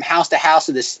go from house to house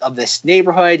of this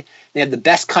neighborhood. They have the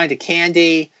best kind of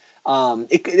candy.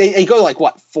 They go to like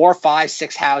what 4, 5,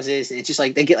 6 houses, and it's just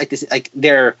like they get like this, like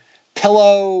their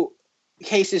pillow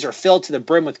cases are filled to the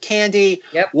brim with candy.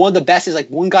 Yep. One of the best is like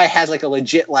one guy has like a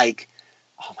legit like,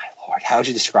 oh my lord, how would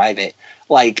you describe it?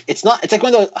 Like it's like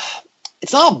one of those.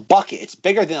 It's not a bucket. It's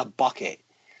bigger than a bucket,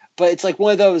 but it's like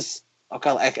one of those. Okay,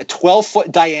 like a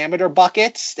 12-foot diameter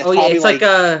buckets. That's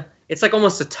it's like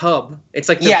almost a tub. It's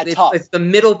like tub. It's the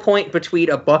middle point between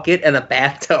a bucket and a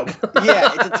bathtub.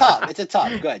 Yeah, it's a tub. It's a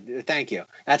tub. Good, thank you.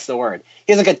 That's the word.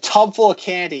 He has like a tub full of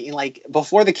candy, and like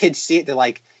before the kids see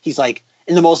it, he's like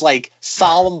in the most like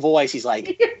solemn voice. He's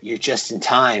like, "You're just in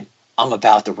time. I'm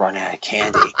about to run out of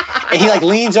candy." And he like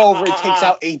leans over and takes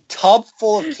out a tub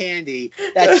full of candy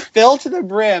that's filled to the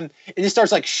brim and just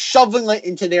starts like shoveling it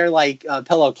into their like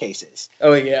pillowcases.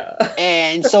 Oh yeah.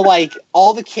 And so like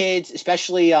all the kids,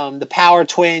 especially the Power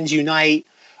Twins unite,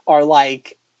 are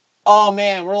like, oh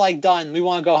man, we're like done. We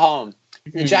want to go home.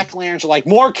 Mm-hmm. And the jack-o'-lanterns are like,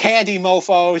 more candy,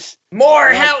 mofos. More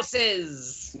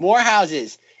houses. More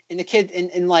houses. And the kid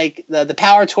and like the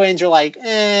Power Twins are like,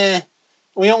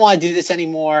 we don't want to do this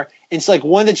anymore. And it's like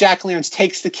one of the jack-o'-lanterns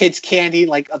takes the kid's candy,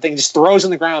 like a thing, just throws it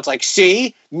on the ground. It's like,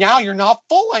 see, now you're not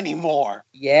full anymore.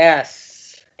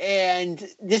 Yes. And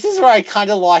this is where I kind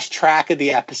of lost track of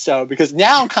the episode because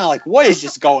now I'm kind of like, what is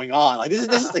just going on? Like this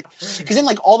is like, because then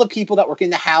like all the people that work in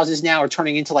the houses now are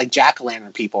turning into like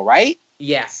jack-o'-lantern people, right?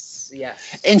 Yes.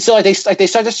 And so they start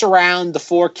to surround the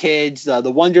four kids, the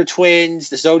Wonder Twins,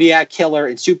 the Zodiac Killer,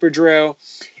 and Super Drew.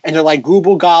 And they're like,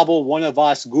 gooble gobble, one of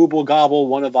us, gooble gobble,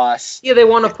 one of us. Yeah, they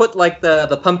want to put like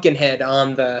the pumpkin head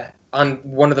on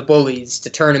one of the bullies to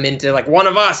turn him into like one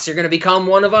of us. You're gonna become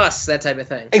one of us, that type of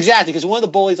thing. Exactly, because one of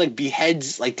the bullies like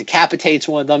beheads, like decapitates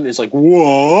one of them. Is like,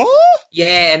 what?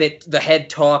 Yeah, and the head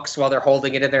talks while they're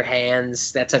holding it in their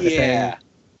hands, that type of thing.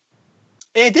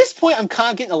 And at this point, I'm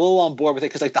kind of getting a little on board with it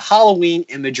because like the Halloween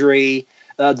imagery,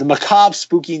 the macabre,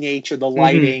 spooky nature, the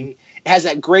lighting, it has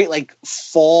that great like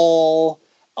fall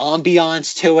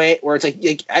ambiance to it where it's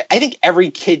like I think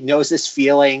every kid knows this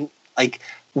feeling, like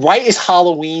right as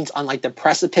Halloween's on like the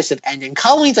precipice of ending.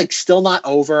 Halloween's like still not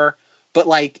over, but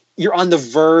like you're on the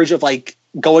verge of like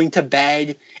going to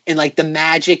bed and like the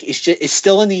magic is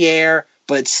still in the air,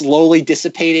 but it's slowly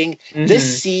dissipating.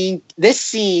 This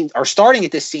scene or starting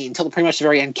at this scene until pretty much the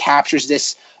very end captures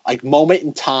this like moment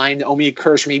in time that only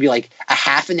occurs for maybe like a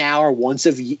half an hour once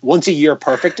a year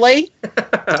perfectly.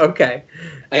 Okay.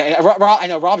 I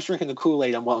know Rob's drinking the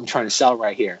Kool-Aid on what I'm trying to sell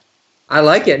right here. I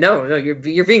like it. No,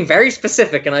 you're being very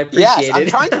specific, and I appreciate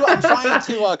it. I'm trying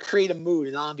to create a mood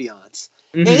and ambiance.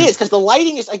 It is because the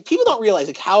lighting is like people don't realize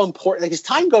like how important. Like as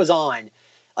time goes on,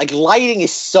 like lighting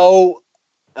is so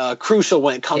crucial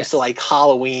when it comes to like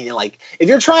Halloween, and like if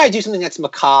you're trying to do something that's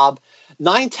macabre,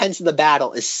 9/10 of the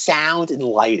battle is sound and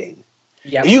lighting.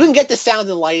 If you can get the sound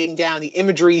and lighting down, the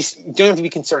imagery, you don't have to be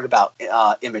concerned about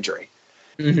imagery.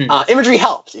 Imagery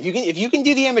helps. If you can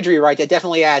do the imagery right, that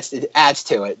definitely adds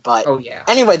to it. But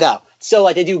anyway, though, so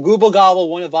like they do Gooble Gobble,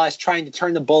 one of us trying to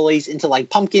turn the bullies into like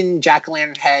pumpkin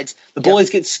jack-o'-lantern heads. The bullies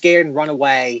get scared and run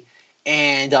away,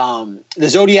 and the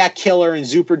Zodiac Killer and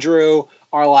Super Drew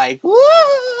are like,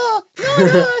 "Whoa, not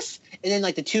us!" And then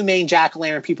like the two main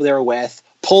jack-o'-lantern people they were with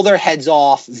pull their heads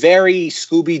off, very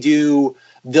Scooby-Doo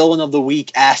Villain of the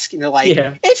Week-esque, and they're like,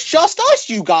 "It's just us,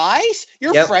 you guys.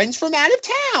 You're friends from out of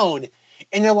town."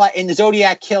 And they're like, and the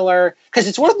Zodiac Killer, because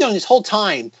it's worth knowing this whole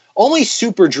time, only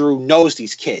Super Drew knows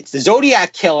these kids. The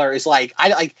Zodiac Killer is like,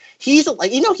 he's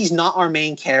like, he's not our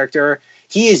main character.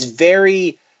 He is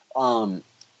very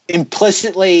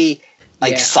implicitly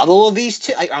subtle of these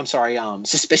two.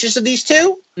 Suspicious of these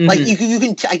two. Like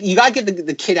you gotta give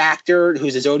the kid actor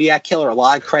who's a Zodiac Killer a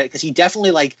lot of credit, because he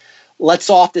definitely like lets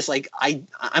off this like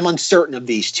I'm uncertain of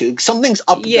these two. Something's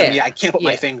up with them. I can't put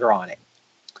my finger on it.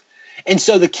 And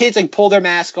so the kids like pull their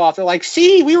mask off. They're like,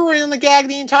 "See, we were in the gag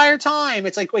the entire time."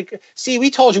 It's like, see, we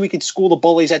told you we could school the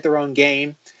bullies at their own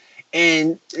game.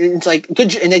 And it's like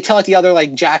good. And they tell it the other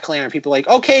like jack-o'-lantern people like,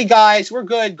 "Okay, guys, we're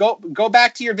good. Go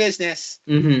back to your business."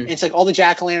 And it's like all the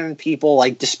jack-o'-lantern people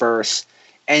like disperse.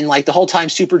 And like the whole time,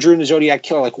 Super Drew and the Zodiac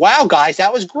Killer are like, "Wow, guys,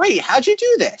 that was great. How'd you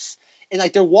do this?" And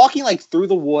like they're walking like through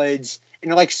the woods. And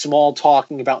they're like small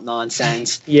talking about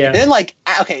nonsense. And then like,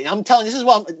 okay, I'm telling this is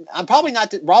what I'm probably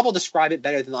not. Rob will describe it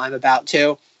better than I'm about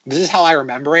to. This is how I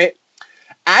remember it.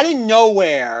 Out of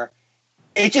nowhere,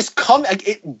 it just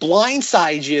it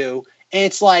blindsides you, and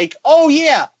it's like, oh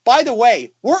yeah, by the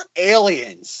way, we're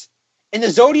aliens. And the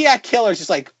Zodiac Killer's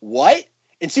just like, what?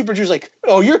 And Super Drew's like,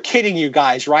 oh, you're kidding, you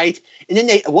guys, right? And then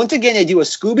they once again they do a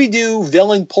Scooby-Doo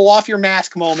villain pull off your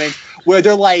mask moment where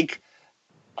they're like,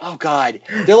 oh God,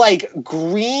 they're like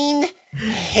green.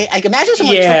 Like imagine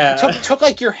someone took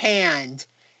like your hand,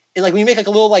 and like when you make like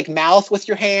a little like mouth with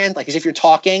your hand, like as if you're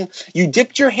talking, you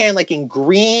dipped your hand like in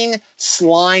green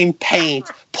slime paint,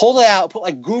 pulled it out, put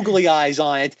like googly eyes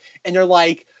on it, and they're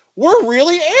like, we're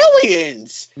really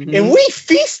aliens, and we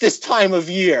feast this time of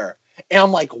year. And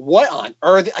I'm like, what on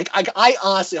earth? Like I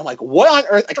honestly, I'm like, what on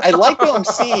earth? Like I like what I'm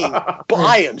seeing, but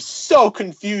I am so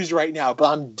confused right now.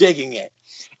 But I'm digging it.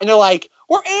 And they're like,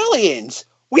 we're aliens.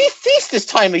 We feast this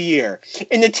time of year.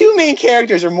 And the two main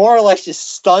characters are more or less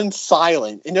just stunned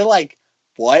silent. And they're like,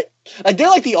 what? Like they're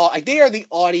like they are the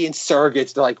audience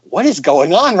surrogates. They're like, what is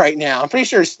going on right now? I'm pretty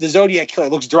sure the Zodiac Killer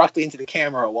looks directly into the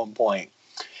camera at one point.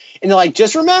 And they're like,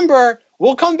 just remember,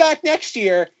 we'll come back next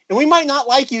year and we might not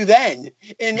like you then.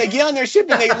 And they get on their ship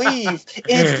and they leave.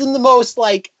 And it's in the most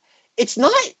like, it's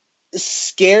not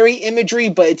scary imagery,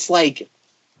 but it's like,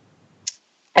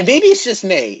 and maybe it's just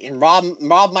me, and Rob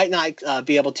might not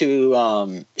be able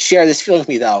to share this feeling with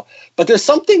me, though. But there's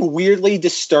something weirdly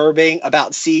disturbing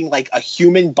about seeing, like, a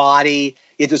human body,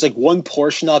 yet there's, like, one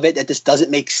portion of it that just doesn't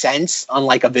make sense on,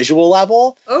 like, a visual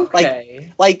level.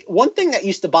 Okay. Like one thing that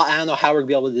used to I don't know how we're going to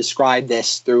be able to describe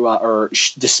this through or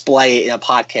display it in a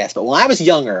podcast, but when I was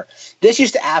younger, this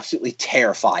used to absolutely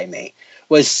terrify me,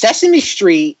 was Sesame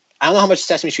Street. I don't know how much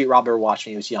Sesame Street Rob ever watched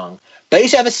when he was young, but I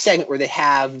used to have a segment where they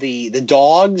have the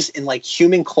dogs in like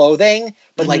human clothing,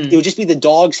 but like it would just be the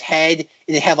dog's head,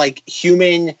 and they have like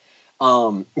human.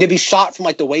 They'd be shot from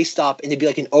like the waist up, and they'd be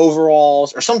like in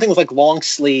overalls or something with like long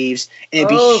sleeves, and it'd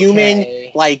be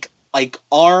human like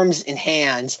arms and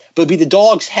hands, but it'd be the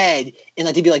dog's head, and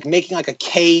like they'd be like making like a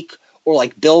cake or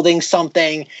like building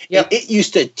something. It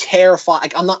used to terrify.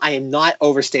 Like I am not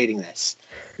overstating this.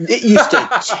 It used to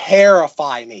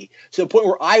terrify me to the point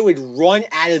where I would run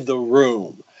out of the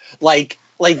room. Like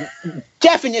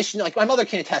definition, like my mother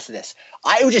can attest to this.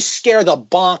 I would just scare the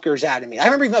bonkers out of me. I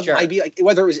remember I'd be like,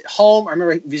 whether it was at home, I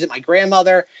remember visit my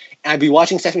grandmother and I'd be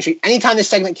watching Sesame Street. Anytime this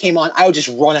segment came on, I would just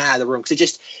run out of the room. Cause it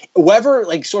just, whoever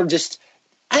like sort of just,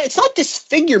 it's not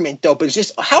disfigurement though, but it's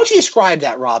just, how would you describe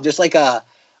that, Rob? Just like oh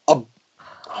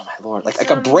my Lord, like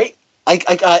a break.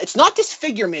 It's not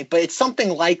disfigurement, but it's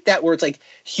something like that where it's like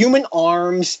human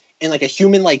arms and like a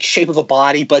human like shape of a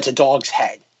body, but it's a dog's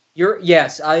head.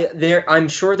 I'm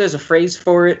sure there's a phrase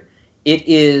for it. It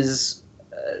is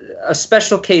a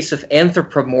special case of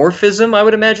anthropomorphism, I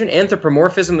would imagine.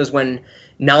 Anthropomorphism is when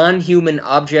non-human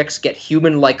objects get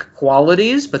human-like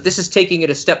qualities, but this is taking it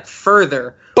a step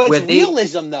further. But it's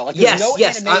realism, though. Like, yes.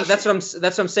 Animation. That's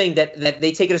what I'm saying. That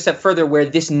they take it a step further, where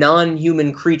this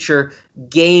non-human creature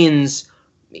gains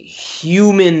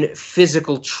human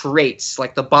physical traits,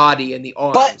 like the body and the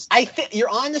arms. But I think you're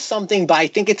onto something. But I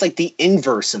think it's like the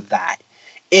inverse of that.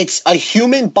 It's a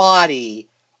human body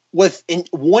with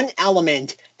one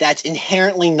element that's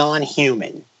inherently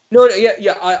non-human. No,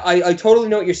 yeah, I totally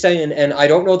know what you're saying, and I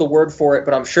don't know the word for it,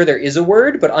 but I'm sure there is a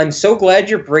word, but I'm so glad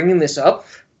you're bringing this up,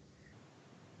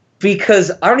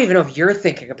 because I don't even know if you're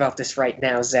thinking about this right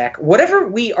now, Zach. Whatever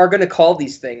we are going to call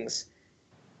these things,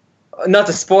 not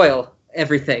to spoil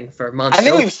everything for Monstober. I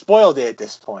think we've spoiled it at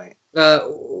this point. At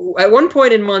one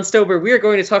point in Monstober, we are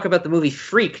going to talk about the movie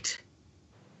Freaked.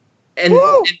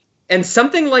 And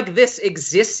something like this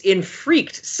exists in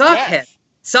Freaked. Sockhead. Yes.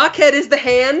 Sockhead is the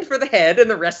hand for the head, and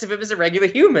the rest of him is a regular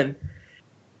human.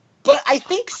 But I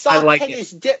think Sockhead like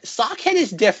Sockhead is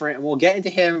different, and we'll get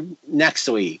into him next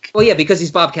week. Well, yeah, because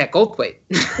he's Bobcat Goldthwait.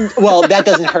 Well, that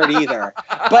doesn't hurt either.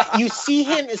 But you see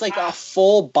him as like a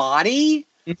full body,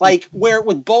 like where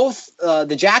with both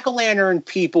the jack-o'-lantern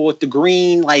people with the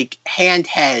green like hand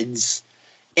heads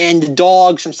and the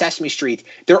dogs from Sesame Street,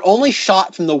 they're only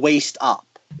shot from the waist up.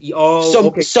 Oh,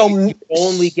 okay. So you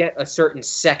only get a certain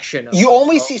section of you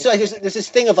only see, so like, there's this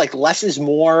thing of like less is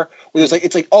more, where there's like,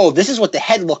 it's like, oh, this is what the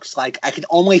head looks like. I can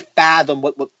only fathom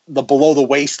what the below the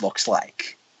waist looks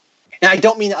like. And I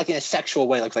don't mean it like in a sexual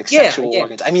way, like sexual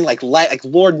organs. I mean like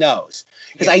Lord knows.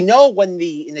 Because I know in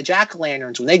the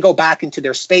jack-o'-lanterns, when they go back into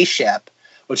their spaceship,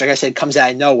 which like I said comes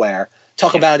out of nowhere,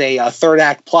 talk about a third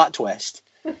act plot twist.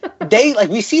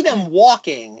 We see them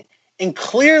walking, and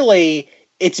clearly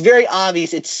it's very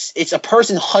obvious it's a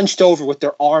person hunched over with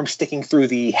their arm sticking through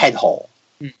the head hole.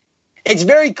 It's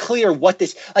very clear what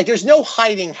this, like, there's no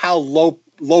hiding how low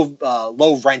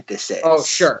rent this is. Oh,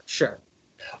 sure.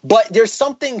 But there's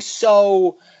something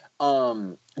so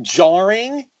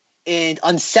jarring and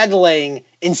unsettling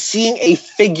in seeing a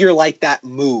figure like that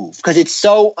move, because it's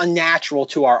so unnatural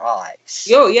to our eyes.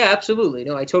 Oh, yeah, absolutely.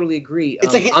 No, I totally agree.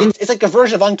 It's like a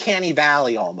version of Uncanny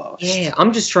Valley almost. Yeah,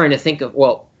 I'm just trying to think of,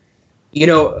 well, you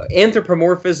know,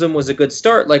 anthropomorphism was a good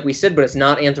start, like we said, but it's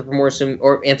not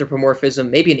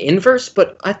anthropomorphism, maybe an inverse,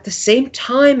 but at the same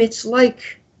time, it's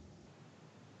like,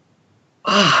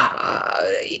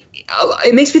 it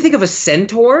makes me think of a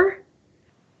centaur,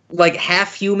 like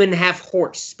half human, half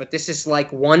horse, but this is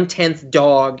like 1/10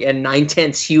 dog and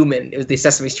 9/10 human. It was the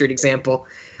Sesame Street example.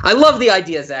 I love the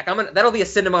idea, Zach. That'll be a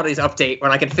Cinemodities update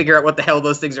when I can figure out what the hell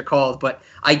those things are called, but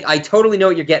I totally know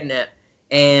what you're getting at.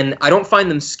 And I don't find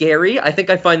them scary. I think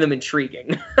I find them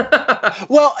intriguing.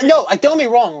 Well, no, don't get me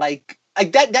wrong. Like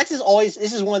this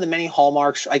is one of the many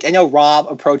hallmarks. Like, I know Rob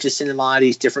approaches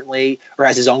Cinemodities differently, or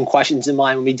has his own questions in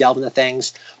mind when we delve into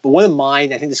things. But one of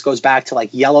mine, I think this goes back to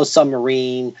like Yellow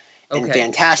Submarine and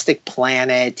Fantastic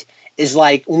Planet, is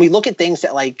like when we look at things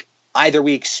that like either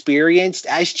we experienced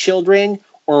as children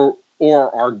or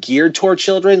are geared toward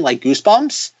children, like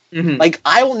Goosebumps. Mm-hmm. Like,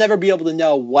 I will never be able to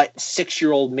know what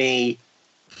 6-year-old me's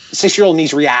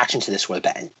reaction to this would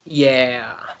have been.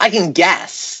 Yeah. I can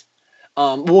guess.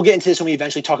 We'll get into this when we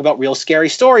eventually talk about Real Scary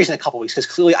Stories in a couple weeks, because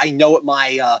clearly I know what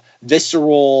my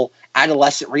visceral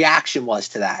adolescent reaction was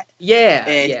to that. Yeah.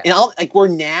 And we're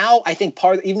now, I think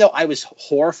even though I was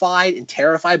horrified and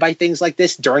terrified by things like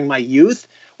this during my youth,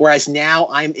 whereas now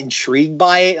I'm intrigued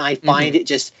by it, and I find it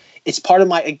just, it's part of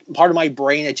my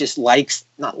brain that just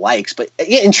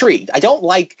intrigued. I don't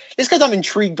like, just because I'm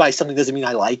intrigued by something doesn't mean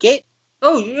I like it.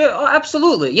 Oh, yeah,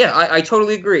 absolutely. Yeah, I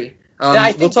totally agree.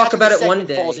 We'll talk about it one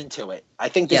day. Falls into it. I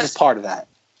think this is part of that.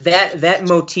 That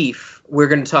motif we're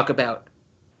going to talk about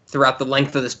throughout the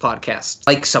length of this podcast.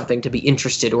 Like something to be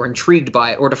interested or intrigued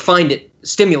by it, or to find it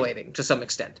stimulating to some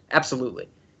extent. Absolutely.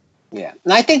 Yeah.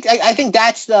 And I think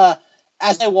that's the,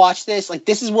 as I watch this, like,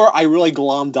 this is where I really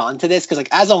glommed onto this, because like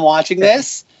as I'm watching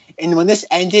this, and when this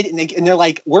ended, and they're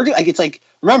like, it's like,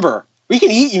 remember, we can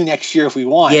eat you next year if we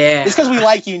want. Yeah. Just because we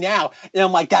like you now. And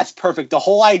I'm like, that's perfect. The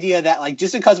whole idea that like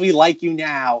just because we like you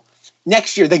now,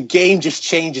 next year the game just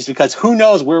changes, because who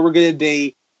knows where we're going to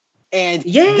be. And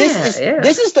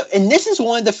this is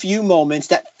one of the few moments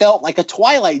that felt like a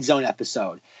Twilight Zone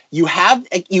episode. You have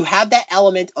that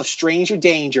element of stranger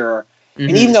danger. Mm-hmm.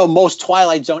 And even though most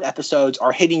Twilight Zone episodes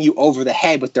are hitting you over the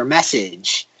head with their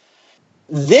message,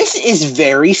 this is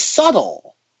very subtle.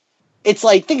 It's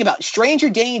like, think about it. Stranger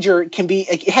danger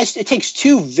it takes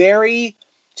two very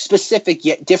specific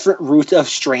yet different routes of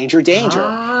stranger danger.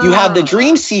 You have the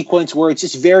dream sequence where it's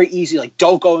just very easy, like,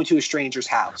 don't go into a stranger's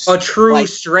house. A true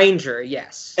stranger,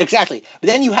 yes. Exactly. But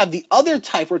then you have the other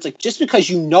type where it's like, just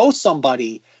because you know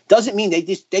somebody doesn't mean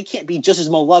they can't be just as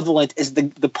malevolent as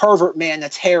the pervert man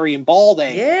that's hairy and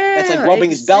balding. Yeah, that's like rubbing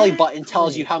his belly button,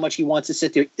 tells you how much he wants to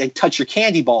sit there and touch your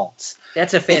candy balls.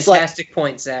 That's a fantastic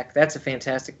point, Zach. That's a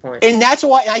fantastic point. And that's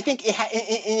why I think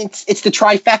it's the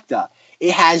trifecta.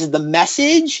 It has the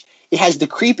message, it has the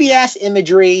creepy-ass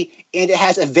imagery, and it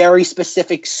has a very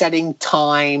specific setting,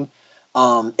 time.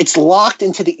 It's locked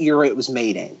into the era it was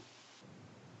made in.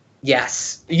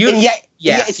 Yes. You hit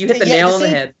the nail on the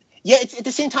head. Yeah, it's, at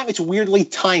the same time, it's weirdly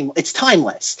it's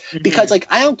timeless. Mm-hmm. Because, like,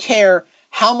 I don't care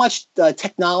how much the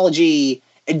technology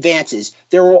advances,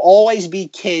 there will always be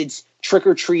kids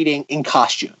trick-or-treating in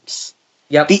costumes.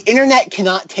 Yep. The internet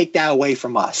cannot take that away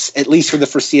from us, at least for the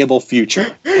foreseeable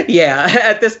future. Yeah,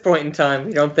 at this point in time,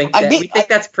 we don't think that. We think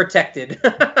that's protected.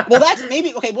 Well, that's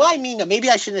maybe okay. Well, I mean, maybe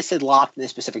I shouldn't have said locked in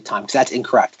this specific time because that's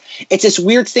incorrect. It's this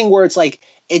weird thing where it's like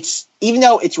it's even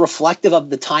though it's reflective of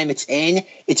the time it's in,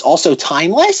 it's also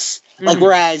timeless. Like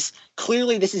whereas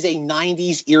clearly this is a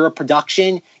 '90s era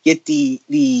production, yet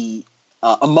the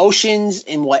emotions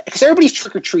and what because everybody's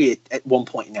trick or treated at one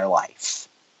point in their life.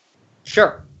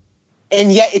 Sure.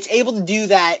 And yet it's able to do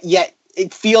that, yet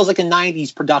it feels like a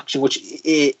 90s production, which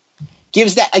it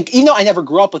gives that, like, even though I never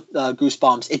grew up with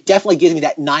Goosebumps, it definitely gives me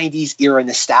that 90s era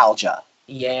nostalgia.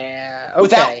 Yeah, okay.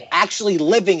 Without actually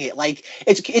living it. Like,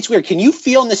 it's weird. Can you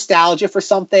feel nostalgia for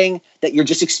something that you're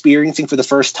just experiencing for the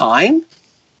first time?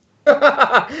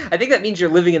 I think that means you're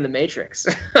living in the Matrix.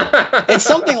 It's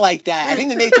something like that. I think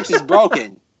the Matrix is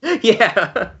broken.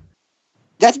 Yeah.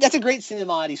 That's a great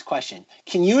Cinemodities question.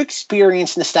 Can you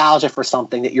experience nostalgia for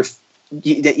something that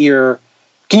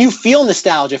can you feel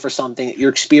nostalgia for something that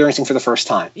you're experiencing for the first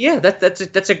time? Yeah, that's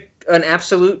an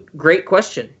absolute great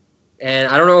question, and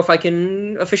I don't know if I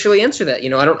can officially answer that. You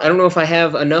know, I don't know if I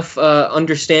have enough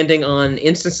understanding on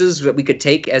instances that we could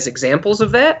take as examples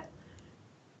of that.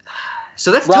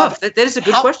 So that's Rob, tough. That is a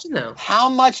good question, though. How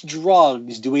much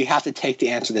drugs do we have to take to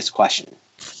answer this question?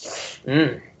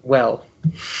 Well,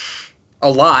 a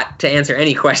lot to answer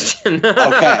any question.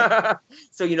 Okay.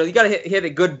 So, you know, you got to hit a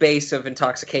good base of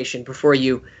intoxication before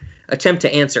you attempt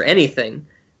to answer anything.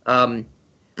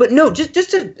 But no, just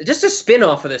to spin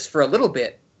off of this for a little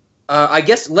bit, I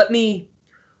guess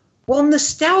well,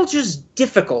 nostalgia's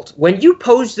difficult. When you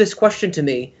posed this question to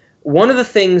me, one of the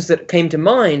things that came to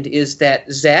mind is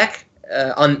that Zach,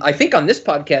 I think on this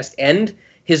podcast and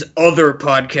his other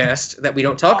podcast that we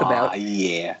don't talk about.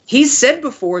 Yeah. He's said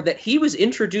before that he was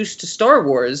introduced to Star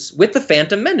Wars with The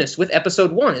Phantom Menace, with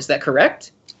Episode 1. Is that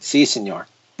correct? Si, senor.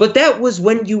 But that was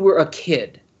when you were a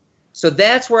kid. So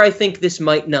that's where I think this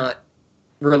might not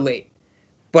relate.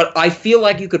 But I feel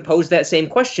like you could pose that same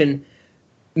question.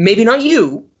 Maybe not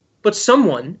you, but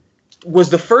someone.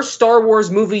 Was the first Star Wars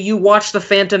movie you watched The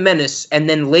Phantom Menace, and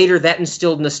then later that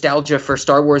instilled nostalgia for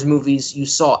Star Wars movies you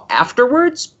saw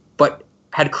afterwards, but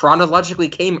had chronologically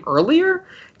came earlier?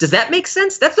 Does that make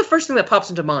sense? That's the first thing that pops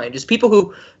into mind, is people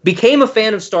who became a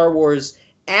fan of Star Wars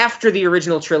after the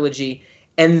original trilogy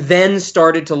and then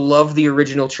started to love the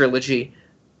original trilogy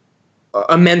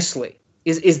immensely.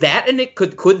 Is that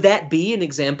could that be an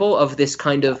example of this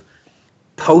kind of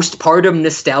postpartum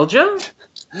nostalgia?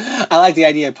 I like the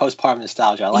idea of postpartum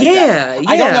nostalgia. I like that.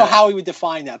 I don't know how we would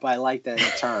define that, but I like that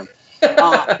term.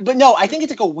 But no, I think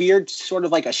it's like a weird sort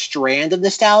of like a strand of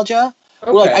nostalgia.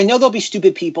 Okay. Like, I know there'll be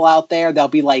stupid people out there. They'll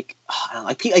be like,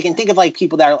 I can think of like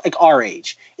people that are like our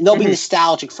age, and they'll be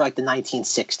nostalgic for like the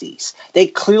 1960s. They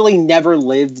clearly never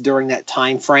lived during that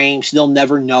time frame, so they'll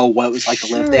never know what it was like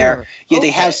to live there. Yeah,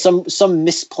 they have some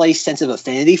misplaced sense of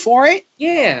affinity for it.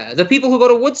 Yeah, the people who go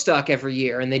to Woodstock every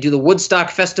year and they do the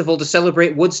Woodstock Festival to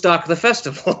celebrate Woodstock the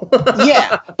festival.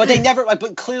 Yeah, but they never.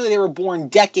 But clearly, they were born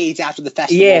decades after the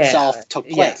festival itself took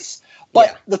place. Yes.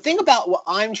 But the thing about what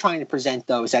I'm trying to present,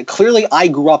 though, is that clearly I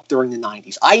grew up during the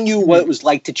 90s. I knew what it was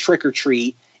like to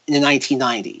trick-or-treat in the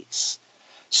 1990s.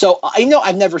 So I know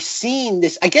I've never seen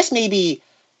this. I guess maybe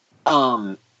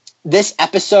this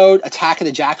episode, Attack of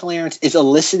the Jack-O-Lanterns, is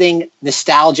eliciting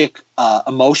nostalgic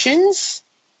emotions.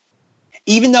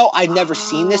 Even though I've never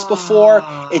seen this before,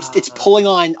 it's pulling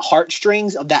on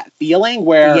heartstrings of that feeling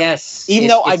where even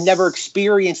though I've never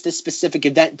experienced this specific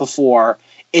event before,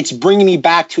 it's bringing me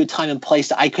back to a time and place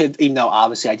that I could, even though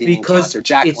obviously I didn't encounter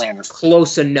Jack-O-Lanterns. It's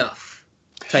close enough.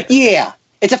 Yeah,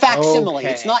 it's a facsimile.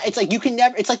 Okay. It's not. It's like you can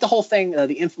never. It's like the whole thing.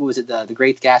 The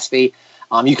Great Gatsby.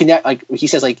 You can like he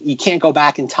says like you can't go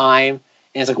back in time,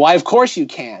 and it's like why? Of course you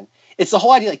can. It's the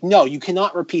whole idea like no, you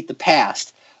cannot repeat the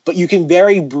past, but you can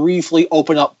very briefly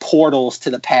open up portals to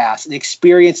the past and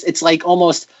experience. It's like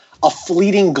almost a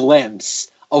fleeting glimpse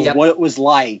of what it was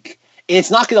like. And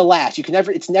it's not going to last. You can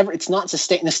never. It's not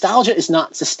sustain. Nostalgia is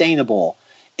not sustainable.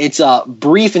 It's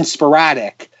brief and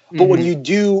sporadic. But when you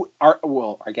do,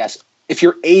 I guess if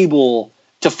you're able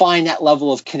to find that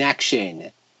level of connection,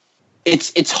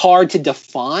 it's hard to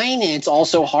define, and it's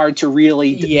also hard to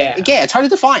really. It's hard to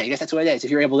define. I guess that's what it is.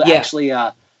 If you're able to actually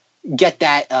get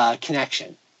that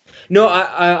connection. No,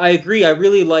 I agree. I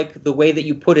really like the way that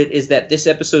you put it. Is that this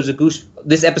episode of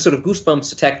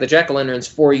Goosebumps Attack the Jack-o'-lanterns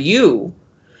for you?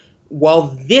 While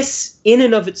this, in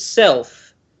and of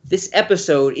itself, this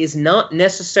episode is not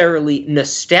necessarily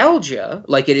nostalgia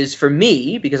like it is for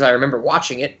me, because I remember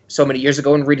watching it so many years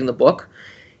ago and reading the book.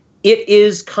 It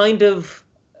is kind of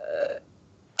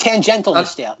tangential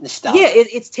nostalgia. Yeah,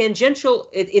 it's tangential.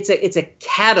 It's a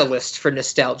catalyst for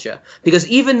nostalgia, because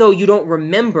even though you don't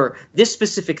remember this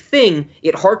specific thing,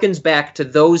 it harkens back to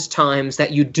those times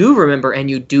that you do remember and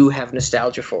you do have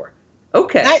nostalgia for.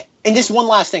 Okay. And just one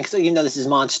last thing, so this is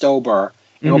Monstober,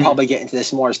 and we'll probably get into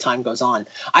this more as time goes on.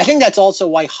 I think that's also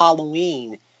why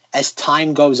Halloween, as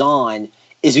time goes on,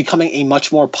 is becoming a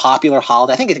much more popular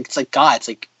holiday. I think it's like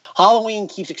Halloween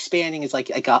keeps expanding as like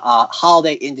a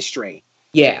holiday industry.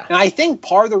 Yeah. And I think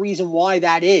part of the reason why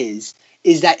that is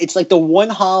that it's like the one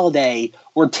holiday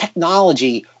where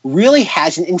technology really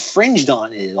hasn't infringed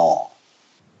on it at all.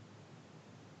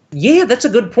 Yeah, that's a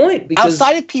good point. Because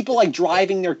outside of people like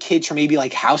driving their kids from maybe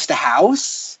like house to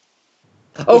house,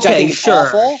 which I okay, think is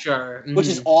awful, sure. which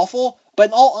is awful. But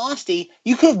in all honesty,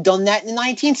 you could have done that in the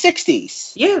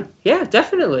 1960s. Yeah,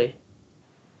 definitely.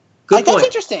 Good point. That's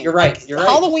interesting. You're right. You're right.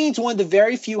 Halloween's one of the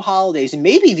very few holidays, and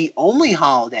maybe the only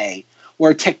holiday,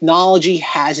 where technology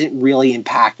hasn't really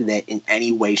impacted it in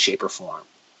any way, shape, or form.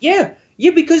 Yeah,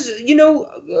 because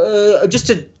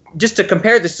just to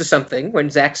compare this to something, when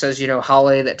Zach says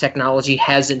holiday that technology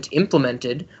hasn't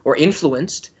implemented or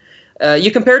influenced, you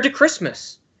compare it to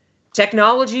Christmas.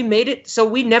 Technology made it so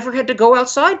we never had to go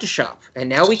outside to shop, and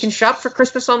now we can shop for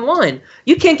Christmas online.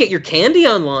 You can't get your candy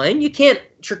online. You can't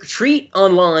trick or treat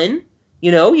online.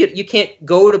 You can't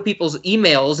go to people's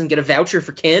emails and get a voucher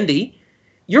for candy.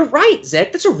 You're right,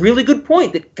 Zach. That's a really good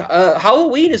point. That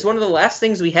Halloween is one of the last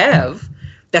things we have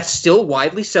that's still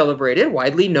widely celebrated,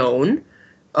 widely known,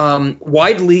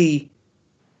 widely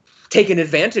taken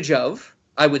advantage of,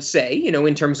 I would say,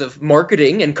 in terms of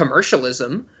marketing and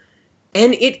commercialism.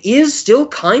 And it is still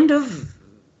kind of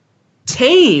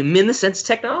tame in the sense of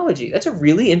technology. That's a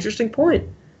really interesting point.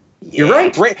 You're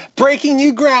right. Breaking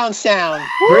new ground sound.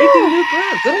 Breaking new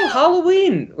ground. Good old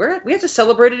Halloween. We have to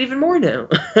celebrate it even more now.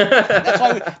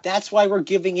 That's why we're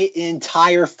giving it an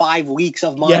entire 5 weeks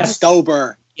of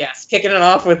Monstober. Yes, kicking it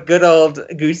off with good old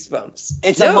Goosebumps.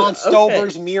 It's a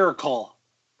Monstober's miracle.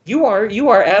 You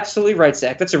are absolutely right,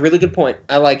 Zach. That's a really good point.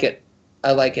 I like it.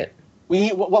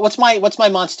 What's my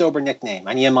Monstober nickname?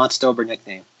 I need a Monstober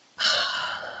nickname.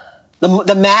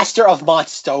 The Master of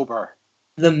Monstober.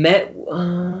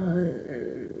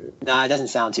 Nah, it doesn't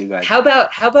sound too good. How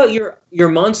about your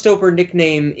Monstober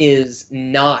nickname is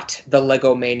not the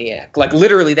Lego Maniac? Like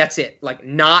literally, that's it. Like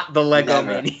not the Lego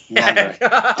Maniac. Never.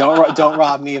 Don't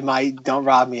rob me of my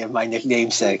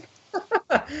nickname's sake.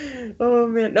 Oh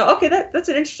man, no. Okay, that's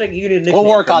an interesting unit nickname. We'll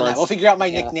work on that. We'll figure out my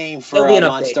nickname for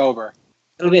Monstober.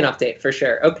 It'll be an update for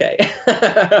sure. Okay.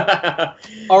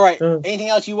 All right. Anything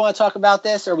else you want to talk about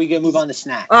this, or are we gonna move on to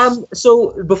snacks?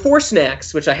 So before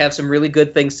snacks, which I have some really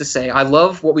good things to say. I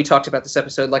love what we talked about this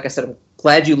episode. Like I said, I'm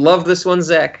glad you loved this one,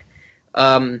 Zach.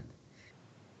 I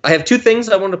have two things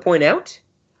I want to point out.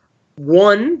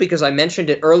 One, because I mentioned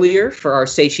it earlier for our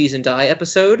Say Cheese and Die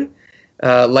episode.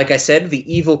 Like I said,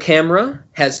 the evil camera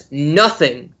has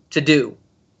nothing to do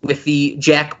with the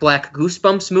Jack Black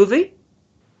Goosebumps movie.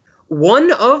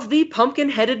 One of the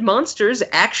pumpkin-headed monsters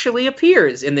actually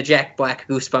appears in the Jack Black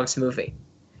Goosebumps movie.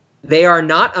 They are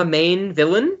not a main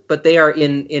villain, but they are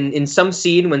in some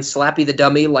scene when Slappy the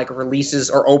Dummy releases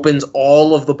or opens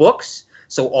all of the books.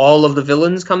 So all of the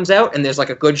villains comes out, and there's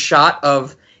a good shot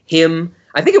of him.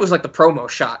 I think it was the promo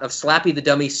shot of Slappy the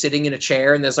Dummy sitting in a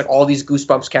chair, and there's all these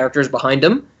Goosebumps characters behind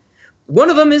him.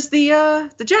 One of them is the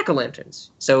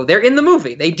Jack-o'-lanterns. So they're in the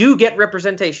movie. They do get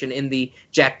representation in the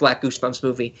Jack Black Goosebumps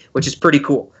movie, which is pretty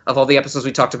cool. Of all the episodes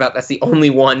we talked about, that's the only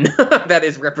one that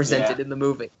is represented in the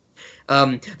movie.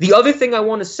 The other thing I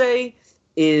want to say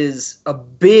is a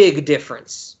big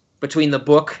difference between the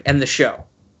book and the show.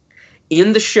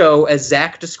 In the show, as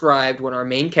Zach described, when our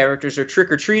main characters are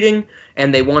trick-or-treating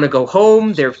and they want to go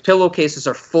home, their pillowcases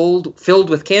are filled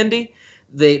with candy.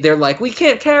 They're like, we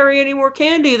can't carry any more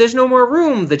candy. There's no more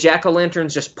room. The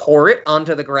jack-o'-lanterns just pour it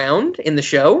onto the ground in the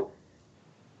show.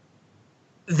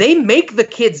 They make the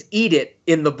kids eat it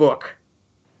in the book.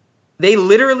 They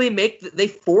literally they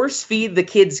force feed the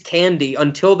kids candy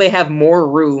until they have more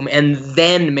room and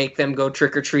then make them go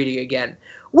trick-or-treating again,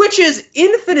 which is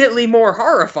infinitely more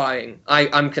horrifying,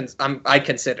 I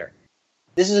consider.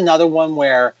 This is another one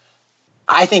where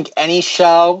I think any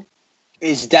show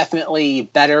is definitely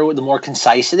better the more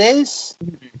concise it is.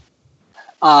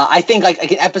 I think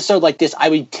like an episode like this, I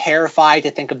would be terrified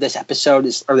to think of this episode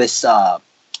this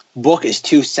book as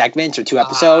 2 segments or 2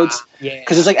 episodes.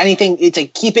 Because it's like anything, it's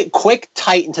like keep it quick,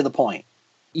 tight, and to the point.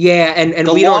 Yeah, and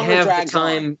we don't have the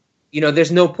time.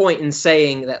 There's no point in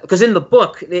saying that, because in the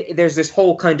book there's this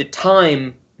whole kind of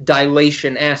time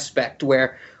dilation aspect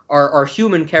where our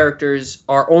human characters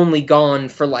are only gone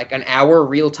for like an hour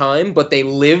real time, but they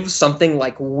live something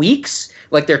like weeks.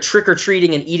 Like they're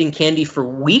trick-or-treating and eating candy for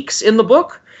weeks in the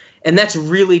book. And that's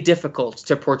really difficult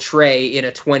to portray in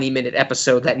a 20-minute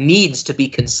episode that needs to be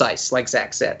concise, like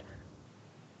Zach said.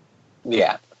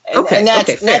 Yeah. And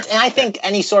I think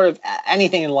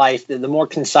anything in life, the more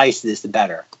concise it is, the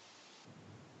better.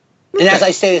 And as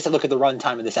I say this, I look at the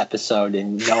runtime of this episode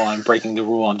and I'm breaking the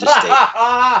rule. I'm just stating.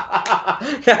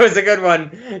 That was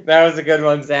a good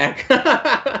one, Zach.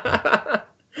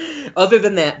 Other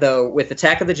than that, though, with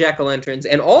Attack of the Jack-o'-lanterns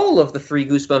and all of the 3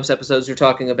 Goosebumps episodes you're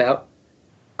talking about,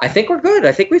 I think we're good.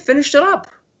 I think we finished it up.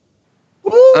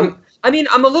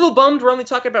 I'm a little bummed we're only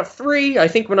talking about 3. I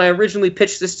think when I originally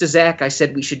pitched this to Zach, I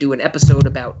said we should do an episode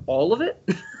about all of it,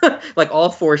 like all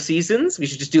 4 seasons. We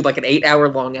should just do like an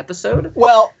 8-hour-long episode.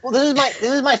 Well, this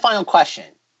is my final question.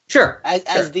 Sure.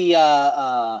 As the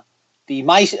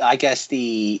mice, I guess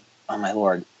the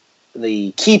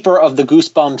the keeper of the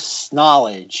Goosebumps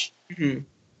knowledge. Mm-hmm.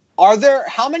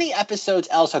 How many episodes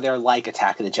else are there like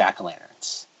Attack of the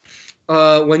Jack-o'-lanterns?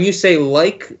 When you say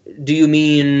like, do you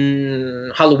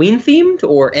mean Halloween themed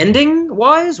or ending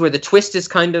wise, where the twist is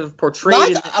kind of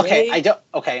portrayed?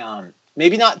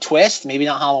 Maybe not twist, maybe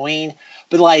not Halloween,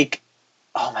 but like,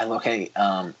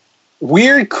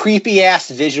 weird creepy ass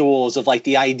visuals of like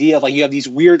the idea of like you have these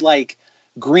weird like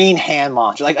green hand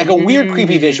monsters, like a weird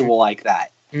creepy visual like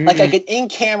that, like an in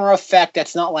camera effect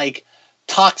that's not like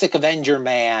Toxic Avenger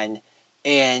Man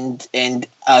and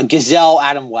Gazelle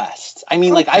Adam West. I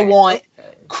mean, I want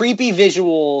creepy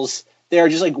visuals that are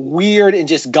just like weird and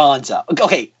just gonzo.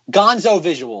 Okay, gonzo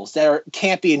visuals that are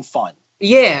campy and fun.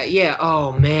 Yeah.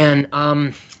 Oh man,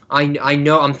 I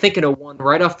know. I'm thinking of one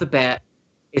right off the bat.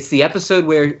 It's the episode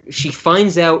where she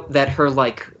finds out that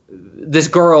this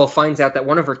girl finds out that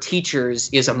one of her teachers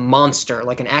is a monster,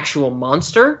 like an actual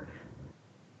monster.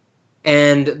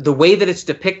 And the way that it's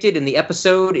depicted in the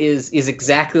episode is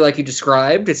exactly like you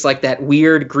described. It's like that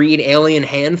weird green alien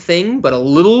hand thing, but a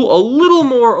little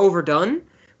more overdone,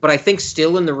 but I think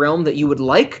still in the realm that you would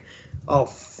like. Oh,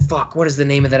 fuck, what is the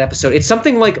name of that episode? It's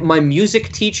something like My Music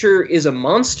Teacher is a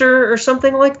Monster or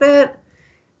something like that.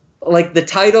 Like, the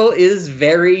title is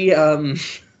very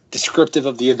descriptive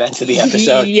of the events of the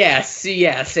episode. Yes.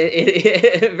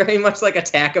 It very much like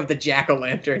Attack of the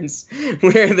Jack-o'-lanterns,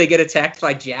 where they get attacked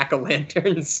by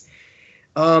jack-o'-lanterns.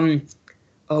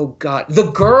 Oh god, The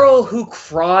Girl Who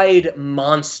Cried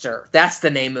Monster. That's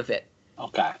the name of it.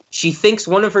 Okay. She thinks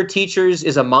one of her teachers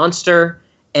is a monster,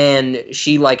 and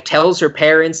she tells her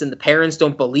parents, and the parents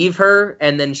don't believe her,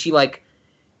 and then she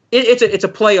it's a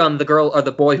play on The Girl or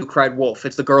The Boy Who Cried Wolf.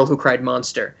 It's The Girl Who Cried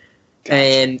Monster. Gotcha.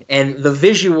 And the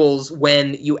visuals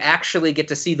when you actually get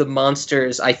to see the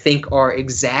monsters, I think, are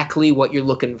exactly what you're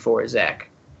looking for, Zach.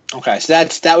 Okay, so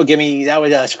that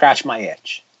would scratch my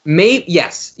itch.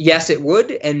 Yes, it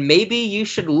would, and maybe you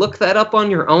should look that up on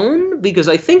your own, because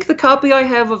I think the copy I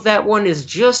have of that one is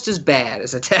just as bad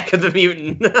as Attack of the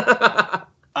Mutant.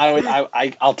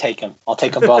 I'll take them. I'll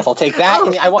take them both. I'll take that.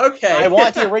 I want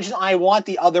the original. I want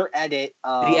the other edit.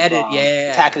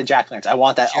 Attack of the Jack-o'-lanterns. I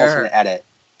want that alternate edit.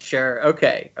 Sure.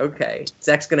 Okay.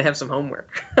 Zach's gonna have some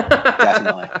homework.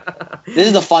 Definitely. This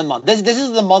is the fun month. This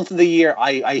is the month of the year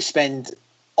I spend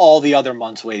all the other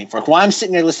months waiting for. When I'm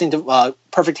sitting there listening to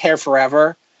Perfect Hair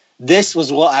Forever, this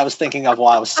was what I was thinking of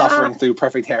while I was suffering through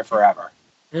Perfect Hair Forever.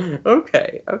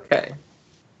 Okay.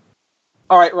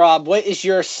 All right, Rob. What is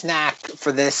your snack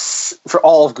for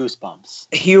all of Goosebumps?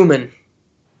 A human.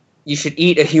 You should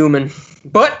eat a human,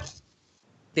 but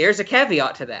there's a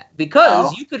caveat to that,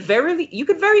 because you could very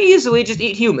easily just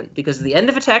eat human, because at the end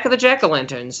of Attack of the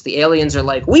Jack-o'-lanterns, the aliens are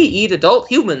like, we eat adult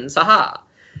humans, haha.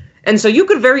 And so you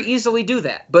could very easily do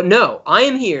that. But no, I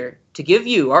am here to give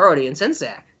you, our audience, and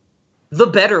Zach, the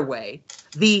better way,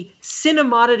 the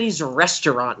Cinemodities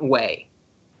restaurant way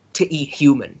to eat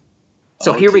human.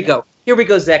 So here we go. Here we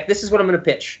go, Zach. This is what I'm going to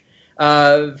pitch.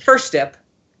 First step,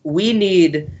 we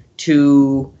need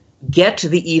to get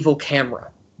the evil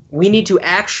camera. We need to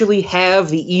actually have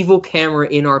the evil camera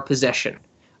in our possession.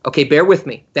 Okay, bear with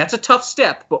me. That's a tough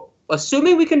step, but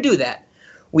assuming we can do that,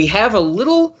 we have a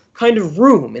little kind of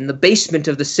room in the basement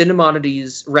of the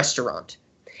Cinemodities restaurant.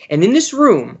 And in this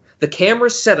room, the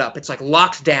camera's set up. It's like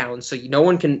locked down, so no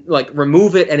one can like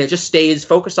remove it, and it just stays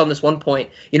focused on this one point,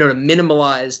 to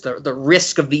minimize the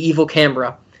risk of the evil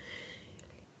camera.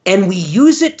 And we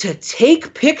use it to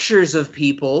take pictures of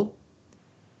people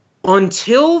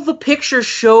until the picture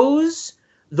shows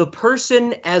the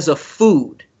person as a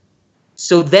food.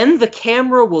 So then the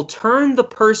camera will turn the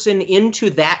person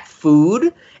into that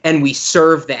food, and we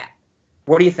serve that.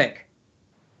 What do you think?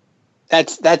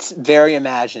 That's very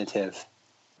imaginative.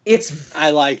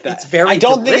 I like that. It's very I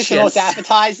don't delicious. think it's the most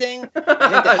appetizing.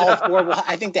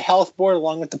 I think the health board,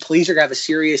 along with the police, are gonna have a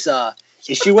serious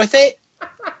issue with it.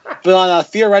 But on a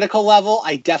theoretical level,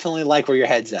 I definitely like where your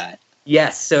head's at.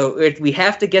 Yes, so we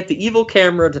have to get the evil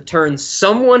camera to turn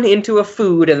someone into a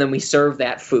food, and then we serve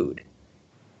that food.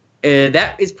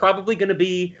 That is probably going to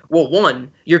be, well,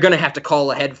 one, you're going to have to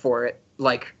call ahead for it.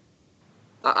 Like,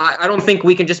 I don't think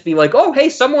we can just be like, oh, hey,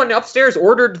 someone upstairs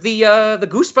ordered the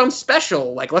Goosebumps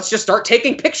special. Like, let's just start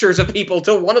taking pictures of people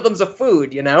till one of them's a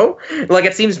food, Like,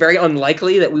 it seems very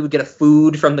unlikely that we would get a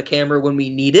food from the camera when we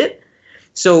need it.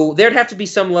 So there'd have to be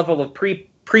some level of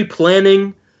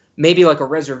pre-planning, maybe like a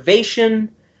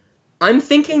reservation. I'm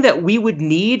thinking that we would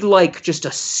need like just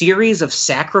a series of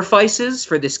sacrifices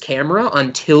for this camera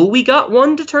until we got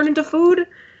one to turn into food.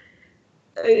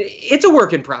 It's a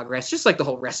work in progress, just like the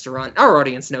whole restaurant. Our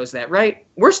audience knows that, right?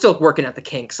 We're still working at the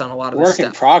kinks on a lot of this stuff.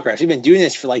 Work in progress. We've been doing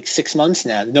this for like 6 months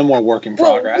now. No more work in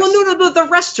progress. Well, no, the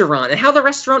restaurant and how the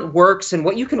restaurant works and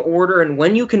what you can order and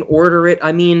when you can order it.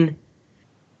 I mean,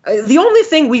 the only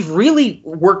thing we've really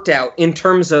worked out in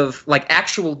terms of like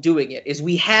actual doing it is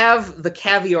we have the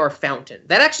caviar fountain.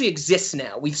 That actually exists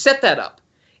now. We've set that up.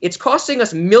 It's costing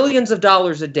us millions of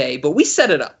dollars a day, but we set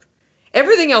it up.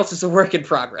 Everything else is a work in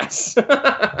progress.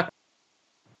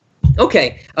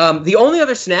 Okay, the only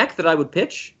other snack that I would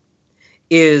pitch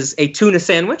is a tuna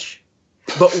sandwich,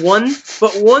 but one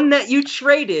that you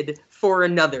traded for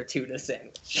another tuna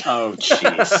sandwich. Oh,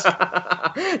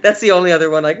 jeez. That's the only other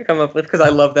one I can come up with because I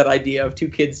love that idea of two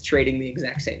kids trading the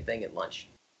exact same thing at lunch.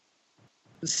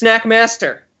 Snack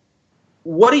Master,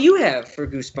 what do you have for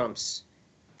Goosebumps?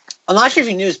 I'm not sure if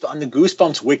you knew this, but on the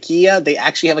Goosebumps Wikia, they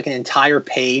actually have like an entire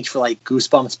page for like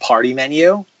Goosebumps party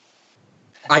menu.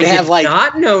 I did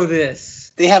not know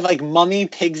this. They have like Mummy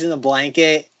Pigs in a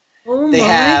Blanket. Oh they my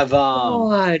have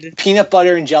God. Peanut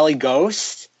Butter and Jelly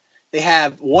Ghost. They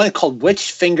have one called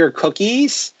Witch Finger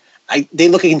Cookies. They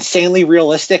look insanely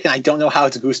realistic, and I don't know how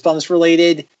it's Goosebumps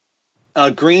related.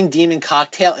 Green Demon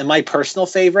Cocktail, and my personal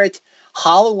favorite,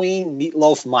 Halloween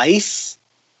Meatloaf Mice.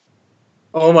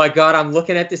 Oh my God, I'm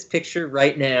looking at this picture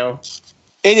right now.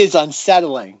 It is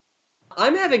unsettling.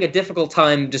 I'm having a difficult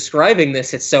time describing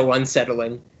this. It's so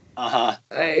unsettling. Uh-huh.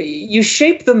 You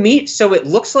shape the meat so it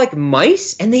looks like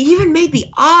mice, and they even made the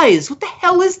eyes. What the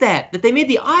hell is that they made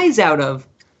the eyes out of?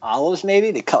 Olives,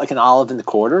 maybe? They cut like an olive into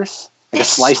quarters? Like a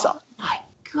slice of. Oh my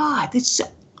God, it's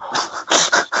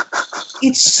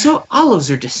so...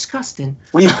 Olives are disgusting.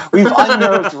 We've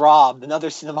unnerved Rob, another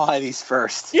Cinemodities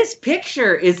first. This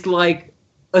picture is like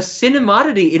a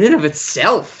cinemodity in and of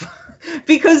itself.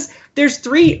 Because there's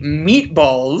 3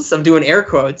 meatballs, I'm doing air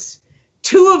quotes.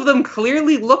 2 of them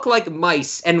clearly look like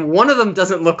mice, and one of them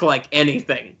doesn't look like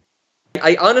anything.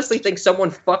 I honestly think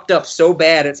someone fucked up so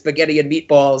bad at spaghetti and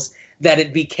meatballs that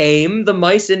it became the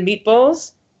mice and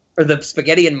meatballs, or the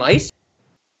spaghetti and mice.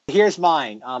 Here's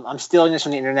mine. I'm stealing this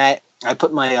from the internet. I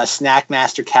put my Snack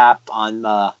Master cap on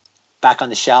back on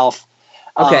the shelf.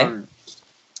 Okay.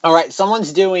 All right,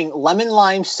 someone's doing lemon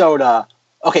lime soda.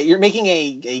 Okay, you're making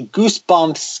a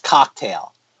Goosebumps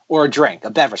cocktail or a drink, a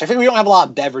beverage. I think we don't have a lot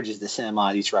of beverages at the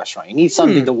Cinemodities restaurant. You need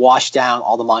something to wash down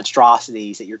all the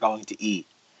monstrosities that you're going to eat.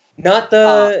 Not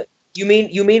the... You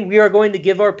mean we are going to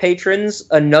give our patrons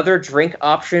another drink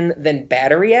option than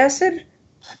battery acid?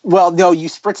 Well, no, you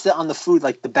spritz it on the food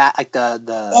like the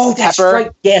Oh, that's pepper.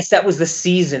 right. Yes, that was the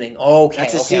seasoning. Okay,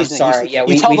 that's the seasoning. I'm sorry.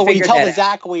 we tell that the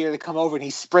Zach waiter to come over and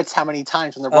he spritz how many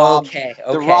times from the Rob. Okay.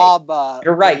 The Rob.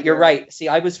 You're right. See,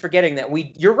 I was forgetting that.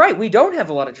 You're right. We don't have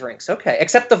a lot of drinks. Okay,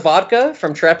 except the vodka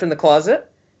from Trapped in the Closet.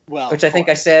 Well, which I think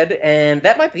I said, and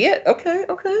that might be it. Okay,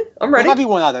 I'm ready. There might be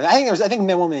one other. I think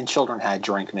Men, Women, and Children had a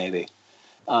drink, maybe.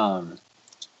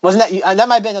 Wasn't that? That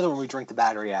might be another one we drink the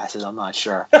battery acid. I'm not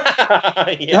sure.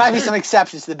 Yeah. There might be some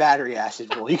exceptions to the battery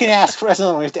acid rule. You can ask for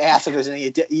another one. We have to ask if there's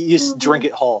any. You just drink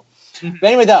it whole. But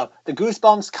anyway, though, the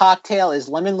Goosebumps cocktail is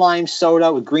lemon lime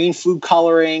soda with green food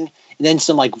coloring, and then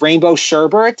some like rainbow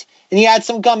sherbet, and you add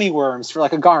some gummy worms for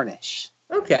like a garnish.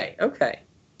 Okay.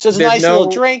 So it's a nice little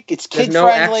drink. It's kid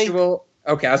friendly.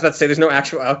 Okay, I was about to say there's no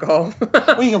actual alcohol.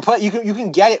 Well, you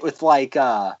can get it with like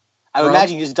I would Rum?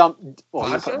 imagine you just dump. Well,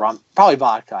 you put rum, probably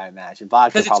vodka. I imagine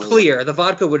vodka Because it's probably clear. The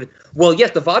vodka would. Well,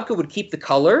 yes, the vodka would keep the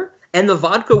color, and the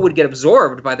vodka would get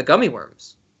absorbed by the gummy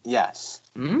worms. Yes.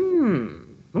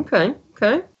 Okay.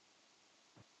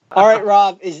 All right,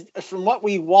 Rob. Is from what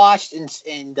we watched in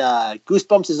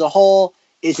Goosebumps as a whole,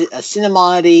 is it a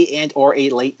cinemodity and or a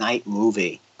late night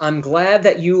movie? I'm glad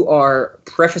that you are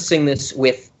prefacing this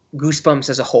with Goosebumps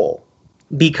as a whole,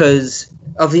 because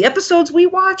of the episodes we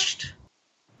watched,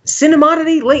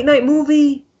 cinemodity, late night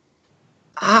movie,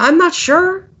 I'm not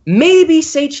sure. Maybe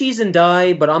Say Cheese and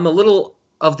Die, but I'm a little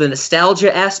of the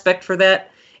nostalgia aspect for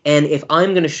that. And if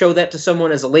I'm going to show that to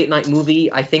someone as a late night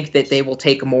movie, I think that they will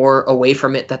take more away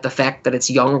from it that the fact that it's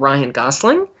young Ryan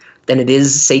Gosling than it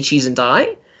is Say Cheese and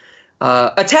Die.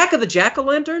 Attack of the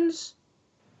Jack-O-Lanterns,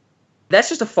 that's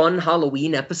just a fun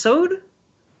Halloween episode.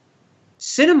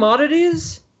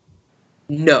 Cinemodities?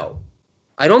 No.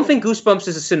 I don't think Goosebumps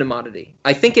is a cinemodity.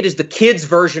 I think it is the kids'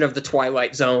 version of The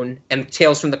Twilight Zone and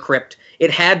Tales from the Crypt.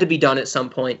 It had to be done at some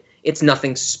point. It's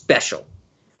nothing special.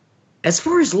 As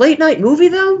far as late night movie,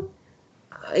 though,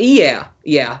 yeah.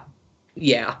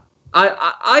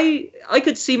 I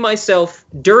could see myself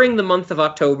during the month of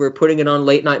October putting it on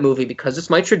late night movie because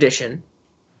it's my tradition.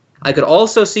 I could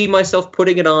also see myself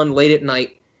putting it on late at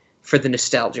night for the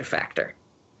nostalgia factor.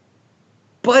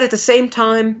 But at the same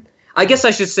time, I guess I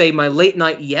should say my late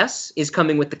night yes is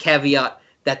coming with the caveat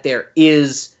that there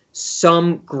is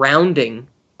some grounding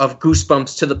of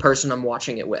Goosebumps to the person I'm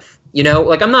watching it with. You know,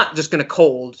 like I'm not just going to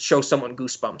cold show someone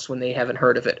Goosebumps when they haven't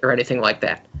heard of it or anything like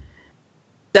that.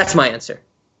 That's my answer.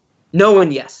 No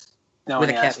and yes. No with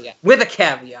and a yes. caveat. With a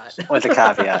caveat. With a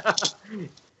caveat.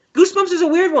 Goosebumps is a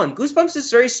weird one. Goosebumps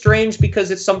is very strange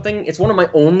because it's one of my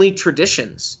only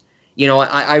traditions. You know,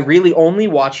 I really only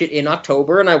watch it in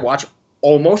October, and I watch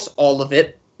almost all of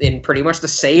it in pretty much the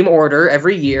same order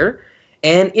every year,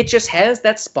 and it just has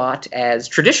that spot as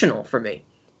traditional for me.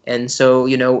 And so,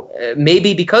 you know,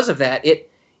 maybe because of that,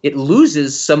 it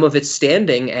loses some of its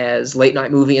standing as late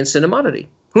night movie and cinemodity.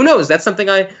 Who knows? That's something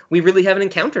we really haven't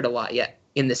encountered a lot yet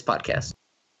in this podcast.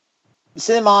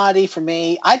 Cinemodity for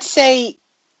me, I'd say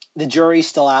the jury's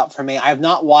still out for me. I have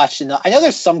not watched enough. I know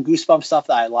there's some Goosebumps stuff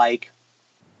that I like.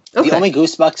 Okay. The only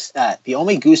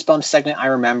Goosebumps segment I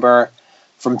remember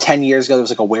from 10 years ago, there was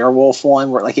like a werewolf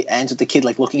one where like it ends with the kid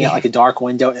like looking out like a dark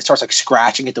window and it starts like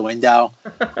scratching at the window.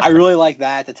 I really liked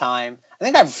that at the time. I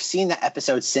think I've seen that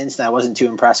episode since and I wasn't too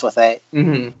impressed with it.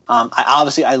 Mm-hmm.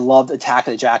 I loved Attack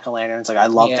of the Jack-O-Lanterns. Like I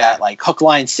loved that like hook,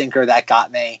 line, sinker that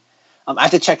got me. I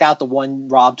have to check out the one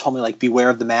Rob told me, like Beware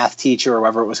of the Math Teacher or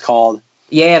whatever it was called.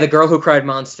 Yeah, The Girl Who Cried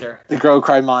Monster. The Girl Who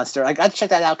Cried Monster. Like, I'd check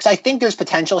that out because I think there's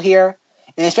potential here.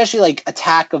 And especially like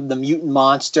Attack of the Mutant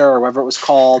Monster or whatever it was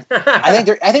called. I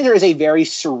think there is a very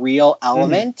surreal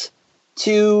element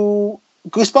to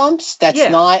Goosebumps that's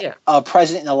not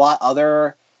present in a lot of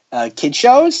other kid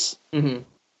shows. Mm-hmm.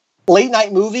 Late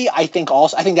night movie, I think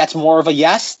that's more of a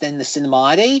yes than the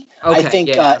cinemodity. Okay, I think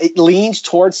it leans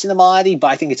towards cinemodity, but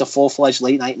I think it's a full-fledged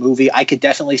late night movie. I could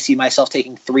definitely see myself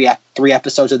taking three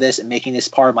episodes of this and making this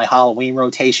part of my Halloween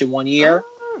rotation one year.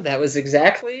 That was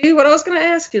exactly what I was going to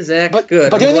ask, Zach. But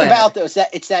good. But the thing about those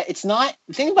it's not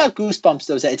the thing about Goosebumps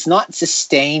though is that it's not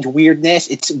sustained weirdness.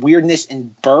 It's weirdness in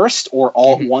burst or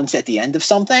all at once at the end of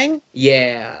something.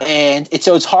 Yeah. And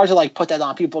it's hard to like put that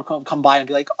on. People come by and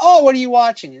be like, "Oh, what are you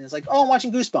watching?" And it's like, "Oh, I'm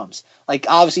watching Goosebumps." Like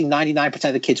obviously 99%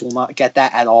 of the kids will not get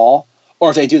that at all. Or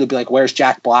if they do, they'll be like, "Where's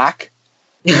Jack Black?"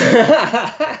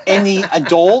 And the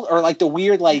adult or like the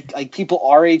weird like people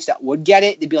our age that would get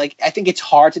it, they'd be like, I think it's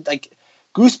hard to like.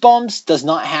 Goosebumps does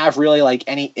not have really like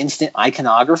any instant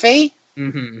iconography.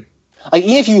 Mm-hmm. Like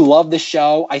even if you love the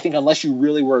show, I think unless you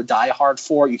really were a diehard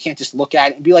for it, you can't just look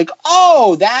at it and be like,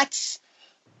 "Oh, that's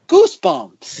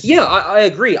Goosebumps." Yeah, I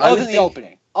agree. Other than the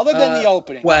opening,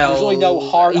 well, there's really no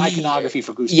hard iconography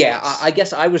for Goosebumps. Yeah, I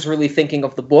guess I was really thinking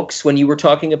of the books when you were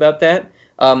talking about that.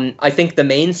 I think the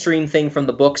mainstream thing from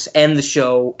the books and the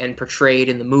show and portrayed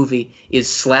in the movie is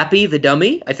Slappy the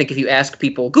dummy. I think if you ask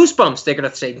people Goosebumps, they're going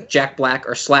to say Jack Black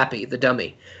or Slappy the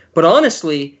dummy. But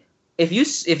honestly, if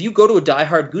you go to a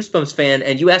diehard Goosebumps fan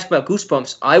and you ask about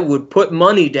Goosebumps, I would put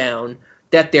money down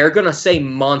that they're going to say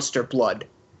Monster Blood.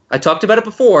 I talked about it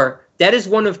before. That is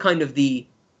one of kind of the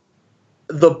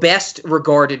best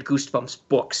regarded Goosebumps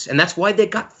books, and that's why they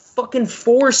got fucking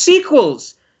 4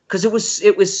 sequels. Because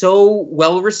it was so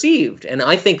well received, and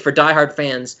I think for diehard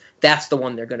fans, that's the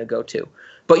one they're going to go to.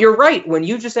 But you're right. When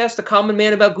you just ask the common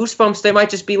man about Goosebumps, they might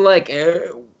just be like,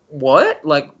 "What?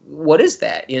 Like, what is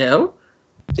that?" You know?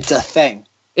 It's a thing.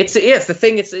 It's the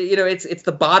thing. It's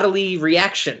the bodily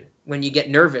reaction. when you get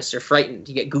nervous or frightened,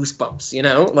 you get goosebumps, you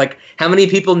know? Like, how many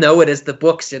people know it as the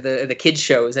books or the kids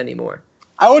shows anymore?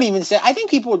 I wouldn't even say. I think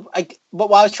people would like. But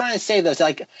what I was trying to say though is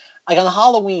like on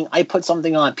Halloween, I put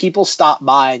something on. People stop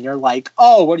by and they're like,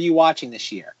 "Oh, what are you watching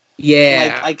this year?"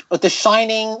 Yeah, like with The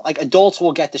Shining. Like adults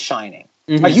will get The Shining.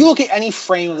 Mhm. Like you look at any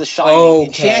frame of The Shining,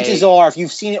 and chances are, if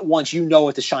you've seen it once, you know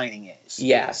what The Shining is.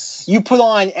 Yes. You put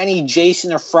on any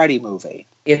Jason or Freddy movie,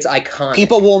 It's iconic.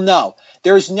 people will know.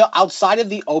 There's no outside of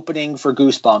the opening for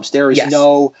Goosebumps. There is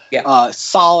no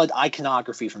solid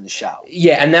iconography from the show.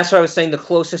 Yeah, and that's what I was saying. The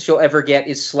closest you'll ever get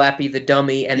is Slappy the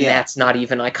Dummy, and that's not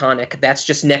even iconic. That's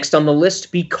just next on the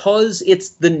list because it's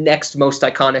the next most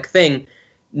iconic thing,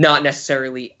 not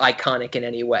necessarily iconic in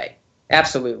any way.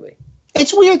 Absolutely.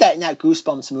 It's weird that in that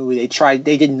Goosebumps movie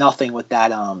they did nothing with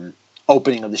that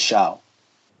opening of the show.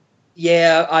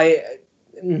 Yeah,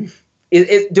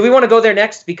 do we want to go there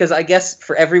next? Because I guess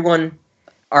for everyone,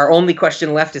 our only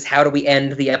question left is how do we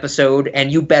end the episode?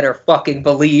 And you better fucking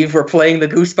believe we're playing the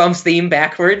Goosebumps theme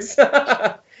backwards. So,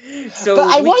 but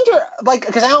I wonder, like,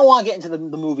 because I don't want to get into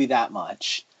the movie that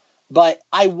much, but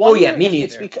I wonder. Oh yeah, me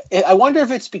neither. I wonder if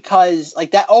it's because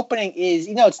like that opening is,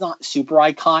 it's not super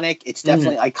iconic. It's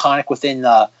definitely iconic within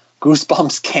the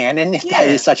Goosebumps canon, if that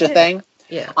is such a thing.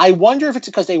 Yeah. I wonder if it's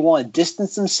because they want to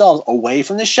distance themselves away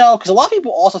from the show, because a lot of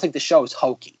people also think the show is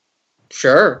hokey.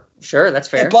 Sure, that's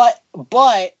fair. But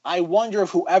I wonder if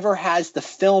whoever has the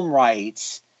film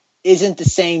rights isn't the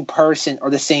same person or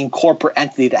the same corporate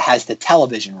entity that has the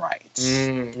television rights.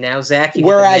 Now, Zach,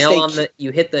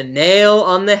 you hit the nail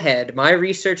on the head. My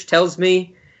research tells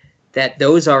me that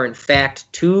those are, in fact,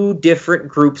 two different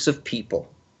groups of people.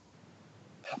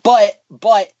 But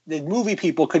the movie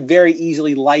people could very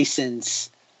easily license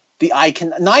the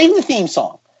icon, not even the theme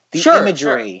song, the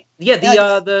imagery. Sure.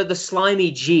 Yeah, the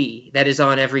slimy G that is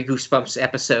on every Goosebumps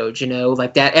episode,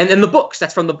 like that, and then the books.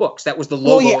 That's from the books. That was the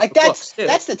logo. Well,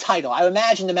 that's the title. I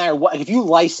imagine no matter what, if you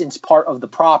license part of the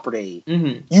property,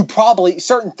 you probably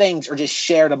certain things are just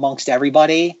shared amongst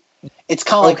everybody. It's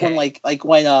kind of like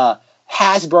when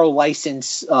Hasbro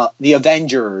licensed the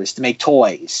Avengers to make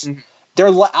toys. They're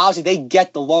obviously they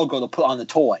get the logo to put on the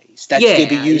toys. That's going to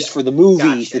be used for the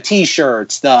movies, the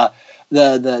T-shirts, the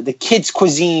kids'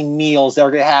 cuisine meals. They're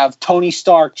going to have Tony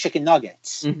Stark chicken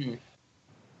nuggets.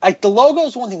 Like the logo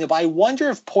is one thing, but I wonder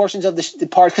if portions of the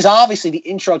part, because obviously the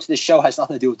intro to the show has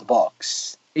nothing to do with the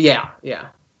books. Yeah.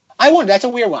 I wonder. That's a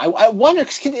weird one. I wonder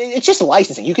because it's just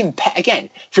licensing. You can pay, again,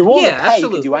 if you're willing to pay, you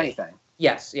can do anything.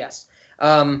 Yes.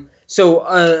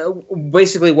 So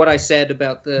basically what I said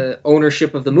about the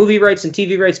ownership of the movie rights and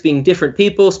TV rights being different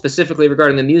people, specifically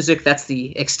regarding the music, that's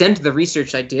the extent of the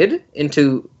research I did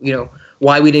into,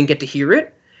 why we didn't get to hear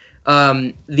it.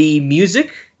 The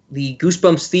music, the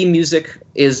Goosebumps theme music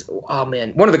is, one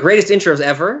of the greatest intros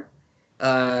ever.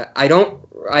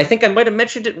 I think I might have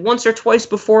mentioned it once or twice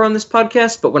before on this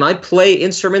podcast, but when I play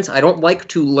instruments, I don't like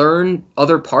to learn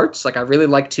other parts. Like, I really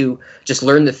like to just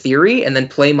learn the theory and then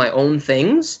play my own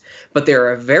things. But there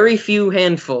are a very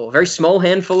small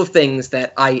handful of things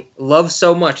that I love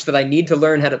so much that I need to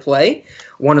learn how to play.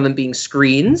 One of them being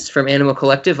Screens from Animal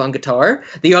Collective on guitar.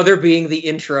 The other being the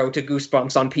intro to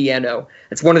Goosebumps on piano.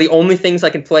 It's one of the only things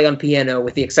I can play on piano,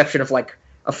 with the exception of,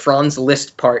 a Franz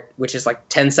Liszt part, which is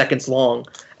 10 seconds long,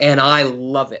 and I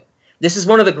love it. This is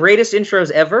one of the greatest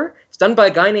intros ever. It's done by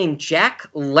a guy named Jack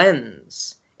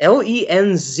Lenz,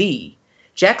 Lenz.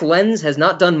 Jack Lenz has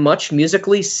not done much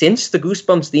musically since the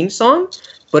Goosebumps theme song,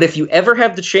 but if you ever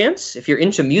have the chance, if you're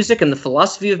into music and the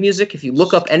philosophy of music, if you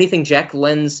look up anything Jack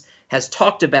Lenz has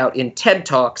talked about in TED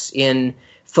Talks, in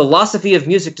philosophy of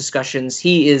music discussions,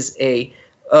 he is a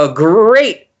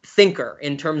great thinker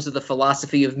in terms of the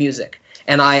philosophy of music.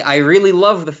 And I really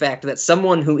love the fact that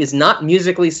someone who is not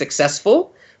musically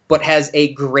successful, but has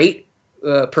a great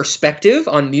perspective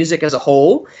on music as a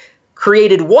whole,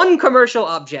 created one commercial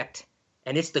object,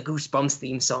 and it's the Goosebumps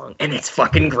theme song, and it's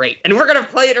fucking great. And we're going to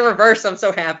play it in reverse. I'm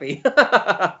so happy.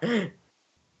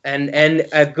 And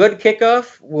a good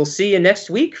kickoff. We'll see you next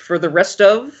week for the rest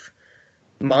of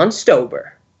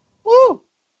Monstober. Woo!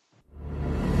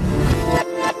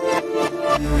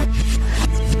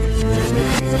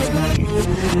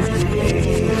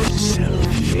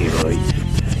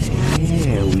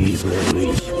 Here we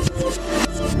believe.